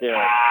athletes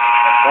here.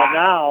 But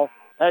now,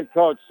 head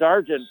coach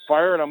Sargent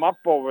firing them up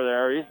over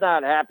there. He's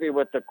not happy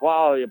with the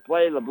quality of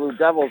play the Blue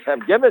Devils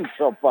have given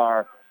so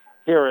far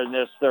here in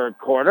this third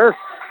quarter.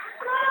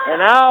 And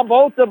now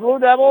both the Blue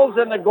Devils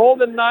and the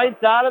Golden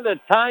Knights out of the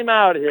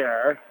timeout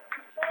here.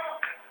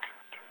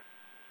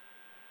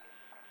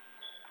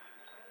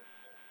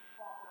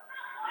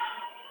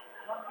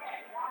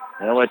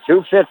 And with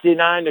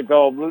 2:59 to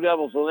go, Blue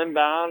Devils will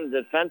inbound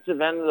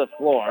defensive end of the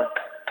floor.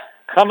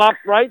 Come up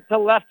right to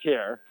left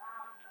here.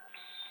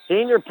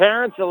 Senior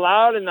parents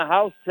allowed in the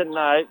house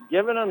tonight,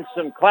 giving them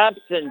some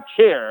claps and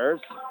cheers.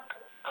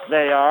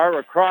 They are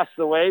across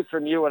the way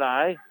from you and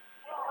I.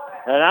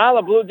 And now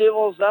the Blue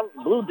Devils,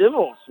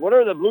 what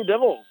are the Blue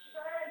Devils?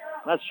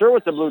 Not sure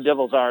what the Blue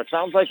Devils are. It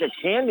sounds like a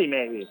candy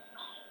maybe.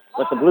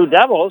 But the Blue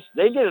Devils,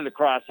 they get it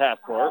across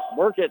half court,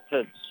 work it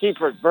to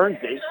Seifert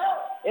Bernsey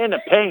in the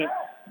paint.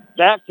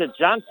 Back to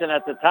Johnson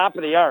at the top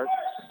of the arc.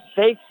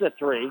 Fakes the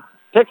 3.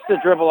 Picks the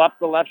dribble up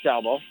the left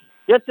elbow.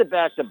 Gets it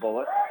back to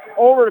Bullock.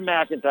 Over to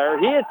McIntyre.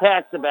 He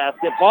attacks the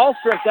basket. Ball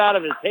stripped out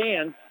of his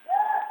hands.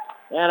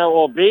 And it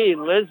will be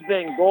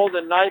Lisbon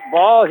Golden Knight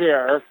ball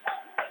here.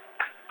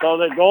 So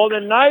the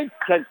Golden Knights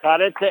could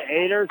cut it to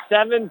 8 or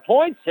 7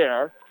 points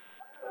here.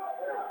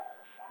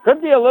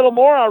 Could be a little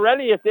more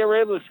already if they were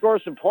able to score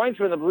some points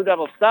when the Blue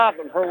Devils stopped.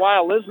 And for a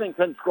while, Lisbon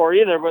couldn't score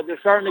either, but they're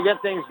starting to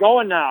get things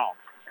going now.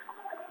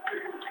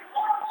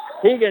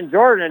 Keegan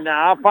Jordan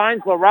now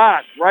finds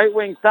LaRock. Right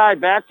wing side,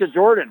 back to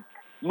Jordan.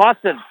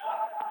 Musson,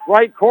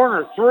 right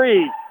corner,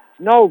 3.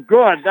 No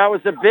good. That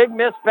was a big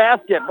missed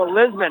basket, but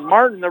Lisbon,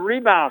 Martin, the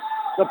rebound.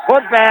 The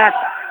putback,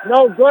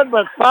 no good,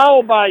 but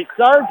foul by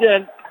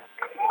Sargent.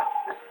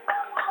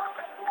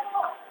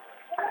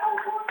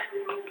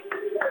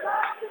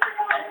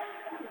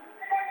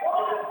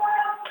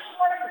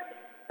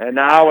 And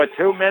now with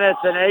 2 minutes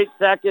and 8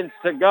 seconds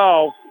to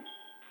go,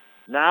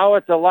 now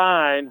at the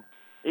line,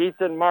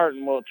 Ethan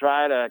Martin will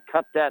try to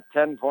cut that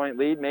 10-point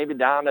lead, maybe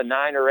down to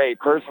 9 or 8.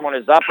 First one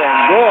is up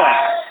and good.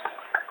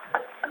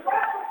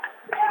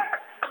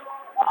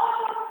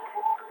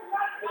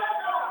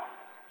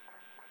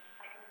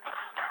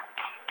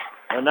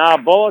 And now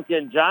Bullock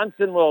and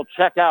Johnson will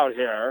check out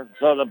here.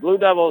 So the Blue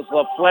Devils,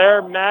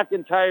 LaFleur,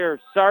 McIntyre,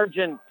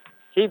 Sargent,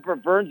 Keeper,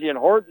 Bernsey, and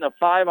Horton, the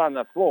 5 on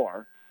the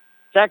floor.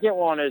 Second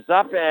one is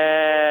up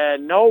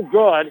and no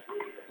good.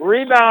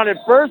 Rebounded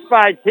first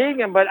by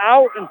Teagan, but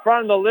out in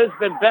front of the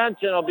Lisbon bench,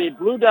 and it'll be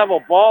Blue Devil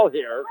ball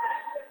here.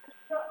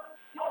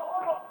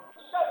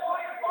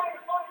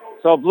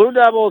 So Blue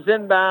Devils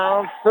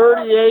inbound,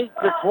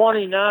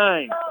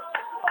 38-29.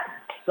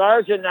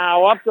 Sargent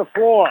now up the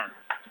floor.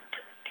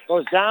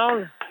 Goes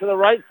down to the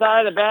right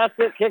side of the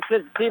basket, kicks it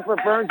to Keeper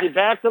Bernsey,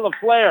 back to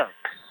LaFleur.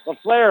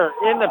 LaFleur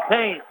in the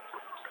paint,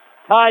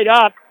 tied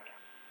up,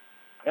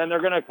 and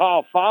they're going to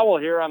call foul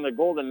here on the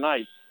Golden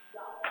Knights.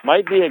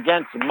 Might be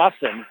against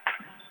Musson.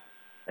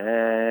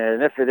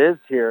 And if it is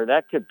here,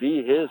 that could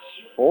be his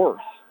 4th.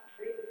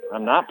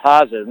 I'm not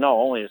positive.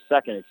 No, only a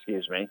second,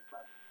 excuse me.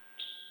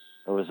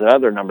 It was the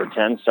other number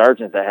 10,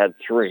 Sargent, that had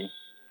 3.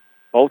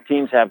 Both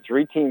teams have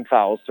 3 team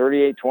fouls,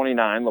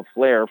 38-29.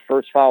 LaFleur,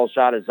 first foul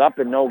shot is up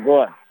and no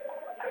good.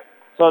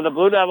 So the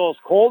Blue Devils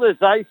cold as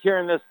ice here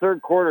in this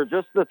third quarter,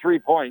 just the 3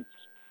 points.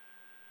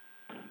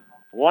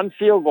 1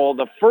 field goal.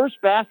 The first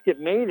basket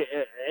made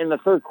in the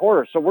third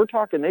quarter. So we're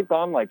talking they've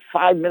gone like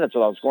 5 minutes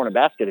without scoring a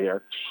basket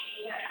here.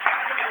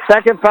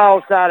 Second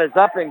foul shot is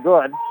up and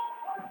good.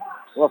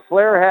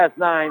 LaFleur has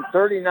 9,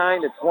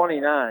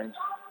 39-29.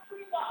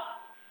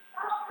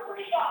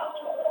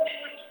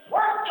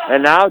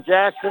 And now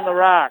Jackson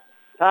LaRock,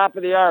 top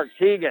of the arc,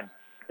 Teagan.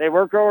 They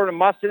work over to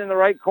Musson in the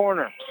right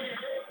corner.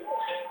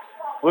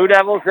 Blue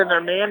Devils in their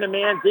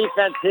man-to-man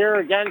defense here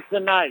against the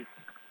Knights.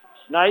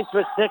 Knights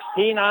with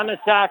 16 on the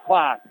shot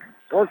clock.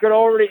 Work it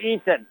over to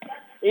Ethan.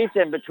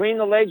 Ethan, between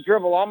the leg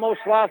dribble,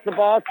 almost lost the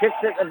ball,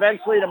 kicks it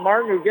eventually to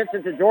Martin, who gets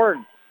it to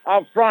Jordan.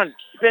 Out front,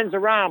 spins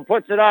around,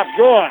 puts it up,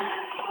 good.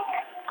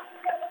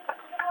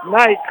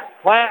 Knights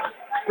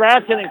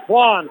scratching and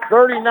clawing,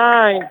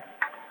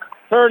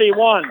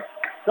 39-31.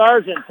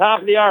 Sargent,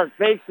 top of the arc,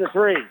 fakes the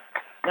 3.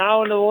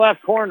 Now into the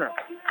left corner.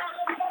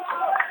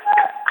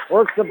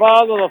 Works the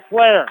ball to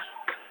LaFleur.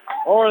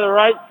 Over the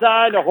right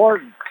side to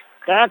Horton.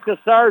 Back to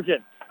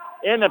Sargent.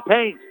 In the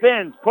paint,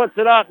 spins, puts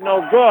it up,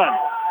 no good.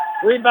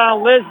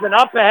 Rebound Lisbon,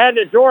 up ahead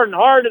to Jordan,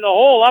 hard to the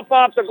hole, up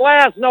off the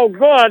glass, no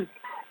good.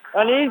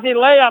 An easy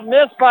layup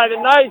missed by the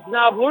Knights.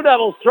 Now Blue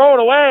Devils throw it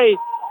away.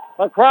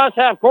 Across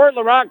half court,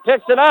 LaRock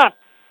picks it up.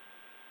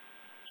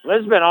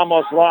 Lisbon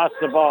almost lost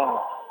the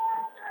ball.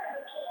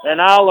 And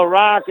now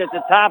LaRock at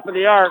the top of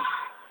the arc.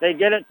 They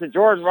get it to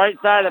Jordan, right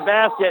side of the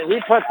basket.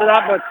 He puts it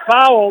up, but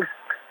fouled.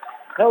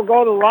 He'll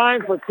go to the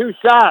line for 2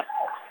 shots.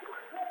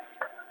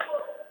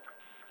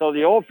 So the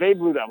OFA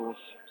Blue Devils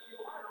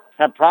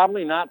have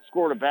probably not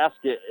scored a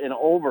basket in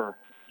over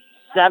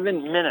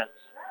 7 minutes.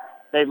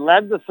 They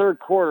led the third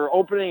quarter,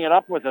 opening it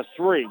up with a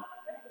 3.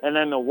 And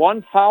then the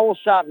 1 foul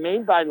shot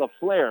made by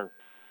LaFleur,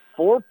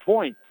 4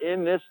 points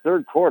in this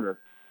third quarter,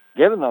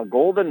 giving the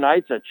Golden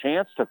Knights a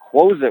chance to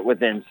close it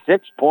within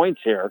 6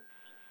 points here.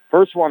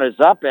 First one is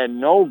up and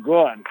no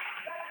good.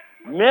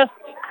 Missed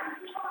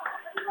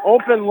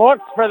open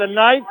looks for the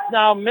Knights,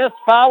 now missed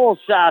foul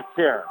shots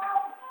here.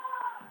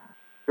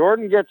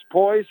 Jordan gets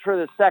poised for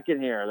the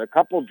second here. The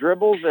couple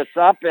dribbles, it's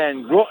up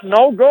and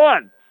no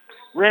good.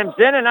 Rims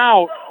in and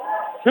out.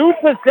 2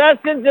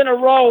 possessions in a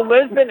row.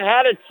 Lisbon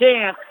had a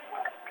chance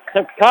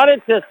to cut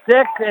it to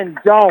 6 and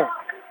don't.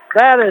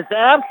 That is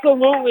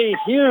absolutely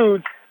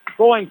huge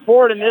going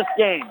forward in this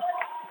game.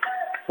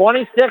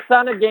 26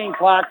 on the game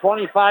clock,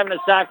 25 on the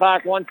shot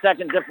clock, 1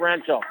 second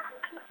differential.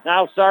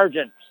 Now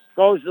Sargent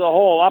goes to the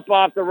hole, up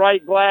off the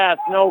right glass,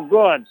 no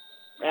good.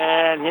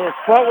 And his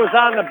foot was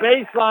on the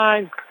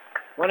baseline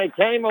when he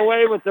came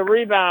away with the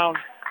rebound.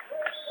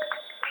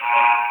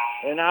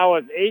 And now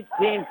with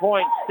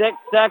 18.6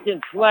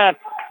 seconds left,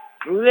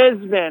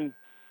 Lisbon,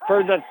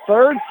 for the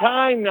third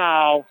time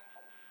now,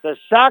 the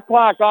shot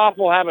clock off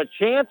will have a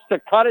chance to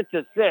cut it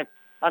to 6.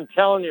 I'm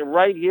telling you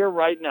right here,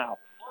 right now.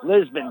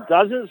 Lisbon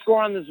doesn't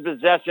score on this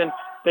possession.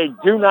 They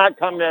do not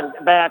come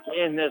back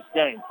in this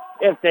game.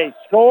 If they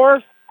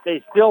score,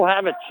 they still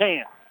have a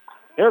chance.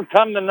 Here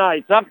come the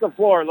Knights. Up the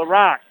floor.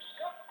 LaRock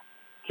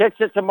kicks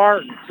it to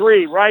Martin.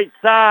 3, right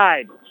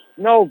side.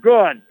 No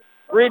good.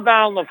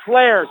 Rebound,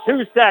 LaFleur.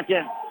 2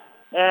 seconds.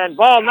 And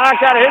ball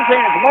knocked out of his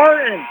hands.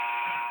 Martin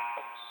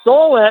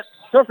stole it.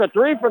 Took a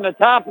 3 from the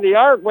top of the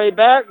arc. Way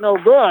back. No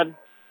good.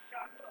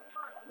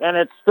 And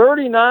it's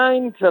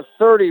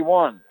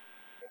 39-31.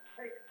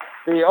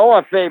 The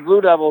OFA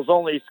Blue Devils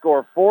only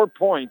score 4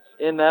 points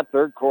in that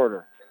third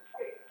quarter.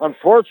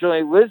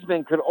 Unfortunately,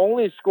 Lisbon could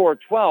only score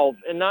 12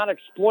 and not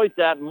exploit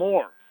that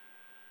more.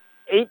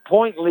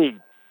 8-point lead,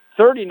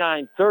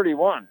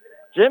 39-31.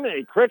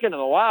 Jiminy Cricket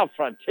and the Wild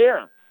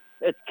Frontier.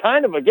 It's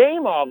kind of a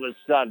game all of a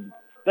sudden.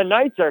 The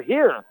Knights are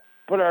here,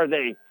 but are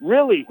they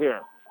really here?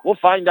 We'll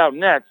find out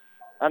next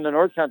on the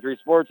North Country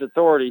Sports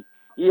Authority,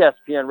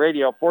 ESPN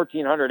Radio,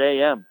 1400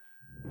 AM.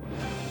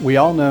 We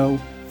all know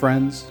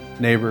friends,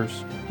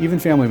 neighbors, even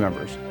family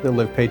members that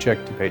live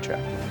paycheck to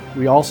paycheck.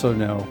 We also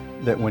know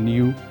that when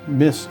you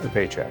miss a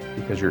paycheck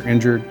because you're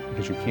injured,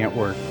 because you can't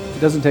work, it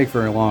doesn't take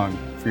very long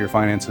for your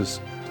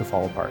finances to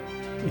fall apart.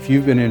 If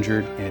you've been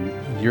injured and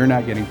you're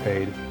not getting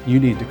paid, you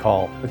need to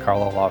call the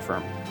Carlisle Law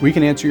Firm. We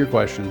can answer your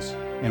questions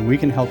and we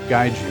can help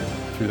guide you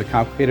through the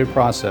complicated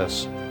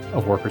process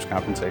of workers'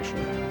 compensation.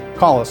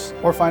 Call us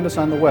or find us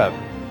on the web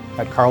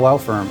at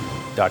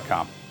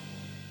carlislefirm.com.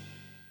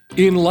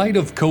 In light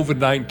of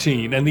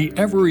COVID-19 and the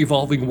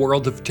ever-evolving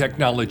world of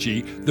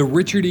technology, the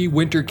Richard E.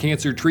 Winter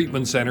Cancer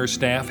Treatment Center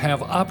staff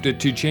have opted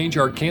to change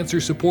our cancer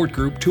support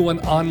group to an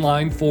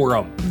online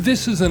forum.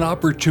 This is an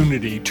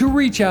opportunity to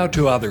reach out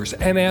to others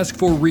and ask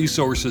for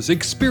resources,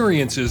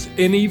 experiences,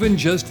 and even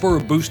just for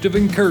a boost of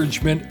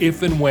encouragement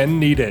if and when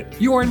needed.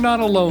 You are not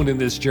alone in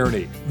this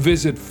journey.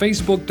 Visit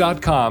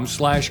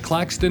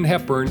facebook.com/Claxton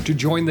Hepburn to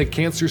join the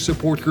cancer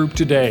support group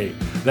today.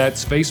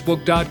 That's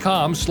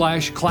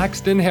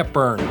facebook.com/Claxton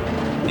Hepburn.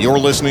 You're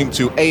listening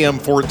to AM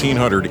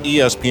 1400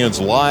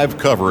 ESPN's live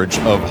coverage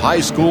of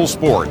high school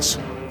sports.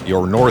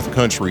 Your North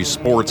Country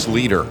sports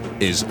leader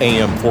is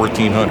AM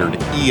 1400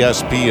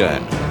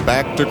 ESPN.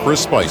 Back to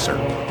Chris Spicer.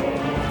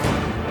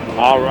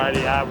 All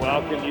righty, I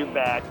welcome you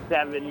back.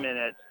 7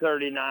 minutes,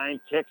 39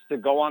 ticks to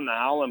go on the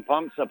Howland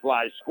Pump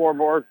Supply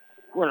scoreboard.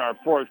 We're in our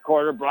fourth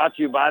quarter, brought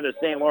to you by the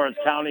St. Lawrence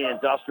County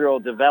Industrial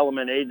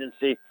Development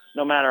Agency.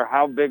 No matter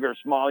how big or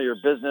small your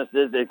business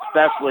is,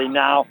 especially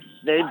now,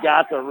 they've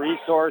got the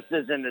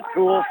resources and the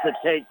tools to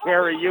take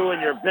care of you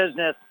and your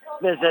business.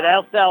 Visit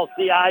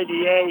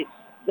slcida.org.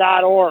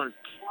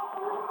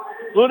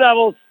 Blue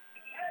Devils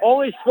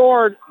only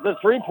scored the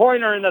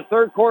three-pointer in the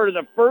third quarter,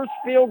 the first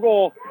field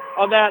goal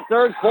of that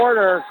third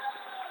quarter,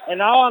 and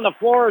now on the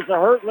floor is a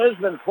hurt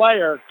Lisbon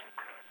player.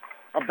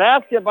 A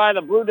basket by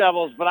the Blue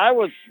Devils, but I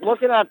was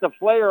looking at the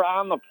player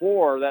on the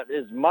floor that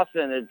is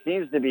Musson. It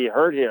seems to be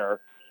hurt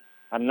here.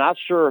 I'm not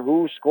sure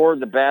who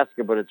scored the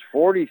basket, but it's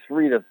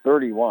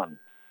 43-31.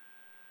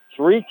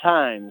 3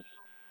 times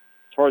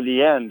toward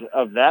the end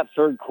of that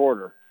third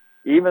quarter,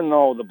 even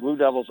though the Blue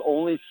Devils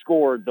only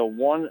scored the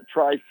one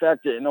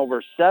trifecta in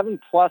over 7+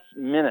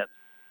 minutes.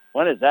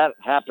 When has that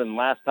happened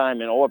last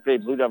time in OFA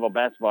Blue Devil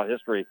basketball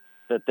history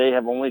that they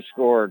have only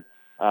scored,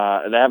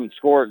 they haven't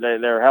scored,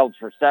 they're held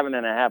for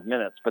 7.5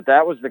 minutes. But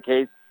that was the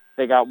case.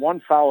 They got one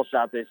foul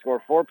shot. They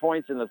scored 4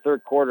 points in the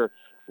third quarter.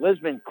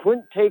 Lisbon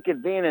couldn't take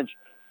advantage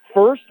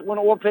first when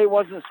OFA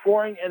wasn't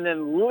scoring, and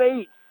then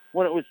late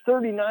when it was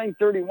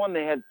 39-31,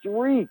 they had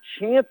 3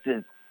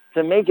 chances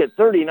to make it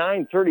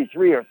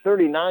 39-33 or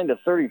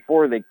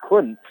 39-34. They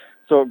couldn't.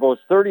 So it goes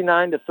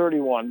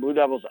 39-31. Blue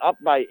Devils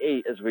up by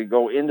 8 as we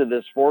go into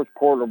this fourth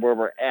quarter where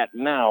we're at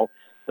now.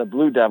 The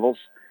Blue Devils,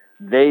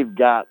 they've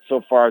got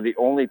so far the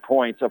only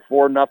points, a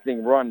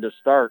 4-0 run to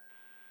start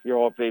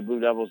your OFA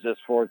Blue Devils this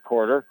fourth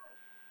quarter.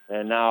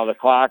 And now the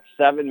clock,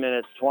 7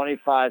 minutes,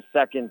 25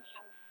 seconds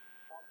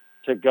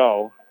to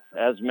go.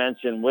 As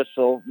mentioned,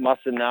 Whistle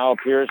Musson now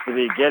appears to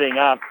be getting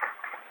up,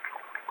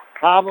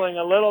 hobbling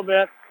a little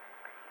bit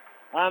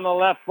on the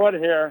left foot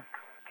here.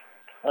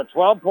 A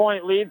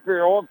 12-point lead for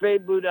your OFA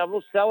Blue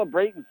Devils,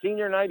 celebrating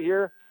senior night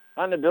here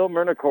on the Bill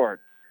Myrna Court.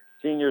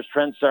 Seniors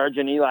Trent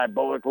Sargent, Eli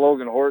Bullock,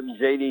 Logan Horton,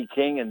 J.D.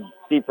 King, and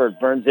Seifert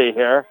Bernsey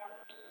here.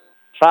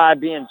 5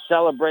 being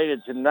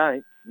celebrated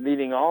tonight.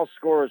 Leading all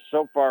scorers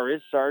so far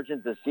is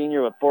Sargent, the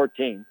senior with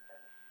 14.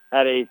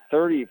 Had a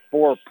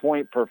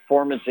 34-point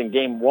performance in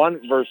Game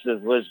 1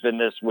 versus Lisbon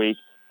this week.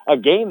 A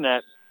game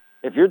that,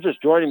 if you're just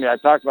joining me, I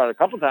talked about it a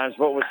couple times,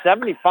 but it was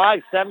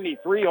 75-73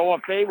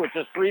 OFA with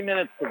just 3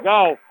 minutes to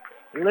go.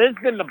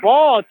 Lisbon, the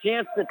ball, a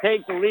chance to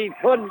take the lead,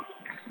 couldn't.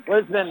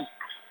 Lisbon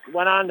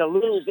went on to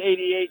lose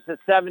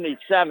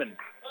 88-77.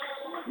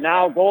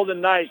 Now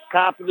Golden Knights,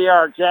 top of the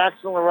arc.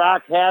 Jackson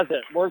LaRock has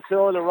it. Works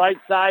over the right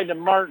side to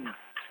Martin.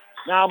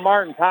 Now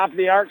Martin, top of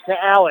the arc to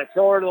Alex.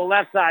 Over to the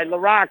left side.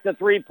 LaRock, the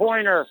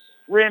three-pointer.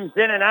 Rims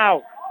in and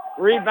out.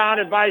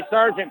 Rebounded by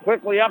Sargent.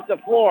 Quickly up the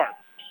floor.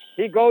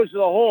 He goes to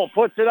the hole.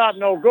 Puts it up.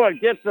 No good.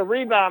 Gets the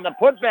rebound. The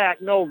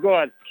putback. No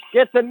good.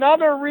 Gets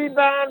another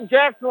rebound.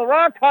 Jackson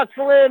LaRock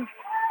hustle in.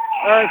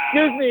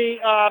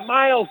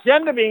 Miles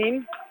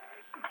Gendabine,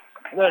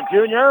 the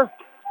junior.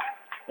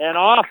 And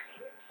off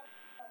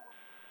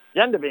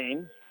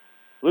Gendabine.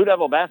 Blue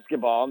Devil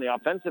basketball on the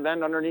offensive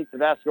end underneath the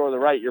basket over the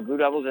right. Your Blue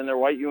Devils in their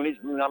white unis,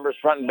 blue numbers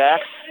front and back.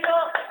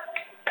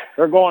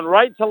 They're going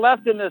right to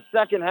left in this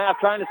second half,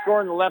 trying to score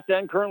in the left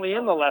end, currently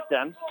in the left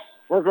end.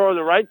 Work over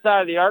the right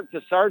side of the arc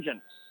to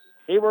Sargent.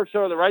 He works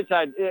over the right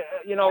side.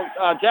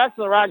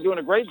 Jackson LaRock doing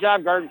a great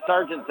job guarding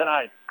Sargent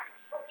tonight.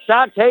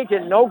 Shot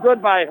taken, no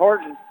good by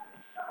Horton.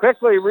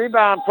 Quickly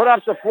rebound, put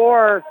up the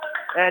floor,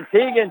 and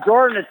Tegan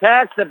Jordan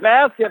attacks the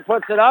basket,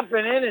 puts it up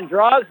and in, and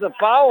draws the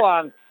foul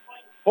on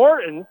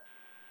Horton.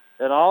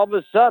 And all of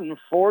a sudden,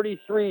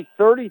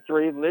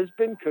 43-33,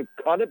 Lisbon could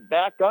cut it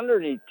back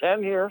underneath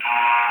 10 here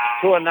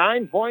to a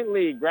 9-point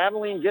lead.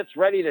 Graveline gets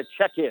ready to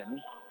check in.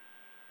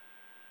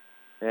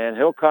 And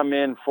he'll come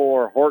in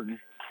for Horton.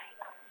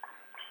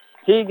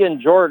 Tegan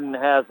Jordan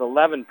has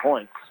 11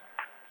 points.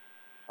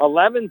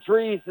 11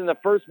 threes in the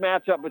first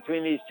matchup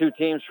between these two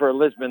teams for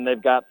Lisbon. They've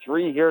got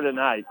 3 here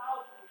tonight.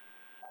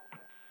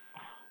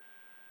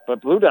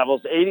 But Blue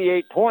Devils,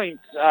 88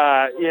 points,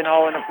 in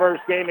the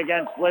first game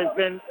against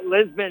Lisbon.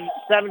 Lisbon,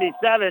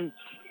 77.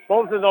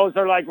 Both of those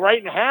are like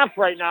right in half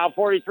right now,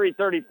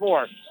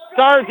 43-34.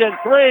 Sargent,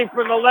 3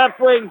 from the left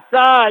wing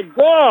side.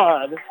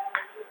 Good.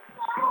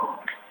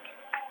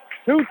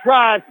 2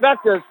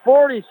 trifectas,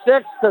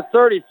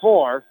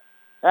 46-34,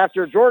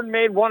 after Jordan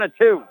made 1 of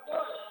 2.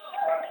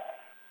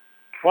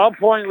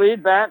 12-point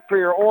lead back for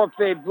your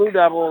OFA Blue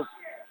Devils.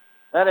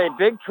 That a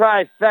big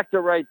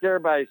trifecta right there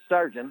by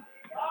Sargent.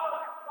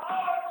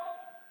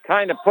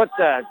 Kind of put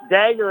the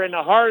dagger in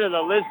the heart of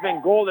the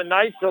Lisbon Golden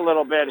Knights a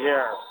little bit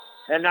here.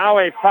 And now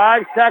a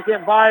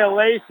 5-second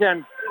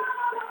violation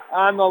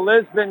on the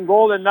Lisbon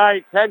Golden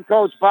Knights. Head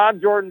coach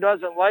Bob Jordan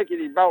doesn't like it.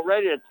 He's about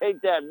ready to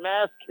take that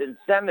mask and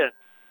send it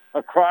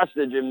across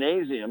the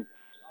gymnasium.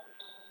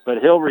 But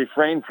he'll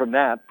refrain from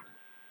that.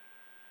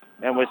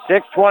 And with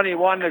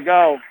 6:21 to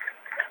go,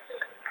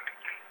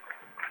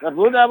 the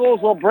Blue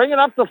Devils will bring it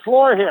up the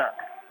floor here.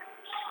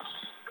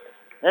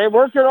 They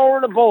work it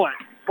over to Bullock.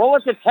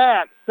 Bullock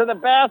attacks to the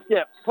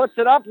basket, puts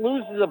it up,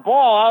 loses the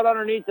ball out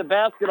underneath the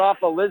basket off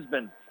of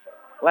Lisbon.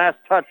 Last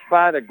touch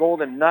by the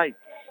Golden Knights.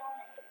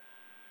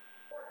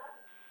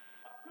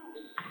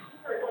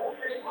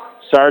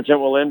 Sargent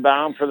will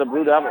inbound for the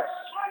Blue Devils.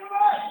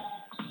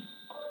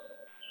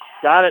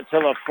 Got it to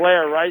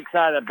LaFleur, right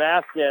side of the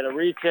basket. A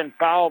reach-in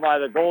foul by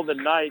the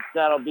Golden Knights.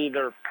 That'll be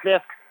their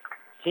 5th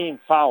team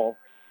foul.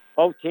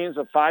 Both teams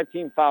with 5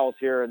 team fouls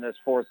here in this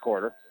fourth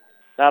quarter.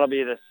 That'll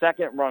be the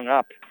second rung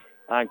up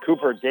on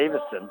Cooper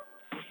Davison.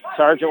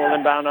 Sargent will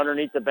inbound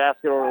underneath the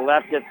basket over the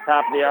left, gets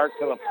top of the arc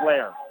to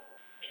LaFleur.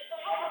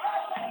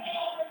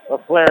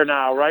 LaFleur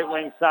now, right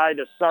wing side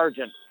to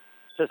Sargent,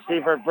 to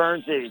Seifert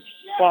Bernsey.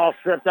 Ball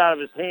stripped out of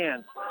his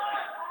hands.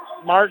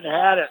 Martin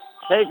had it,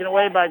 taken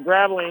away by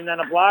Graveline, then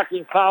a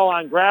blocking foul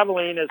on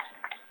Graveline as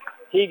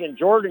Tegan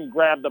Jordan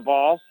grabbed the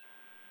ball.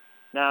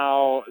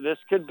 Now, this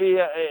could be,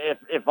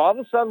 if all of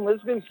a sudden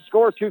Lisbon can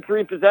score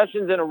 2-3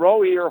 possessions in a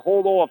row here,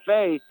 hold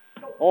OFA.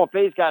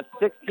 OFA's got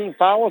 16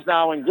 fouls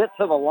now and get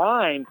to the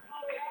line.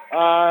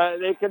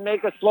 They can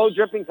make a slow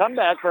dripping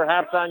comeback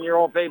perhaps on your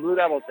OFA Blue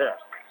Devils here.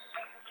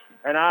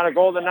 And out of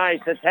Golden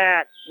Knights,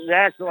 attack.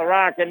 Jackson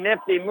LaRock, a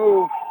nifty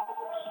move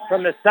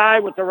from the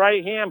side with the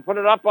right hand. Put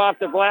it up off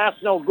the glass,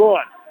 no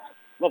good.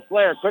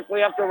 LaFleur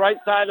quickly up the right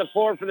side of the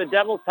floor for the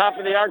Devils. Top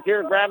of the arc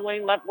here,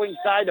 Graveline, left wing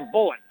side to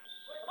Bullock.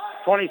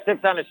 26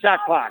 on the shot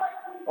clock.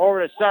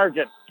 Over to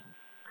Sargent.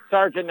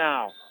 Sargent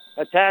now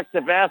attacks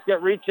the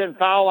basket, reach-in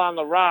foul on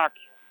LaRock.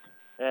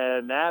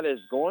 And that is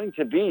going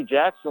to be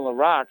Jackson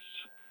LaRock's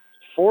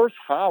 4th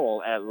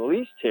foul at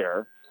least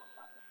here.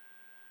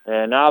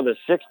 And now the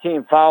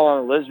 16th foul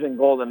on the Lisbon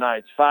Golden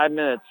Knights. 5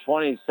 minutes,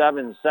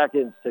 27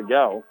 seconds to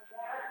go.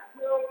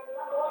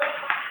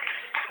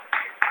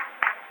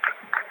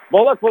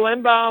 Bullock will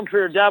inbound for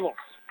your Devils.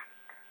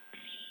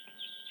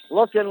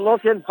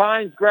 Looking,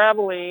 finds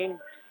Graveline.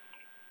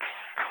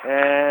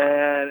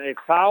 And a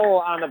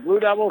foul on the Blue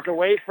Devils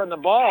away from the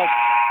ball.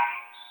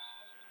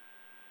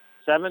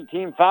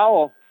 17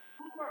 foul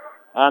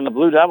on the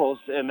Blue Devils,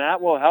 and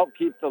that will help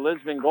keep the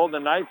Lisbon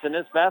Golden Knights in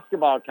this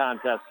basketball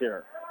contest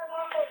here.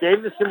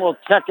 Davison will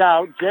check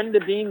out. Jen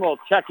Devine will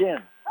check in.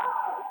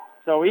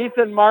 So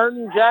Ethan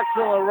Martin,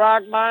 Jackson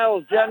LaRock,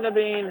 Miles, Jen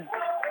Devine,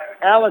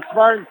 Alex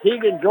Martin,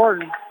 Tegan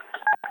Jordan.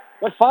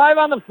 With 5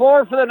 on the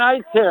floor for the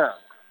Knights here.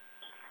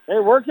 They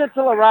work it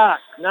to LaRock.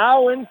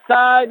 Now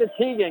inside to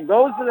Tegan.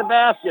 Goes to the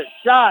basket.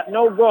 Shot,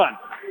 no good.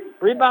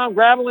 Rebound,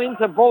 Graveline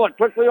to Bullock.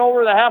 Quickly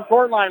over the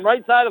half-court line.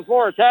 Right side of the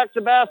floor. Attacks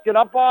the basket.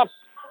 Up off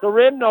the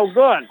rim, no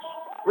good.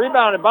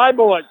 Rebounded by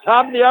Bullock.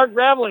 Top of the arc,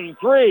 Graveline.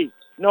 3,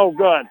 no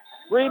good.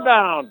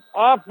 Rebound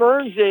off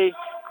Bernsey.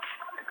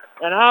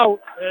 And out.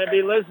 And it'll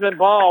be Lisbon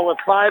ball with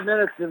 5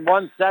 minutes and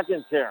 1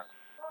 second here.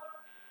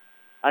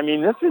 I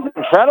mean, this is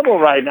incredible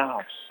right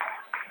now.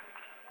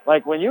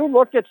 Like, when you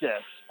look at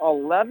this,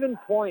 11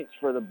 points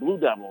for the Blue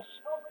Devils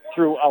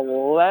through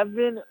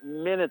 11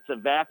 minutes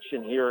of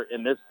action here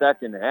in this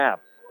second half.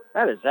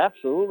 That is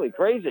absolutely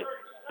crazy.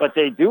 But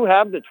they do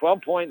have the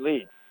 12-point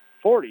lead.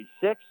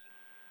 46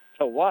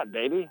 to what,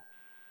 baby?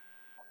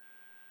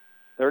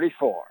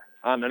 34.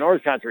 on the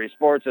North Country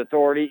Sports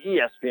Authority,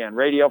 ESPN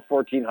Radio,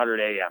 1400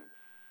 AM.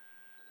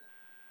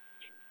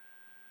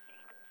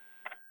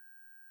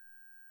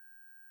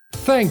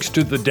 Thanks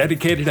to the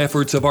dedicated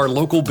efforts of our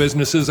local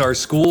businesses, our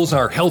schools,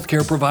 our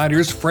healthcare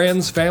providers,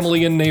 friends,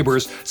 family, and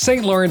neighbors,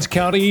 St. Lawrence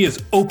County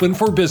is open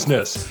for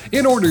business.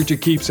 In order to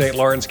keep St.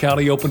 Lawrence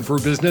County open for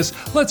business,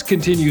 let's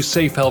continue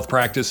safe health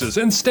practices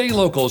and stay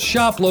local,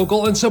 shop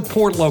local, and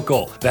support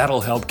local. That'll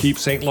help keep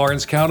St.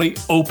 Lawrence County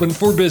open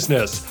for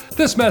business.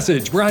 This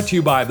message brought to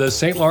you by the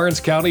St.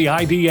 Lawrence County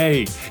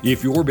IDA.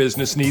 If your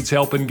business needs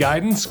help and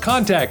guidance,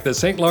 contact the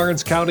St.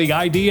 Lawrence County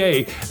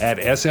IDA at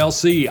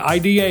slcida.com.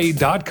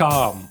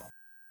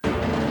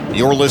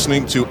 You're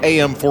listening to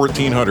AM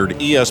 1400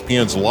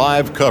 ESPN's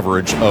live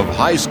coverage of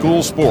high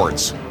school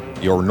sports.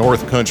 Your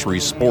North Country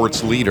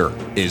sports leader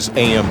is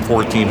AM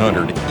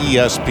 1400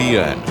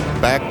 ESPN.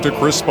 Back to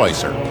Chris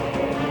Spicer.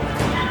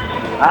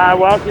 I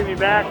welcome you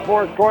back,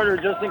 fourth quarter.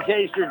 Just in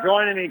case you're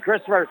joining me,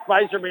 Christopher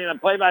Spicer being a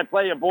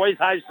play-by-play of boys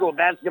high school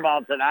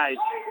basketball tonight.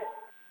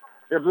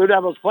 Your Blue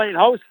Devils playing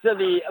host to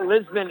the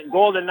Lisbon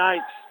Golden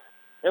Knights.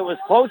 It was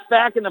close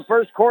back in the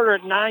first quarter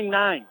at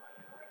 9-9.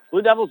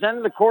 Blue Devils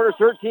ended the quarter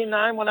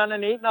 13-9, went on an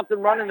 8-0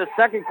 run in the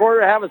second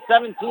quarter to have a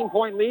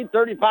 17-point lead,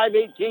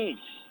 35-18.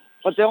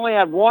 But they only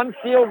had one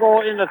field goal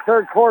in the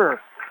third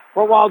quarter.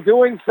 But while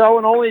doing so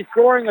and only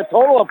scoring a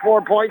total of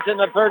 4 points in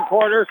the third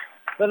quarter,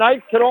 the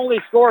Knights could only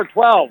score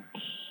 12.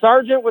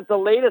 Sargent with the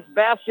latest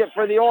basket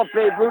for the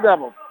OFA Blue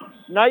Devils.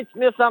 Knights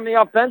miss on the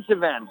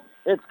offensive end.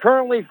 It's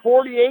currently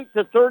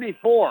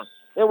 48-34.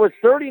 It was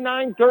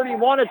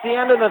 39-31 at the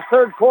end of the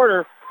third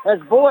quarter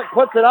as Bullock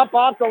puts it up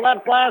off the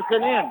left glass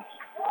and in.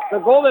 The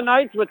Golden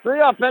Knights, with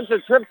 3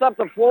 offensive trips up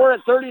the floor at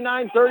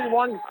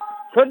 39-31,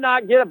 could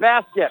not get a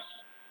basket.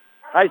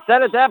 I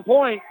said at that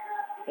point,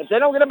 if they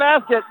don't get a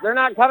basket, they're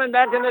not coming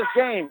back in this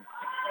game.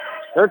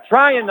 They're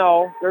trying,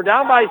 though. They're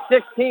down by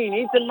 16.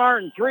 Ethan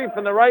Martin, 3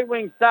 from the right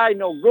wing side,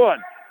 no good.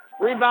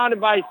 Rebounded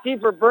by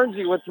Seifert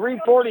Bernsey with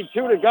 3:42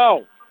 to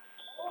go.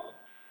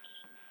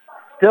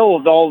 Still,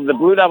 though, the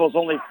Blue Devils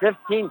only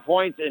 15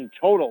 points in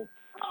total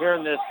here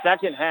in this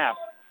second half.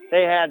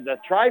 They had the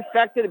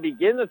trifecta to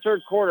begin the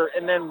third quarter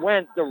and then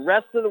went the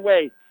rest of the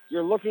way.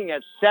 You're looking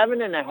at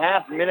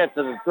 7.5 minutes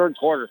of the third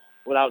quarter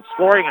without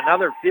scoring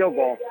another field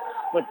goal.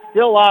 But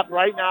still up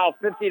right now,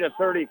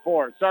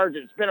 50-34.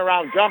 Sargent spin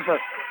around jumper.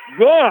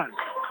 Good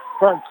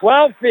from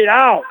 12 feet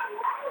out.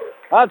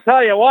 I'll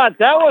tell you what,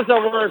 that was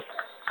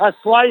a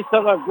slice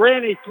of a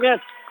Granny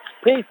Smith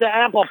piece of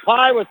apple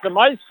pie with some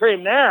ice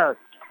cream there.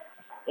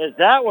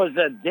 That was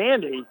a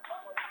dandy.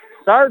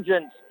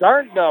 Sargent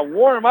starting to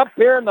warm up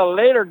here in the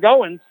later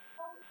goings.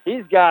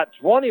 He's got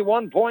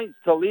 21 points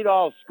to lead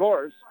all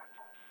scores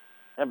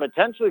and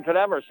potentially could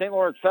have our St.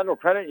 Lawrence Federal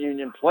Credit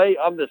Union play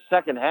of the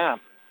second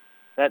half.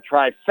 That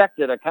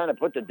trifecta to kind of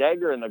put the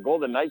dagger in the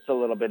Golden Knights a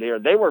little bit here.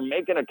 They were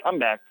making a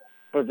comeback,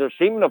 but they're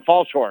seeming to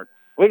fall short.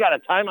 We got a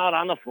timeout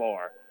on the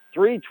floor.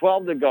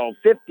 3:12 to go,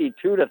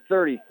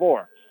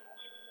 52-34.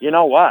 You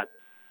know what?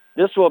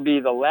 This will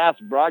be the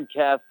last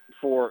broadcast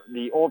for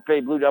the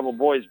OFA Blue Devil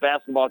boys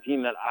basketball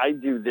team that I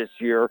do this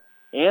year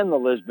and the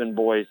Lisbon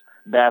boys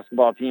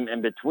basketball team.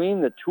 And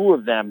between the two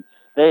of them,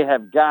 they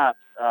have got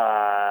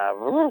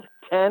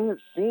 10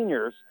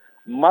 seniors,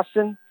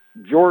 Musson,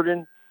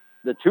 Jordan,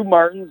 the 2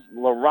 Martins,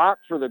 LaRock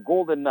for the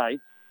Golden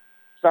Knights,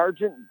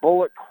 Sargent,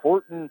 Bullock,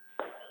 Horton,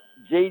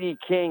 J.D.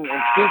 King,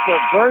 and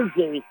Seifert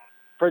Bernsey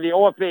for the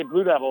OFA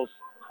Blue Devils.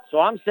 So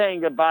I'm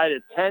saying goodbye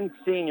to 10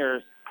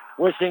 seniors,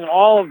 wishing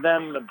all of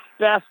them the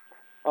best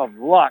of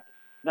luck.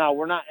 Now,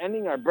 we're not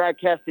ending our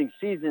broadcasting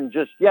season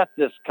just yet,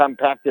 this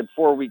compacted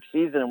 4-week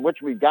season in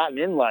which we've gotten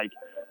in like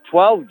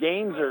 12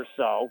 games or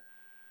so.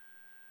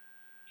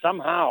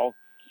 Somehow,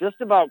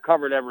 just about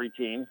covered every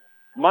team.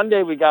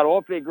 Monday, we got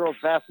OFA girls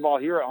basketball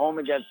here at home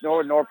against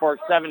Norwood Norfolk,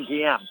 7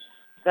 p.m.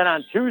 Then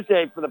on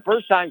Tuesday, for the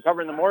first time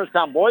covering the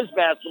Morristown boys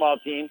basketball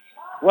team,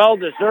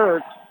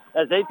 well-deserved,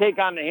 as they take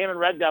on the Hammond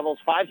Red Devils,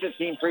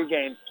 5:15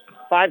 pregame,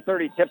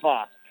 5:30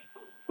 tip-off.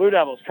 Blue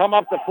Devils come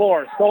up the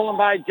floor, stolen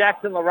by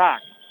Jackson LaRock.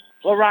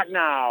 LaRock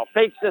now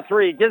fakes the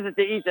 3, gives it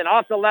to Ethan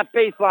off the left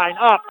baseline,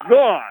 up,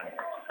 good.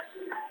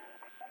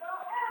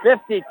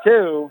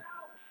 52-36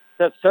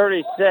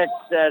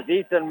 as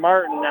Ethan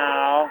Martin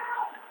now.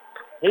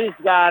 He's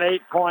got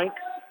 8 points.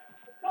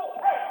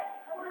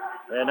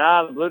 And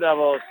now the Blue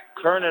Devils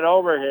turn it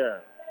over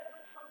here.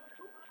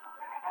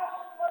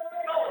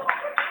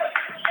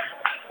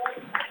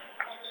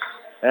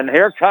 And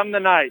here come the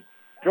Knights.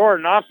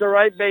 Jordan off the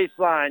right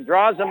baseline,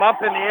 draws him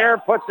up in the air,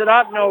 puts it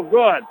up, no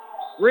good.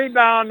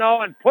 Rebound,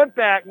 no, and put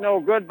back, no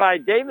good by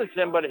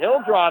Davison, but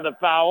he'll draw the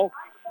foul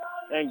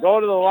and go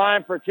to the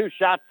line for 2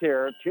 shots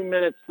here. 2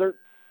 minutes,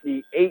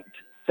 38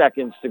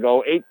 seconds to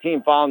go.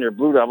 18 foul on your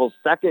Blue Devils.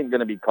 Second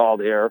going to be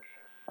called here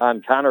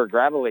on Connor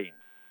Graveline.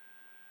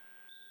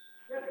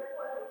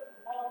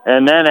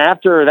 And then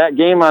after that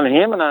game on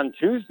Hammond on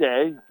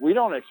Tuesday, we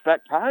don't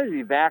expect Connor to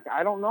be back.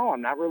 I don't know.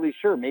 I'm not really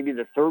sure. Maybe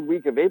the third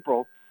week of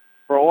April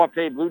for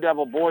OFA Blue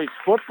Devil boys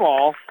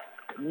football.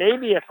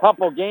 Maybe a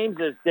couple games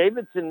as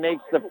Davidson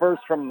makes the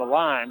first from the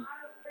line.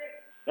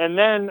 And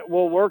then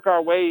we'll work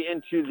our way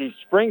into the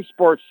spring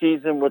sports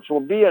season, which will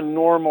be a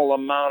normal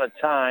amount of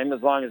time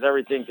as long as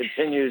everything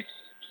continues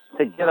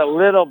to get a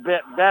little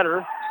bit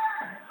better.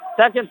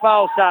 Second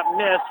foul shot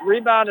missed,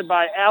 rebounded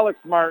by Alex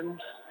Martin.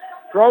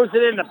 Throws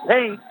it in the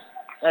paint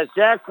as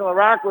Jackson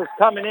LaRock was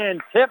coming in,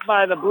 tipped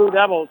by the Blue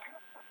Devils.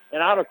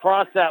 And out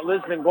across that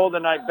Lisbon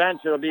Golden Knight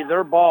bench, it'll be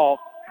their ball.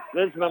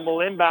 Lisbon will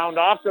inbound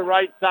off the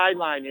right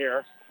sideline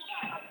here.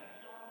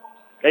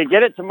 They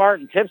get it to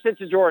Martin, tips it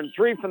to Jordan.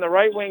 3 from the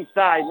right wing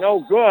side,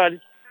 no good.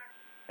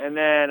 And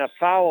then a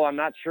foul, I'm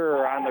not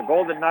sure, on the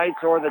Golden Knights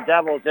or the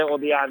Devils. It will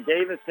be on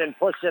Davison,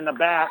 pushed in the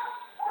back.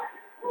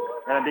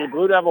 And it'll be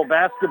Blue Devil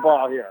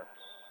basketball here.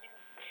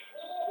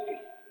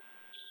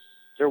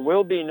 There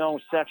will be no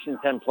Section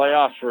 10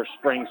 playoffs for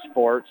spring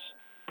sports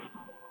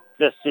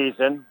this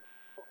season,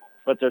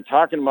 but they're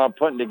talking about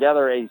putting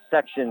together a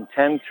Section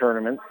 10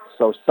 tournament,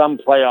 so some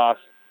playoffs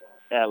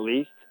at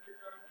least.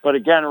 But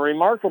again, a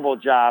remarkable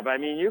job. I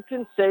mean, you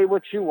can say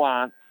what you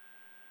want,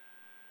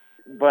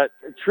 but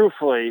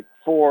truthfully,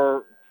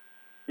 for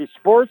the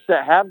sports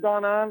that have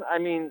gone on, I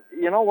mean,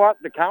 you know what?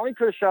 The county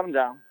could have shut them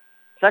down.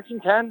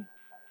 Section 10,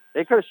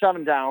 they could have shut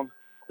them down.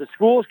 The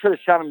schools could have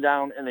shut them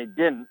down, and they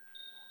didn't.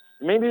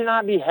 Maybe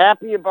not be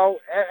happy about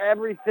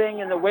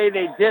everything and the way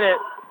they did it.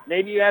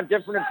 Maybe you have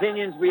different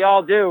opinions. We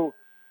all do.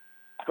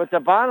 But the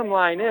bottom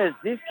line is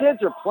these kids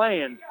are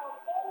playing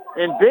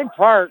in big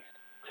part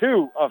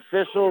to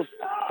officials,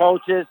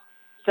 coaches,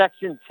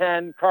 Section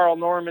 10, Carl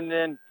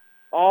Normandin,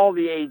 all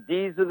the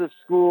ADs of the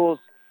schools,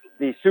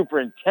 the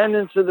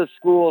superintendents of the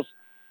schools.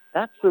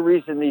 That's the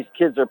reason these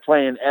kids are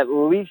playing. At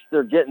least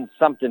they're getting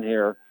something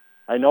here.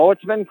 I know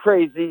it's been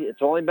crazy.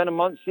 It's only been a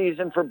month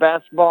season for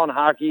basketball and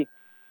hockey,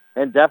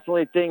 and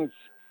definitely things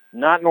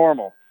not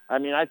normal. I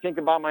mean, I think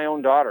about my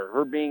own daughter,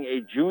 her being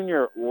a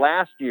junior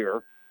last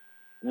year,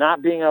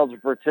 not being able to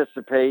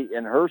participate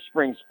in her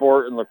spring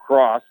sport in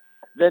lacrosse,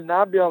 then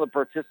not being able to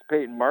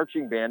participate in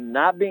marching band,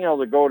 not being able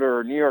to go to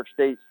her New York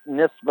State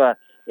NISBA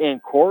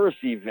and chorus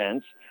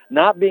events,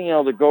 not being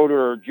able to go to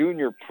her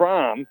junior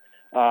prom,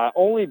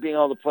 only being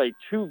able to play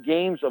 2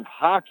 games of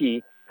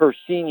hockey her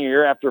senior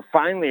year after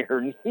finally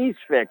her knees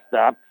fixed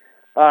up.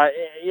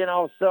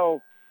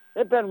 So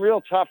it's been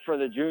real tough for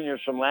the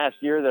juniors from last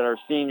year that are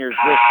seniors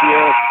this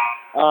year.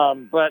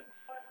 But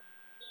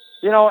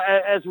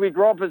as we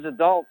grow up as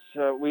adults,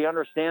 we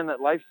understand that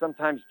life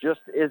sometimes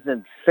just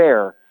isn't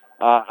fair.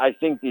 I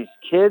think these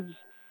kids,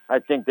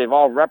 they've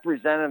all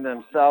represented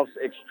themselves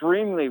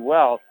extremely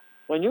well.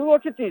 When you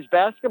look at these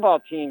basketball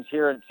teams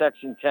here in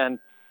Section 10,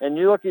 and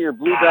you look at your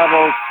Blue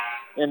Devils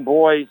and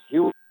boys,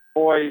 Hewlett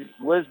boys,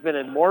 Lisbon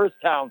and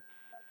Morristown,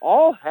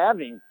 all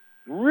having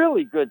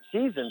really good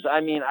seasons. I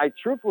mean, I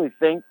truthfully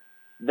think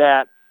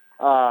that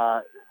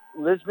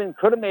Lisbon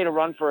could have made a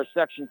run for a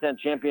Section 10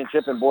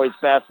 championship in boys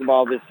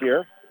basketball this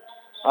year.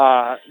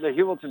 The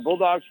Hewleton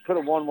Bulldogs could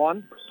have won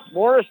one.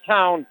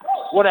 Morristown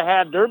would have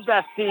had their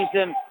best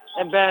season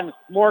and been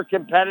more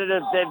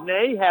competitive than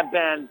they have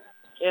been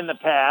in the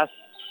past.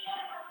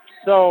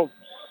 So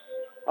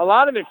a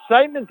lot of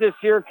excitement this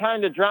year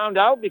kind of drowned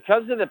out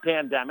because of the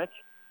pandemic.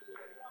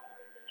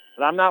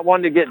 But I'm not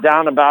one to get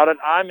down about it.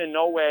 I'm in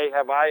no way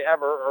have I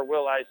ever, or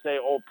will I say,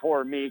 oh,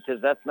 poor me,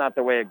 because that's not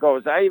the way it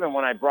goes. Even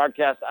when I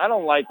broadcast, I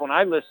don't like when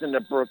I listen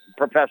to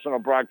professional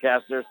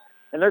broadcasters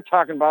and they're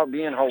talking about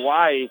being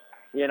Hawaii,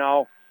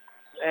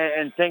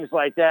 and things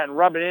like that and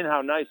rubbing in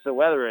how nice the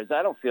weather is.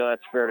 I don't feel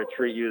that's fair to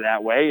treat you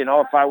that way.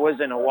 If I was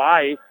in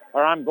Hawaii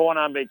or I'm going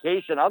on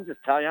vacation, I'll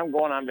just tell you I'm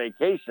going on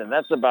vacation.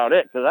 That's about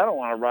it, because I don't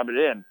want to rub it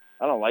in.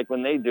 I don't like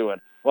when they do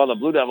it. Well, the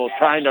Blue Devils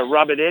trying to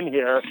rub it in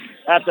here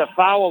at the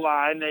foul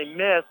line. They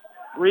miss.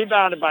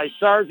 Rebounded by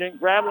Sargent.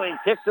 Graveline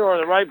kicks it over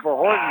the right for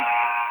Horton.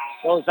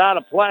 Goes out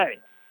of play.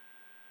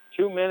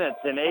 2 minutes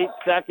and 8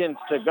 seconds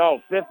to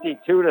go.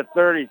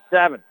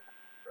 52-37.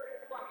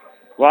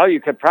 Well,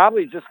 you could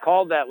probably just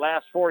call that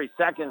last 40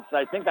 seconds.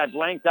 I think I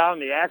blanked out on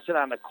the action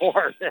on the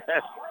court.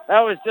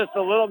 That was just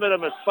a little bit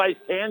of a spice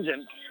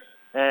tangent.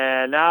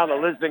 And now the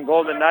Lisbon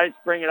Golden Knights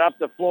bring it up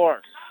the floor.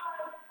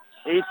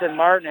 Ethan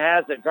Martin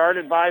has it,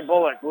 guarded by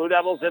Bullock. Blue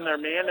Devils in their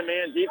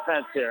man-to-man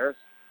defense here.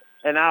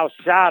 And now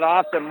shot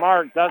off the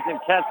mark,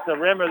 doesn't catch the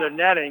rim or the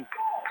netting.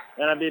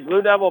 And it'll be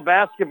Blue Devil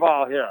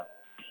basketball here.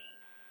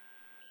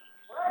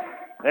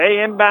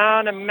 They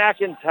inbound to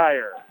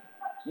McIntyre.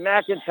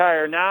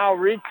 McIntyre now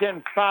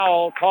reaching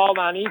foul called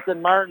on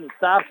Ethan Martin,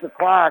 stops the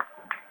clock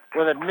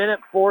with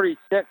 1:46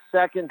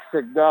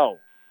 to go.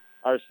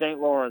 Our St.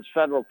 Lawrence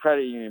Federal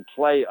Credit Union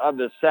play of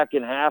the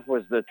second half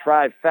was the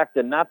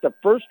trifecta, not the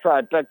first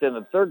trifecta in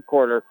the third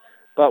quarter,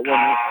 but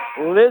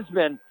when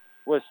Lisbon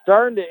was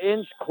starting to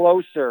inch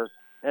closer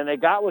and they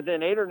got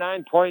within 8 or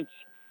 9 points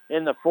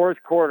in the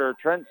fourth quarter,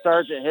 Trent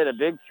Sargent hit a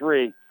big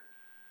 3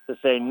 to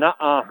say,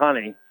 nuh-uh,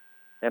 honey,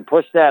 and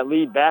push that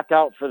lead back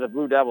out for the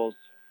Blue Devils.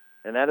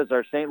 And that is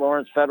our St.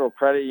 Lawrence Federal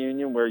Credit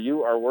Union, where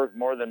you are worth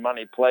more than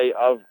money play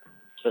of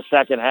the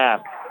second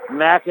half.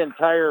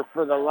 McIntyre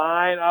for the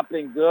line, up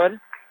and good.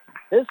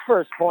 His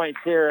first points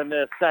here in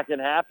the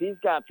second half. He's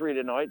got 3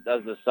 tonight,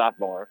 does the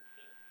sophomore.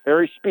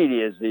 Very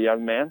speedy is the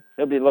young man.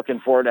 He'll be looking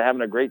forward to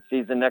having a great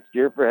season next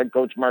year for head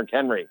coach Mark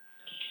Henry.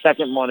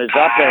 Second one is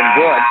up and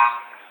good.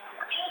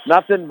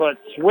 Nothing but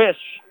swish.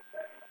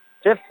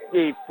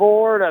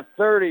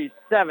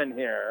 54-37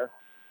 here.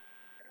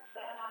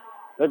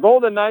 The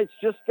Golden Knights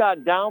just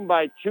got down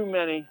by too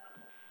many.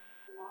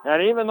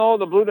 And even though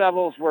the Blue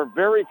Devils were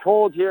very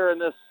cold here in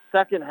this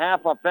second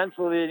half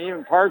offensively and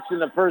even parts in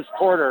the first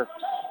quarter,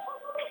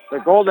 the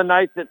Golden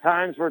Knights at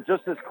times were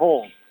just as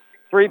cold.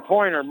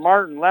 Three-pointer,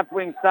 Martin, left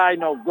wing side,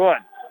 no good.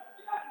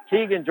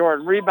 Keegan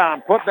Jordan,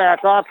 rebound, put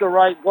back off the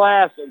right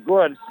glass,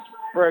 good.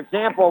 For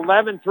example,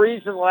 11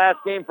 threes in the last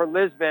game for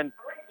Lisbon,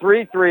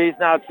 3 threes.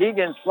 Now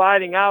Keegan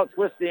sliding out,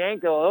 twists the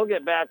ankle. He'll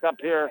get back up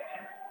here,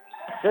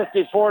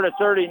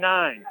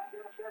 54-39.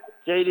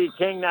 J.D.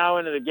 King now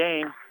into the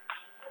game.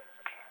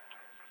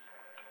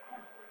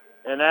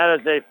 And that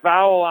is a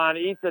foul on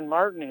Ethan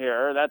Martin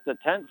here. That's a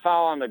 10th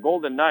foul on the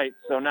Golden Knights.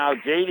 So now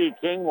J.D.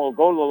 King will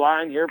go to the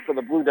line here for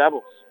the Blue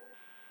Devils.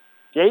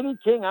 J.D.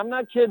 King, I'm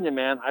not kidding you,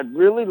 man. I'd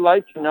really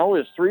like to know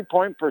his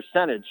three-point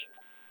percentage.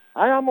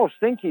 I almost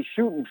think he's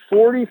shooting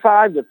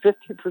 45 to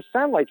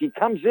 50%. Like he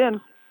comes in,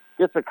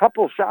 gets a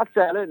couple shots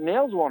at it,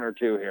 nails one or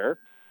two here.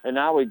 And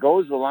now he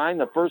goes to the line.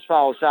 The first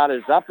foul shot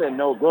is up and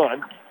no good.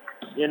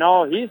 You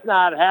know, he's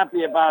not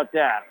happy about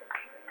that.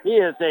 He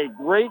is a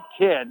great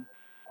kid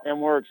and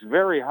works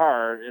very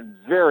hard and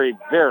very,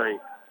 very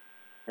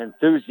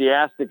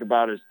enthusiastic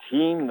about his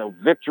team, the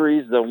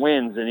victories, the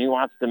wins, and he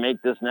wants to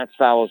make this next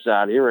foul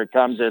shot. Here it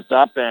comes. It's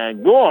up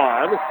and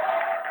good.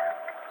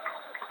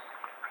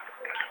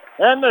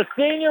 And the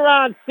senior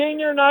on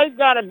senior night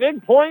got a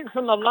big point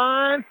from the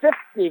line,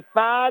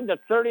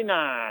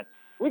 55-39.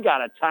 We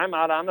got a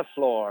timeout on the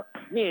floor.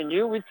 Me and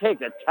you, we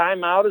take a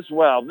timeout as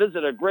well.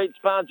 Visit a great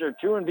sponsor,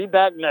 too, and be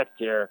back next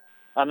year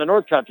on the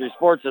North Country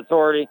Sports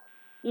Authority,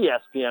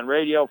 ESPN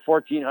Radio,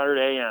 1400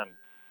 AM.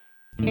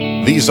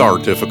 These are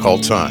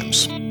difficult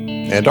times,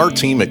 and our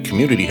team at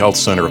Community Health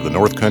Center of the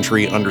North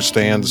Country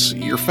understands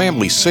your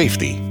family's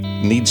safety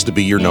needs to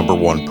be your number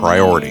one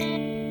priority.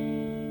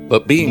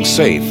 But being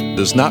safe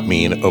does not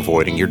mean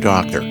avoiding your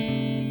doctor.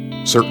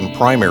 Certain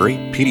primary,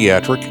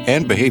 pediatric,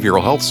 and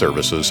behavioral health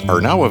services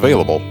are now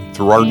available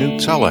through our new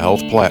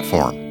telehealth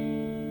platform,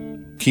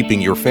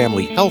 keeping your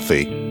family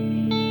healthy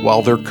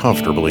while they're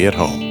comfortably at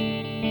home.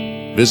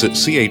 Visit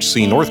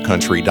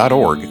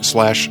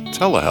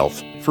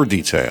chcnorthcountry.org/telehealth for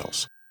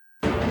details.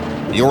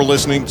 You're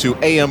listening to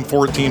AM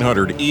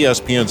 1400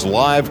 ESPN's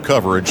live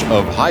coverage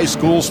of high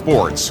school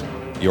sports.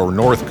 Your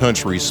North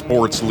Country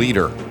sports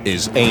leader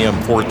is AM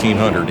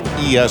 1400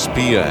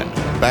 ESPN.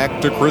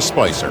 Back to Chris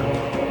Spicer.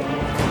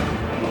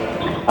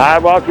 I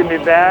welcome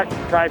you back.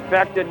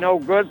 Trifecta no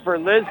good for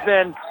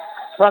Lisbon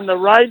from the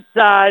right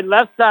side.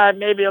 Left side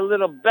maybe a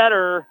little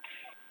better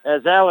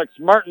as Alex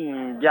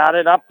Martin got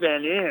it up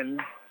and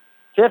in.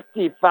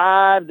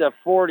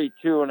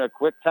 55-42 and a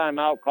quick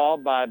timeout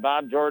called by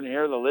Bob Jordan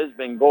here, the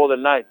Lisbon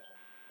Golden Knights.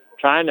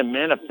 Trying to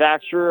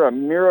manufacture a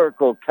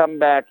miracle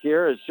comeback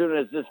here as soon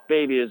as this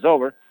baby is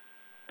over.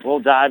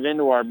 We'll dive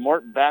into our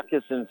Mort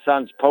Backus and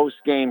Sons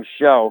post-game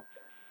show.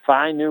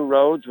 Find new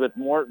roads with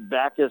Mort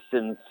Backus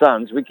and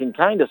Sons. We can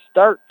kind of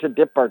start to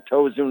dip our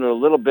toes into a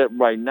little bit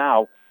right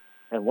now.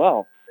 And,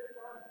 well,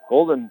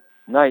 Golden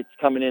Knights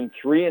coming in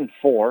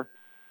 3-4.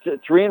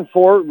 3-4,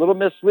 a little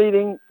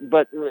misleading,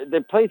 but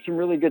they played some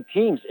really good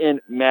teams in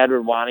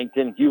Madrid,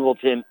 Waddington,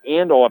 Hewelton,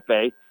 and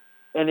OFA.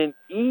 And in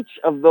each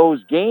of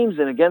those games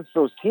and against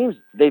those teams,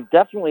 they've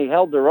definitely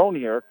held their own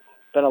here.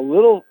 Been a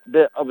little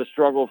bit of a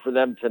struggle for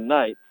them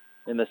tonight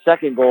in the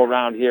second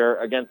go-around here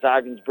against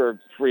Ogdensburg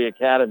Free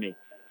Academy.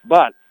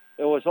 But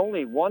it was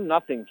only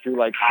 1-0 through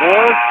like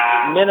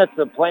 4 minutes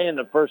of play in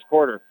the first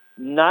quarter.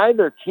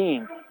 Neither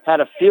team had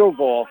a field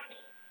goal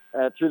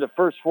through the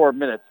first 4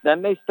 minutes.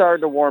 Then they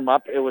started to warm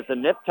up. It was a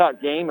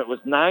nip-tuck game. It was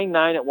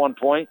 9-9 at one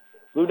point.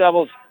 Blue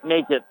Devils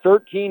make it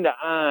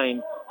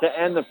 13-9 to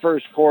end the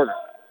first quarter.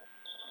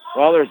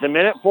 Well, there's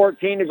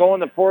 1:14 to go in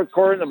the fourth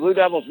quarter, and the Blue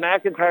Devils'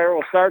 McIntyre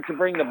will start to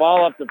bring the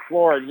ball up the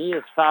floor, and he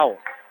is fouled.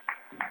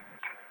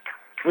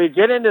 We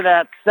get into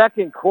that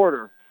second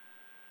quarter.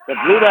 The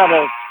Blue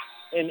Devils,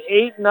 an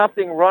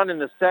 8-0 run in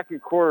the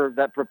second quarter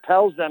that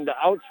propels them to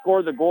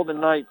outscore the Golden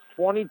Knights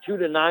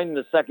 22-9 in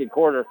the second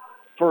quarter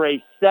for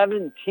a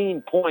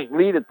 17-point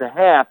lead at the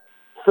half,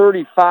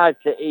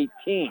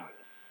 35-18.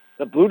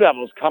 The Blue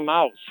Devils come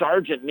out.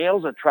 Sargent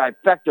nails a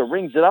trifecta,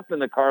 rings it up in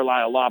the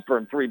Carlisle Law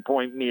Firm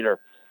three-point meter.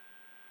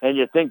 And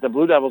you think the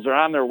Blue Devils are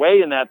on their way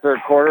in that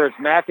third quarter as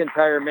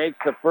McIntyre makes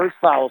the first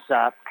foul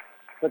shot.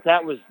 But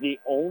that was the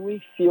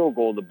only field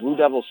goal the Blue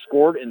Devils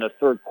scored in the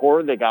third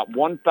quarter. They got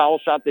one foul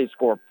shot. They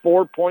scored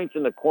 4 points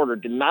in the quarter.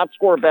 Did not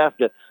score a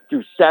basket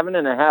through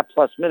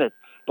 7.5+ minutes.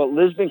 But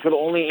Lisbon could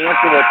only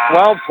answer with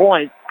 12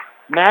 points.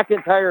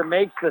 McIntyre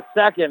makes the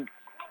second.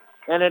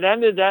 And it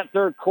ended that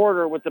third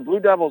quarter with the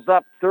Blue Devils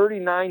up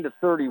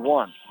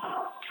 39-31.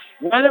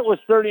 When it was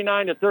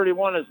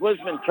 39-31 as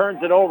Lisbon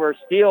turns it over,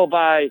 steal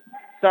by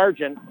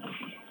Sargent.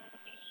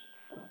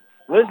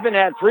 Lisbon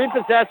had 3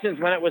 possessions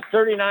when it was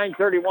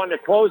 39-31 to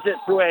close it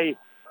to a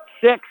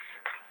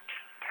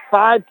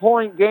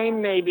 5-point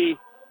game maybe,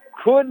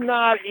 could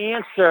not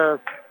answer,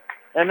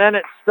 and then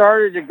it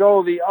started to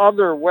go the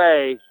other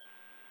way,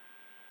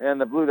 and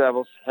the Blue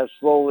Devils have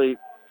slowly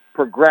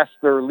progressed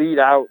their lead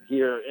out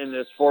here in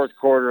this fourth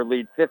quarter,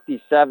 lead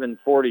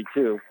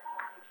 57-42.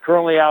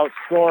 Currently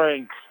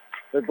outscoring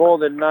the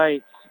Golden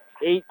Knights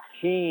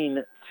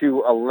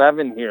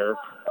 18-11 here.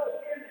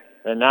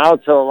 And now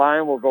to the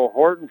line will go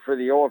Horton for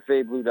the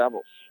OFA Blue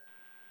Devils.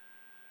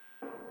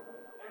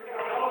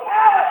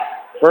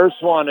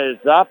 First one is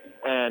up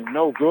and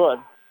no good.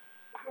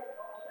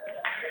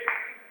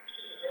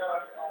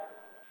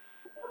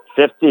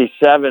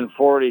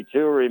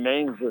 57-42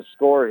 remains the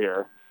score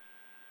here.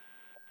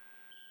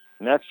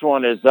 Next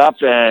one is up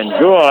and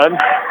good.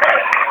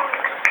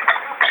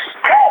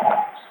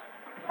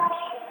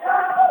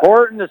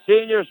 Horton, the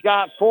seniors,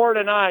 got 4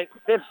 tonight,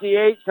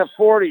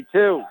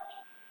 58-42.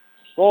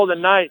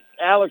 Golden Knights,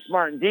 Alex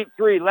Martin, deep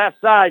three,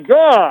 left side,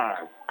 good.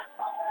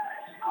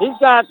 He's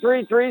got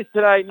 3 threes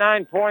tonight,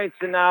 9 points,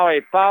 and now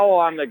a foul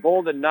on the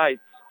Golden Knights.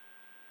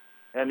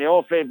 And the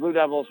OFA Blue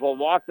Devils will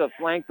walk the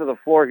length of the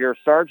floor here.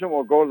 Sargent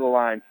will go to the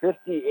line,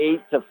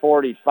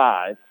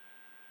 58-45.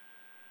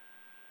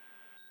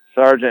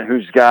 Sargent,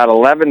 who's got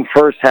 11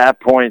 first-half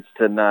points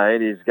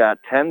tonight. He's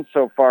got 10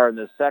 so far in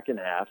the second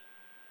half.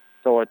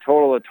 So a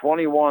total of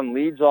 21,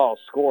 leads all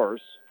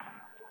scores.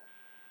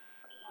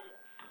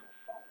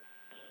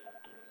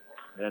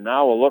 And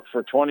now we'll look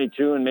for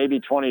 22 and maybe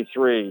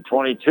 23.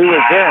 22 is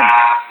in.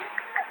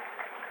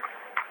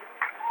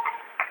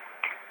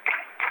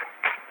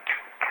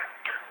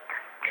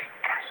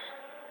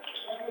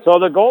 So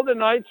the Golden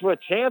Knights with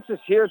chances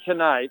here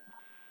tonight.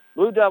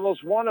 Blue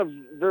Devils, one of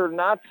their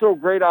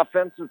not-so-great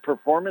offensive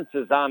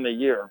performances on the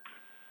year.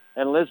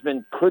 And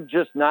Lisbon could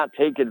just not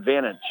take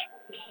advantage.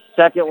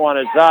 Second one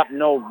is up,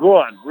 no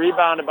good.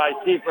 Rebounded by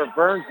Seifer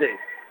Bernsey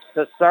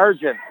to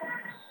Sargent.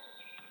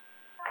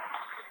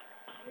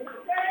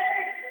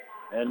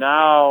 And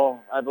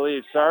now I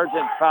believe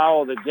Sargent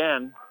fouled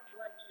again.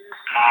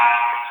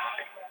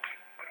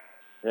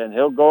 And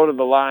he'll go to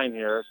the line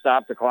here.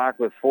 Stop the clock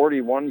with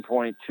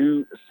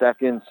 41.2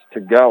 seconds to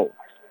go.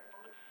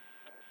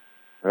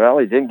 Well,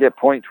 he didn't get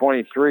point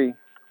 23,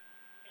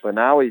 but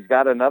now he's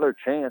got another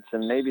chance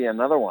and maybe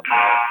another one.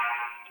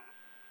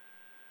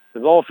 The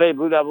OFA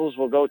Blue Devils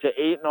will go to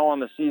 8-0 on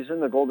the season.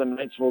 The Golden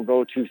Knights will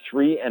go to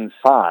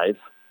 3-5.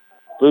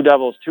 Blue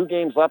Devils, 2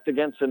 games left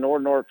against the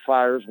North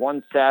Flyers,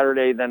 one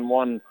Saturday, then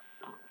one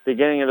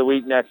beginning of the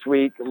week next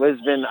week.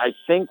 Lisbon, I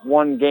think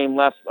 1 game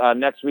left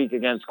next week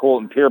against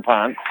Colton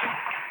Pierpont.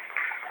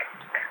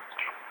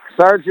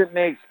 Sargent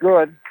makes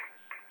good.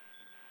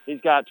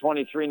 He's got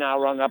 23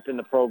 now rung up in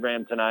the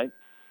program tonight.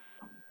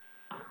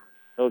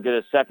 He'll get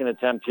a second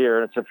attempt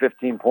here. It's a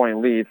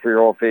 15-point lead for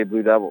your OFA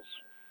Blue Devils.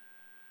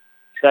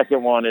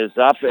 Second one is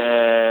up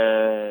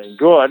and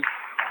good.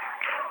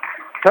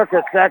 Took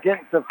a second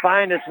to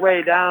find its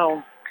way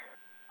down.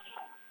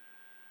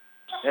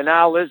 And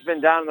now Lisbon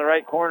down in the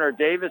right corner.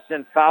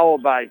 Davison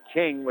fouled by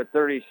King with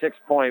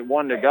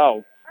 36.1 to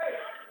go.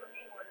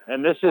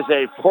 And this is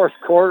a fourth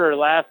quarter,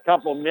 last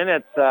couple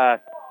minutes,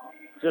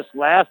 just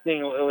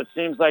lasting, it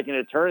seems like an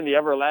eternity,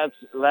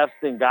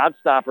 everlasting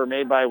Godstopper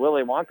made by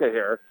Willy Wonka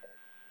here.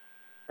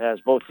 As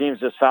both teams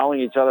just fouling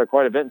each other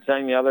quite a bit and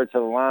sending the other to the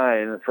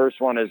line. The first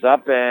one is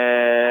up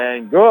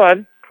and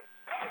good.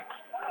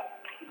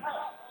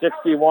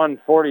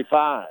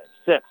 61-45.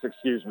 6,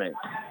 excuse me.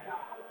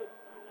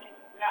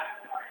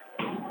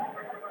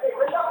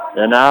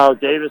 And now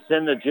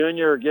Davison, the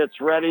junior,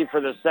 gets ready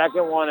for the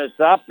second one. It's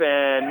up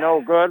and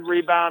no good.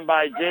 Rebound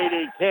by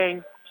J.D.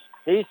 King.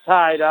 He's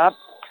tied up.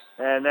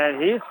 And then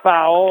he's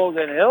fouled,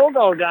 and he'll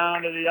go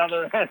down to the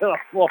other end of the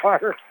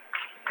floor.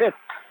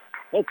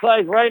 It's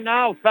like right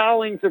now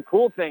fouling's a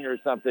cool thing or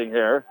something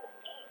here.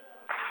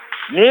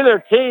 Neither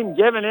team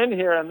giving in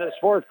here in this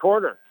fourth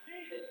quarter.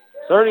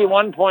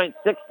 31.6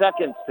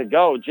 seconds to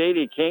go.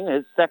 J.D. King,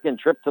 his second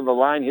trip to the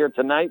line here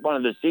tonight, one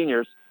of the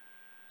seniors,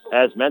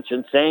 as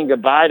mentioned, saying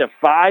goodbye to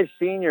 5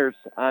 seniors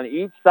on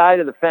each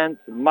side of the fence.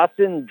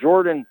 Musson,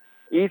 Jordan,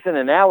 Ethan,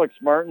 and Alex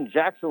Martin,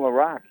 Jackson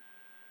LaRock,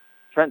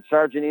 Trent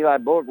Sargent, Eli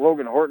Bullock,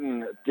 Logan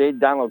Horton, Jade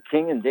Donald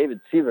King, and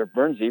David Seaver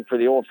Bernsey for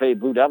the OFA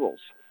Blue Devils.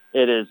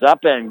 It is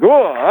up and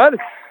good.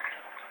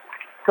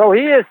 So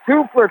he is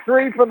 2 for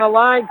 3 from the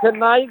line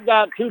tonight.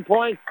 Got 2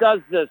 points,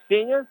 does the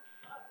senior.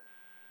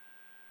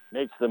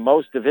 Makes the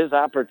most of his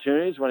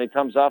opportunities when he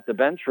comes off the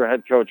bench for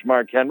head coach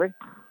Mark Henry.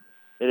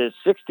 It is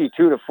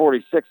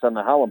 62-46 on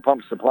the Holland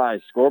Pump Supply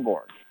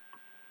scoreboard.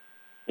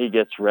 He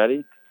gets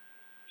ready,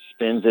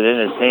 spins it in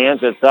his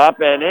hands. It's up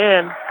and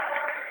in.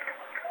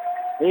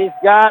 He's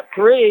got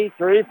 3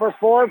 for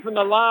 4 from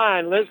the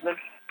line. Lisbon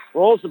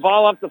rolls the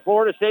ball up the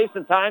floor to save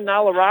some time.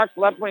 Now LaRock's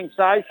left wing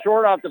side,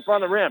 short off the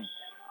front of the rim.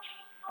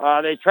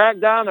 They track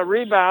down the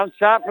rebound.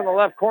 Shot from the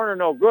left corner,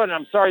 no good. And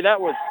I'm sorry,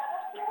 that was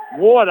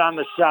Wood on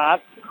the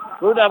shot.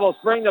 Blue Devils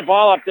bring the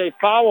ball up. They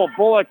foul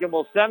Bullock and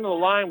will send to the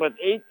line with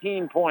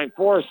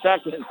 18.4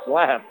 seconds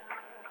left.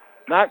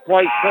 Not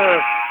quite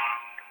sure.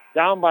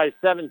 Down by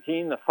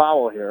 17, the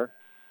foul here.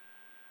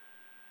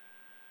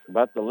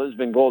 but the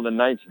Lisbon Golden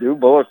Knights do.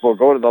 Bullock will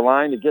go to the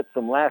line to get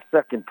some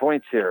last-second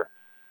points here.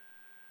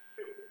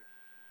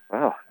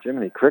 Wow,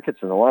 Jiminy Crickets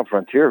in the Wild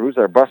Frontier. Who's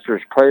our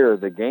Busters player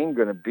of the game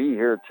going to be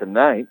here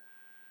tonight?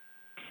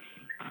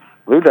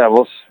 Blue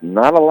Devils,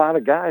 not a lot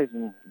of guys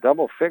in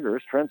double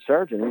figures. Trent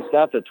Sargent, he's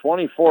got the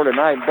 24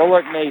 tonight.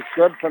 Bullock made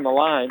good from the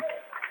line.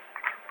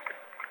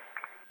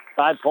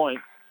 5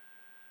 points.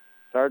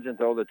 Sargent,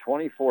 though, the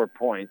 24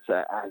 points.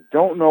 I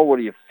don't know what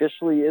he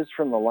officially is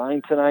from the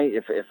line tonight.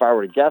 If I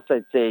were to guess,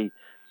 I'd say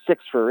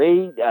 6 for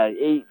 8,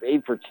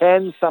 8 for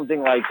 10,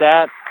 something like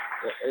that.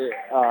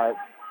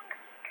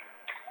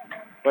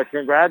 But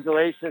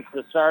congratulations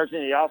to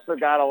Sargent. He also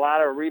got a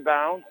lot of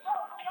rebounds,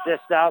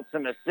 dished out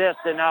some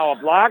assists, and now a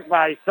block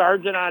by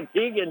Sargent on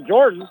Tegan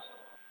Jordan.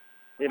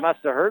 He must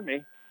have heard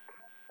me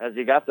as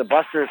he got the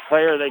Busters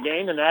player of the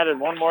game and added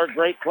one more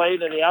great play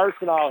to the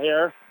arsenal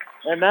here.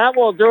 And that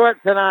will do it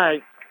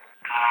tonight.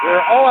 Your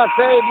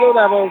OFA Blue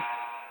Devils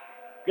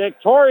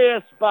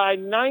victorious by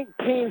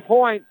 19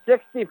 points,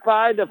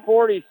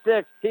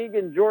 65-46.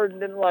 Tegan Jordan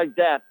didn't like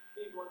that.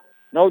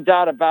 No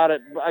doubt about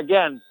it.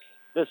 Again,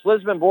 this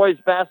Lisbon boys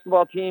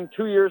basketball team,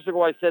 2 years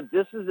ago, I said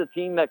this is a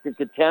team that could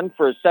contend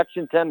for a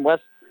Section 10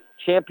 West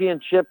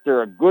championship.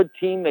 They're a good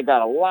team. They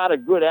got a lot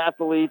of good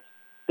athletes.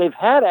 They've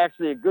had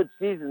actually a good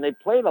season. They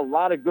played a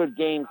lot of good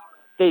games.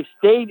 They've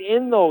stayed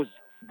in those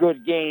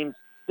good games.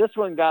 This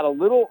one got a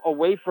little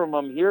away from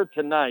them here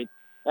tonight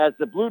as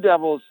the Blue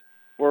Devils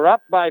were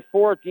up by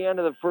 4 at the end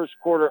of the first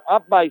quarter,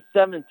 up by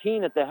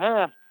 17 at the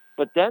half,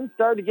 but then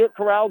started to get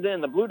corralled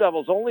in. The Blue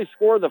Devils only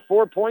scored the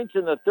 4 points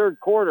in the third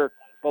quarter,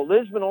 but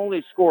Lisbon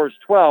only scores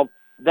 12.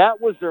 That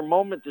was their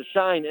moment to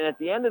shine. And at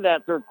the end of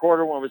that third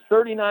quarter, when it was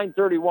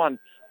 39-31,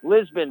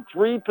 Lisbon,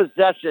 3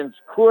 possessions,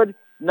 could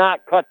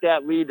not cut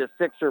that lead to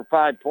 6 or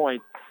 5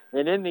 points.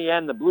 And in the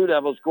end, the Blue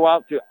Devils go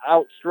out to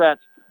outstretch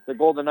the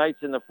Golden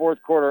Knights in the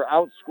fourth quarter,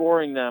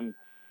 outscoring them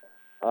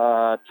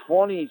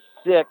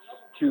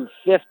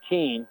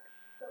 26-15.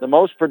 The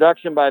most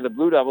production by the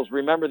Blue Devils.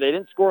 Remember, they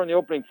didn't score in the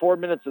opening 4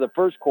 minutes of the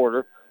first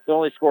quarter. They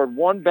only scored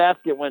 1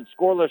 basket, went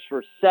scoreless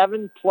for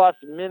 7+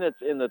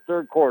 minutes in the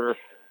third quarter,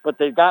 but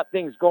they got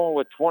things going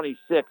with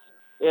 26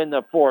 in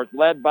the fourth,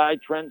 led by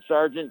Trent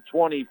Sargent,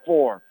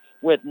 24,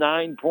 with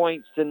 9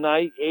 points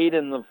tonight, 8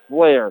 in the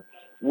flare,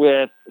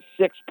 with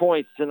 6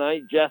 points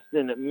tonight,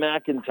 Justin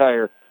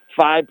McIntyre,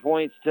 5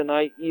 points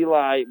tonight,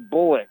 Eli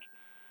Bullock.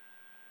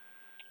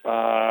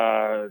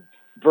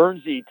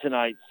 Bernsey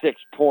tonight, 6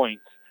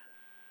 points.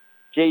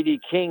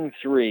 J.D. King,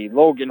 3.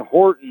 Logan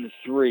Horton,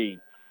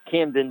 3.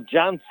 Camden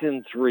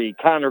Johnson, 3.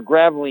 Connor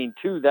Graveline,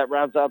 2. That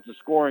rounds out the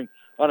scoring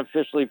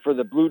unofficially for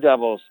the Blue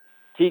Devils.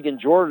 Tegan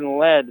Jordan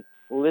led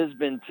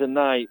Lisbon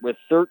tonight with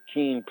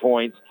 13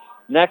 points.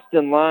 Next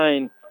in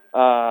line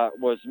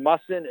was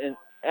Musson and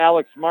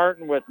Alex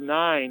Martin with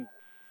 9.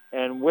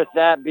 And with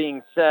that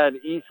being said,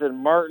 Ethan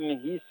Martin,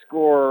 he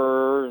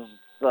scores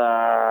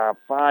 5,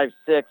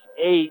 6,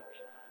 8.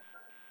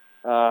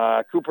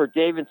 Cooper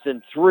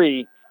Davidson,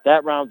 3.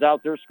 That rounds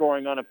out their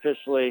scoring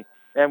unofficially.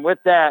 And with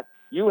that,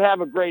 you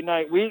have a great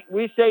night.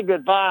 We say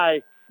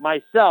goodbye,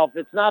 myself.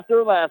 It's not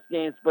their last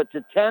games, but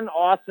to 10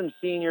 awesome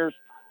seniors,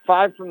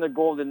 5 from the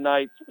Golden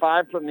Knights,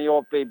 5 from the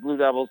OFA Blue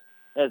Devils,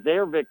 as they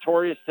are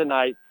victorious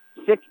tonight,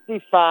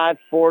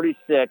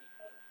 65-46.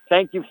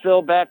 Thank you,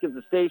 Phil, back at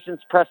the stations,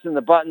 pressing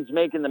the buttons,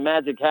 making the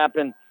magic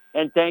happen.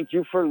 And thank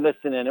you for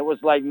listening. It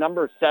was like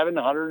number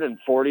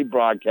 740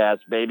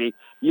 broadcast, baby.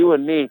 You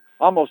and me,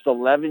 almost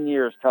 11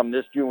 years come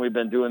this June we've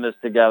been doing this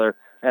together.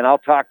 And I'll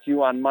talk to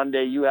you on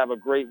Monday. You have a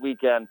great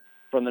weekend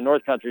from the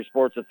North Country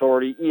Sports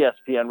Authority,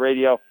 ESPN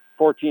Radio,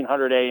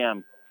 1400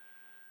 AM.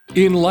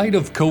 In light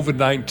of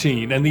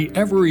COVID-19 and the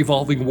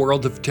ever-evolving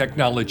world of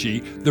technology,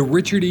 the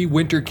Richard E.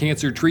 Winter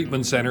Cancer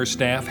Treatment Center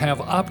staff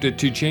have opted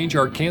to change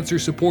our cancer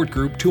support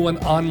group to an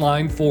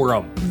online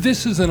forum.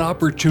 This is an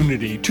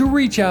opportunity to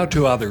reach out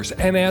to others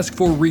and ask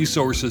for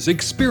resources,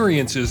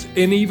 experiences,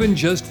 and even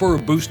just for a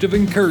boost of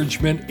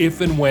encouragement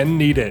if and when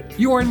needed.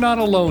 You are not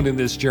alone in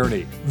this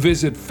journey.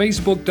 Visit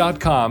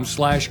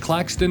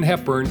facebook.com/Claxton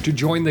Hepburn to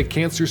join the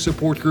cancer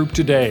support group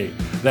today.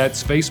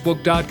 That's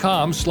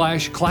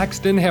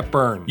facebook.com/Claxton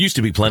Hepburn. Used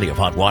to be plenty of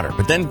hot water,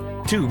 but then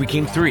 2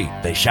 became 3.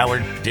 They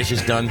showered,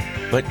 dishes done,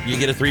 but you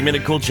get a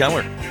 3-minute cold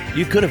shower.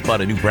 You could have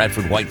bought a new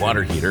Bradford white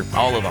water heater,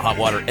 all of the hot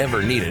water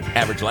ever needed,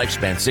 average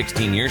lifespan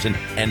 16 years,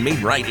 and made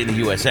right in the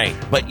USA,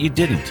 but you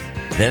didn't.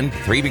 Then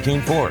 3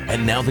 became 4,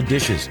 and now the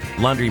dishes,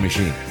 laundry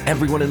machine,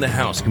 everyone in the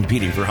house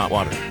competing for hot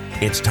water.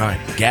 It's time.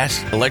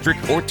 Gas, electric,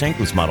 or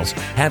tankless models.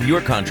 Have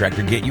your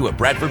contractor get you a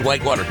Bradford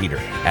white water heater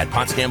at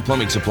Potsdam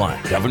Plumbing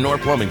Supply, Governor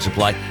Plumbing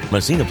Supply,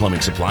 Messina Plumbing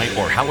Supply,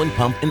 or Howland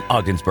Pump in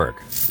Ogdensburg.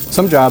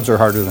 Some jobs are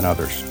harder than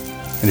others.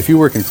 And if you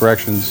work in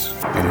corrections,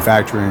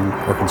 manufacturing,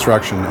 or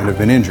construction and have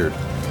been injured,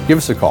 give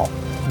us a call.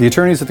 The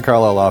attorneys at the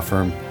Carlisle Law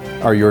Firm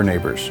are your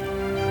neighbors.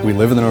 We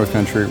live in the North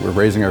Country. We're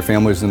raising our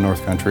families in the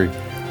North Country.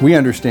 We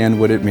understand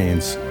what it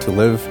means to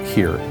live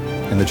here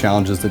and the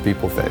challenges that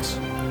people face.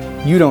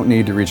 You don't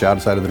need to reach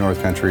outside of the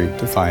North Country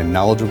to find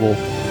knowledgeable,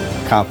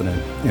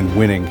 competent, and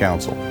winning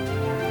counsel.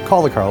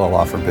 call the Carlisle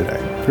Law Firm today,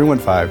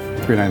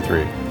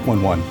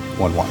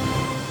 315-393-1111.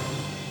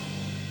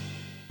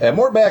 At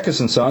Mort Backus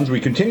 & Sons, we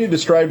continue to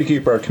strive to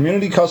keep our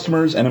community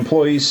customers and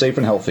employees safe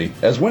and healthy.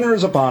 As winter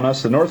is upon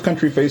us, the North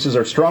Country faces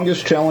our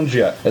strongest challenge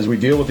yet as we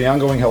deal with the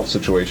ongoing health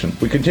situation.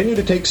 We continue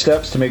to take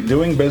steps to make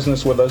doing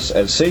business with us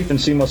as safe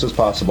and seamless as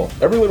possible.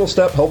 Every little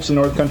step helps the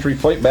North Country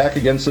fight back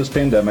against this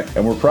pandemic,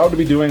 and we're proud to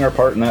be doing our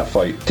part in that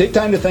fight. Take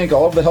time to thank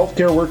all of the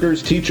healthcare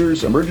workers,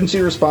 teachers, emergency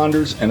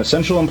responders, and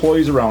essential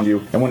employees around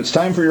you, and when it's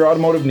time for your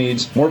automotive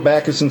needs, Mort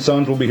Backus &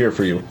 Sons will be here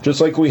for you,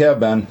 just like we have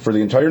been for the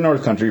entire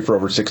North Country for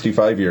over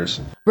 65 years.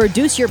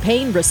 Reduce your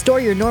pain, restore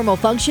your normal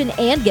function,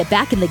 and get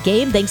back in the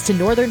game thanks to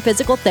Northern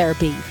Physical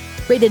Therapy.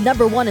 Rated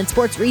 #1 in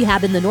sports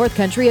rehab in the North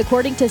Country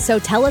according to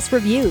SoTellus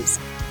Reviews.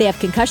 They have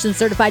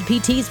concussion-certified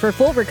PTs for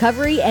full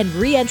recovery and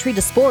re-entry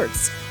to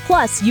sports.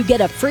 Plus, you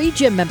get a free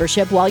gym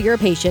membership while you're a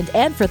patient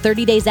and for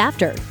 30 days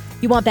after.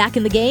 You want back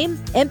in the game?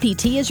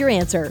 MPT is your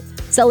answer.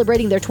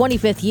 Celebrating their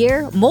 25th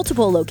year,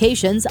 multiple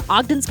locations,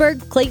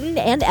 Ogdensburg, Clayton,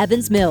 and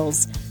Evans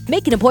Mills.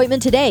 Make an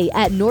appointment today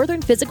at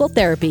Northern Physical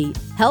Therapy.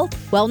 Health,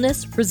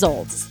 wellness,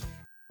 results.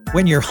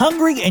 When you're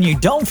hungry and you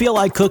don't feel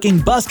like cooking,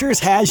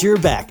 Buster's has your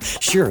back.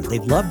 Sure,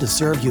 they'd love to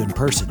serve you in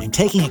person and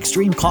taking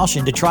extreme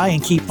caution to try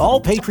and keep all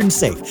patrons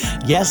safe.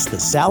 Yes, the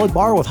salad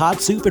bar with hot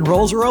soup and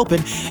rolls are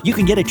open. You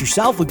can get it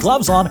yourself with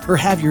gloves on or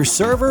have your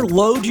server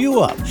load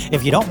you up.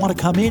 If you don't want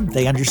to come in,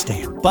 they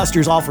understand.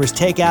 Buster's offers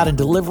takeout and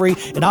delivery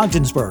in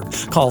Ogdensburg.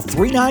 Call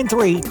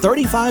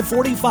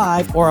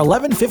 393-3545 or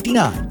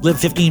 1159. Live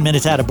 15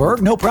 minutes out of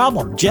Berg? No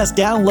problem. Just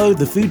download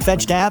the Food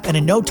Fetched app and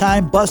in no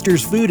time,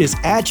 Buster's food is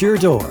at your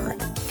door.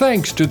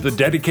 Thanks to the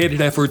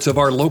dedicated efforts of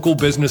our local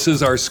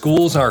businesses, our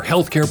schools, our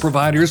healthcare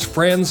providers,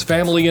 friends,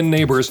 family, and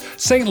neighbors,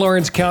 St.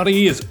 Lawrence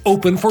County is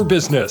open for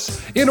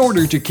business. In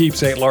order to keep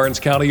St. Lawrence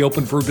County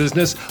open for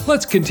business,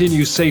 let's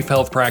continue safe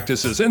health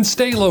practices and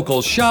stay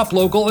local, shop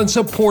local, and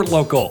support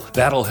local.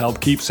 That'll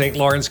help keep St.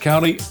 Lawrence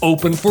County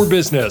open for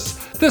business.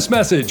 This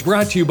message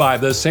brought to you by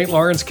the St.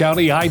 Lawrence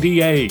County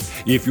IDA.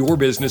 If your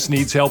business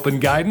needs help and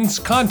guidance,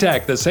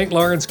 contact the St.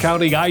 Lawrence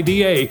County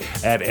IDA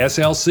at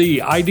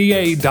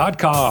slcida.com.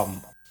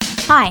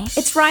 Hi,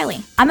 it's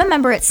Riley. I'm a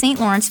member at St.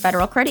 Lawrence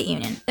Federal Credit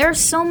Union. There are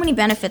so many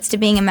benefits to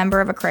being a member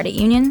of a credit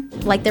union,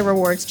 like their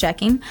rewards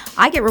checking.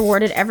 I get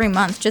rewarded every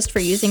month just for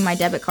using my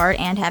debit card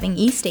and having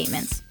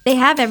e-statements. They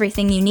have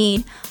everything you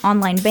need: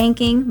 online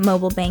banking,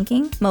 mobile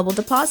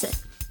deposit.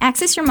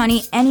 Access your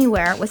money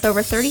anywhere with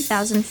over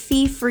 30,000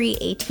 fee-free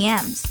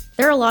ATMs.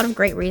 There are a lot of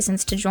great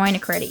reasons to join a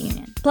credit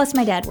union. Plus,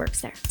 my dad works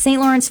there. St.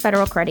 Lawrence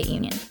Federal Credit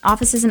Union.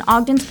 Offices in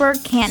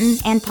Ogdensburg, Canton,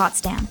 and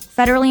Potsdam.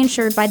 Federally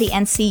insured by the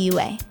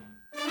NCUA.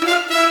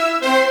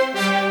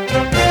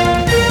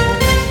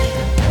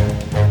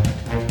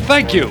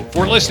 Thank you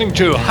for listening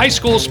to High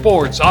School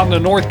Sports on the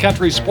North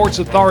Country Sports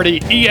Authority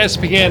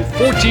ESPN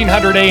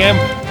 1400 AM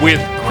with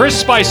Chris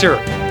Spicer.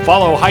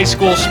 Follow High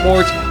School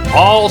Sports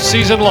all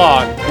season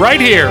long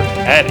right here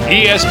at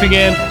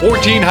ESPN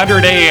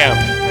 1400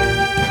 AM.